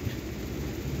got it.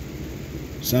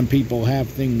 Some people have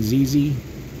things easy,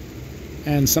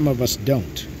 and some of us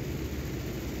don't.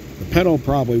 The petal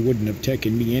probably wouldn't have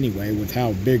taken me anyway with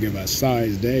how big of a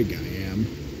sized egg I am.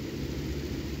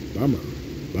 Bummer.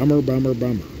 Bummer, bummer,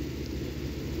 bummer.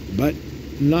 But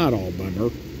not all bummer.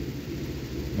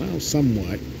 Well,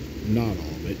 somewhat. Not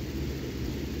all of it.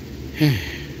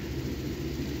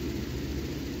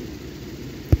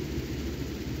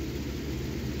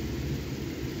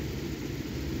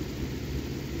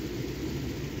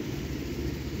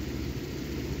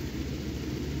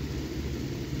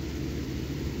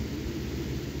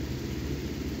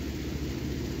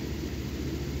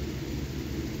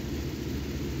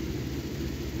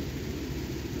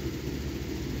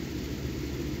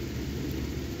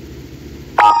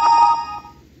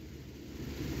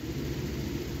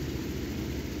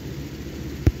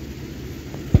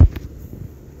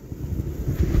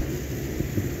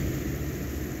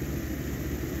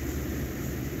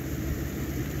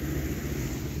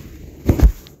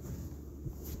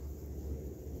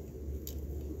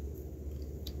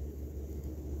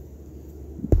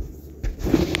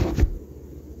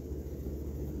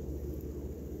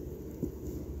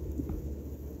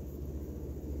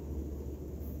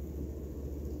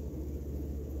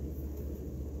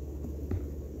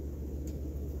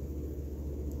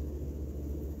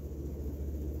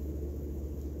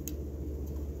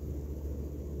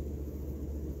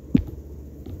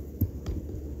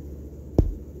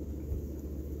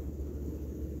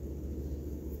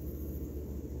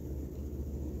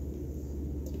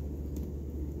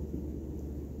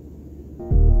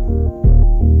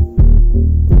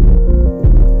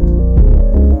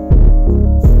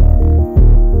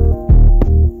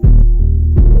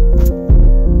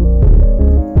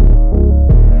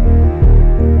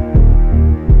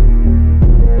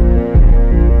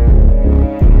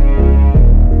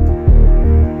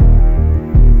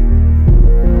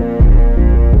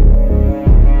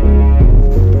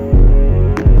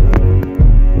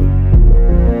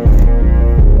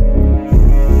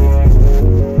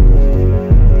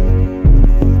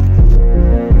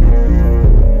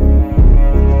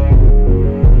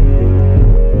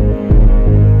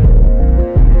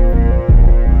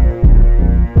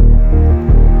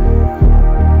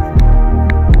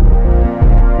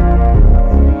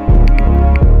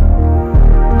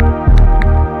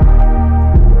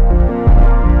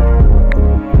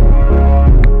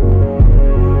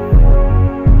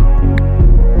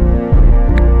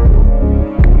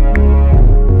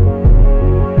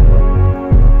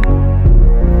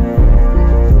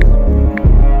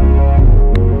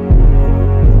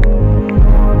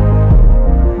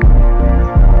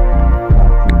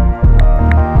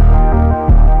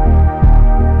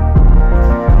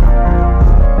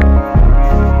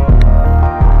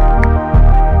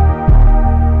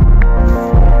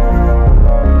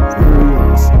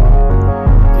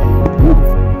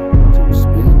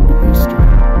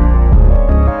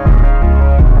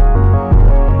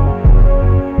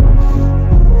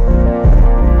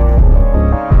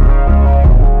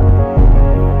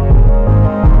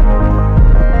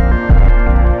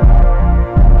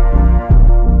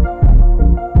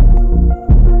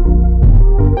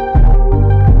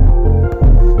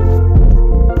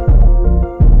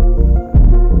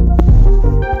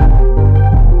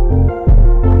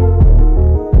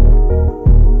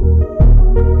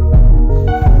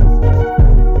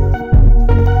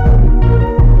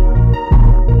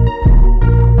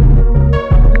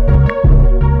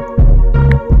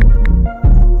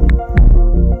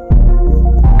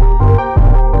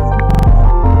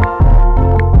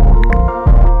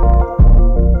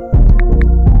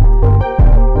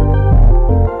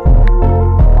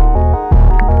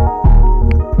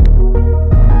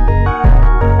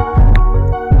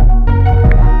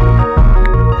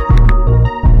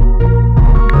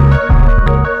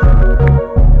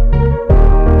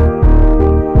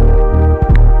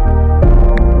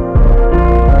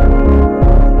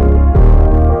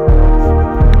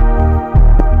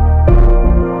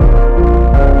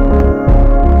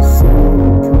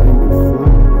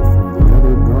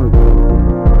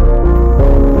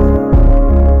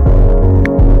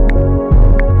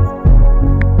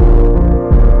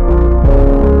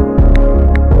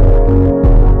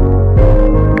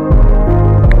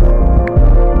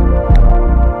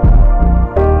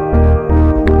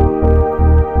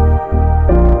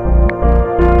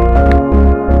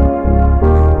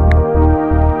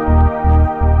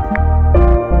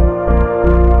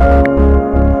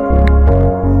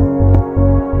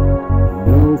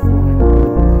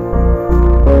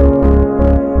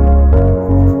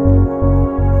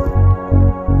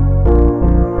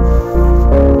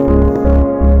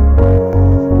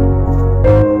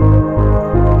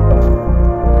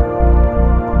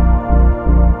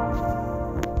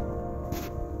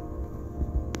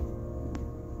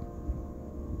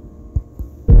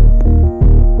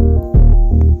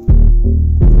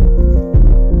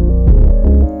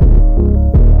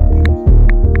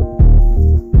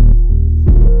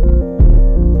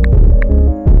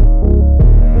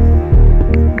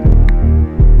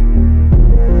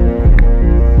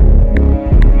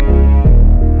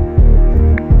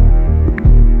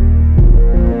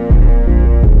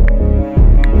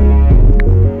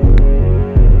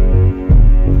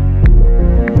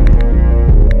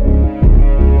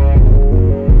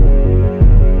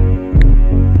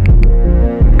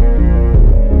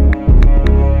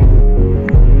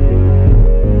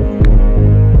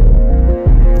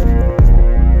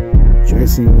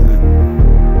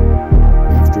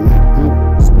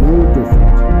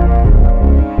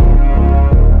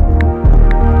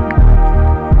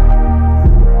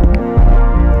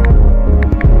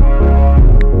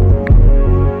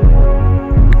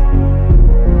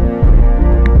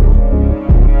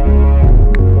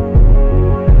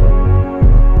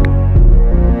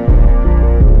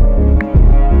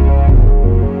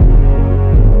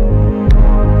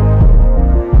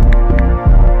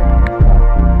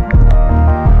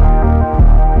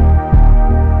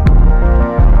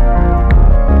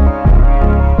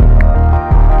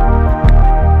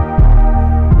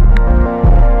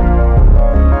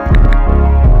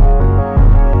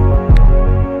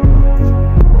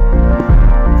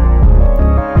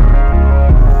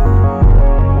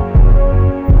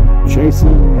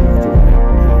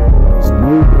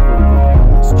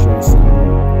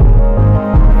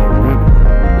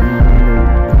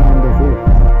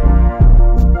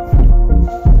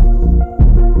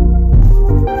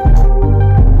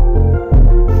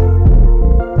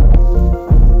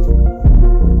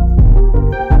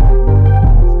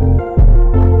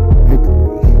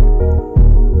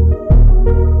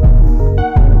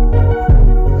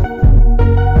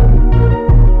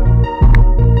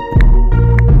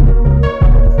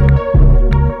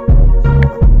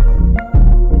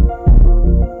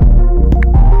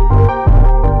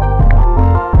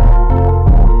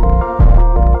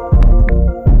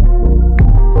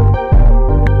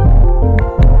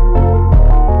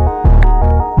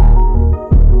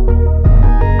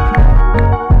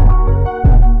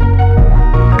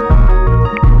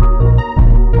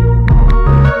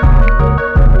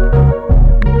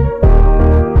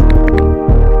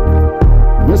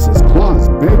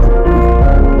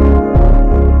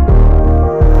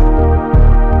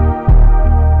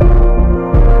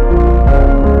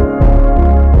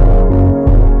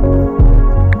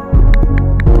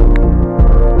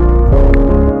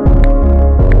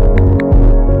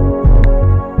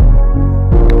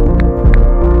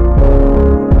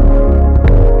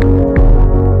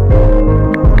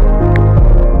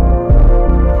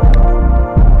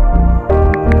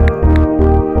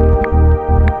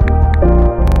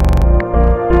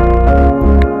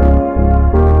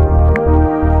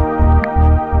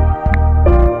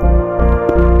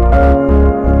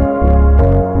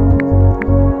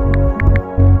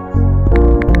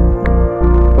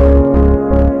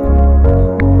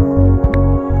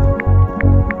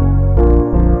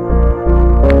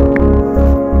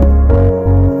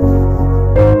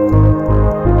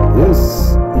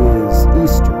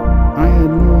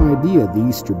 that the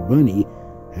Easter Bunny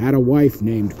had a wife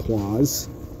named Claus.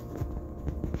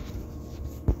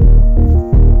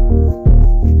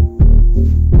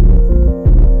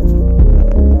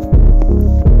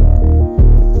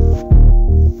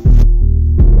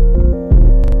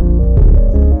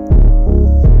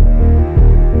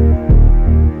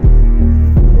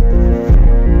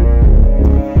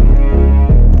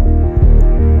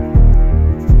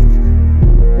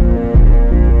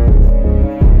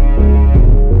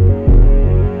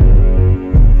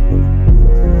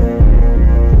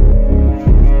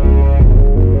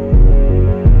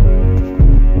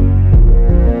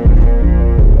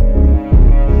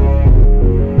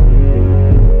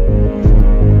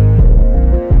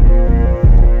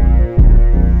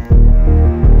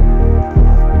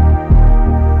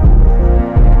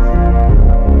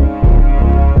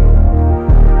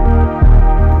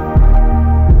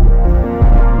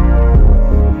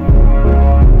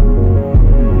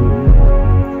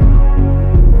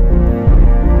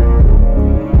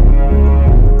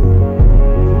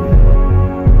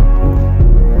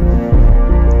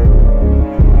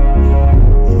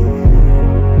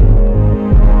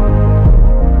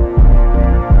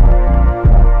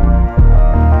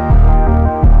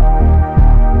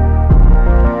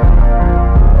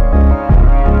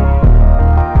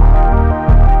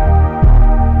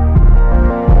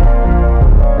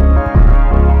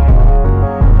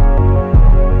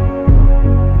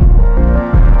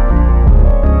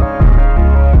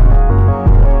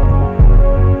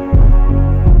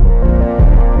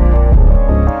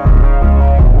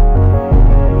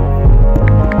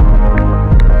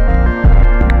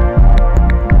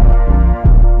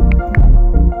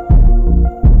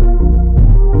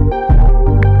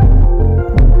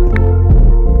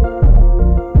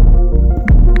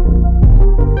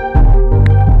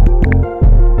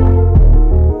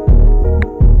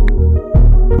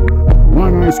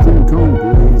 Ice cream cone,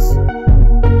 please.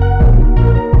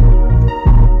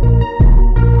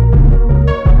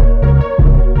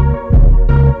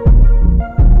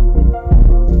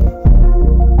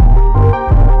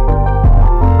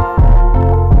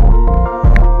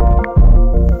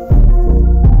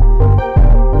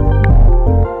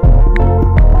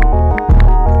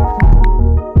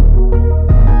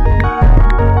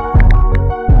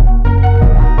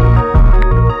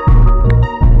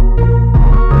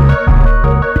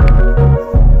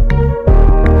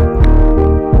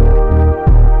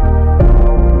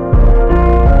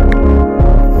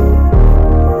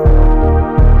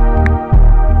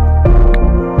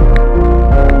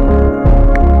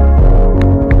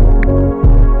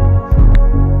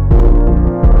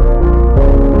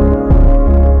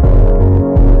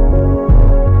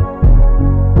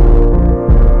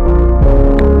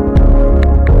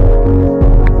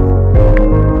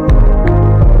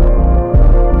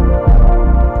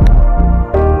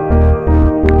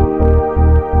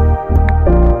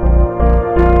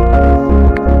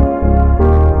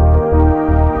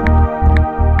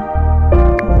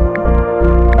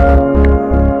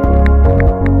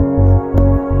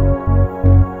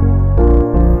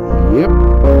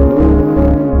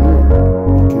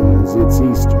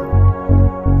 Easter.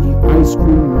 The ice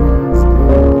cream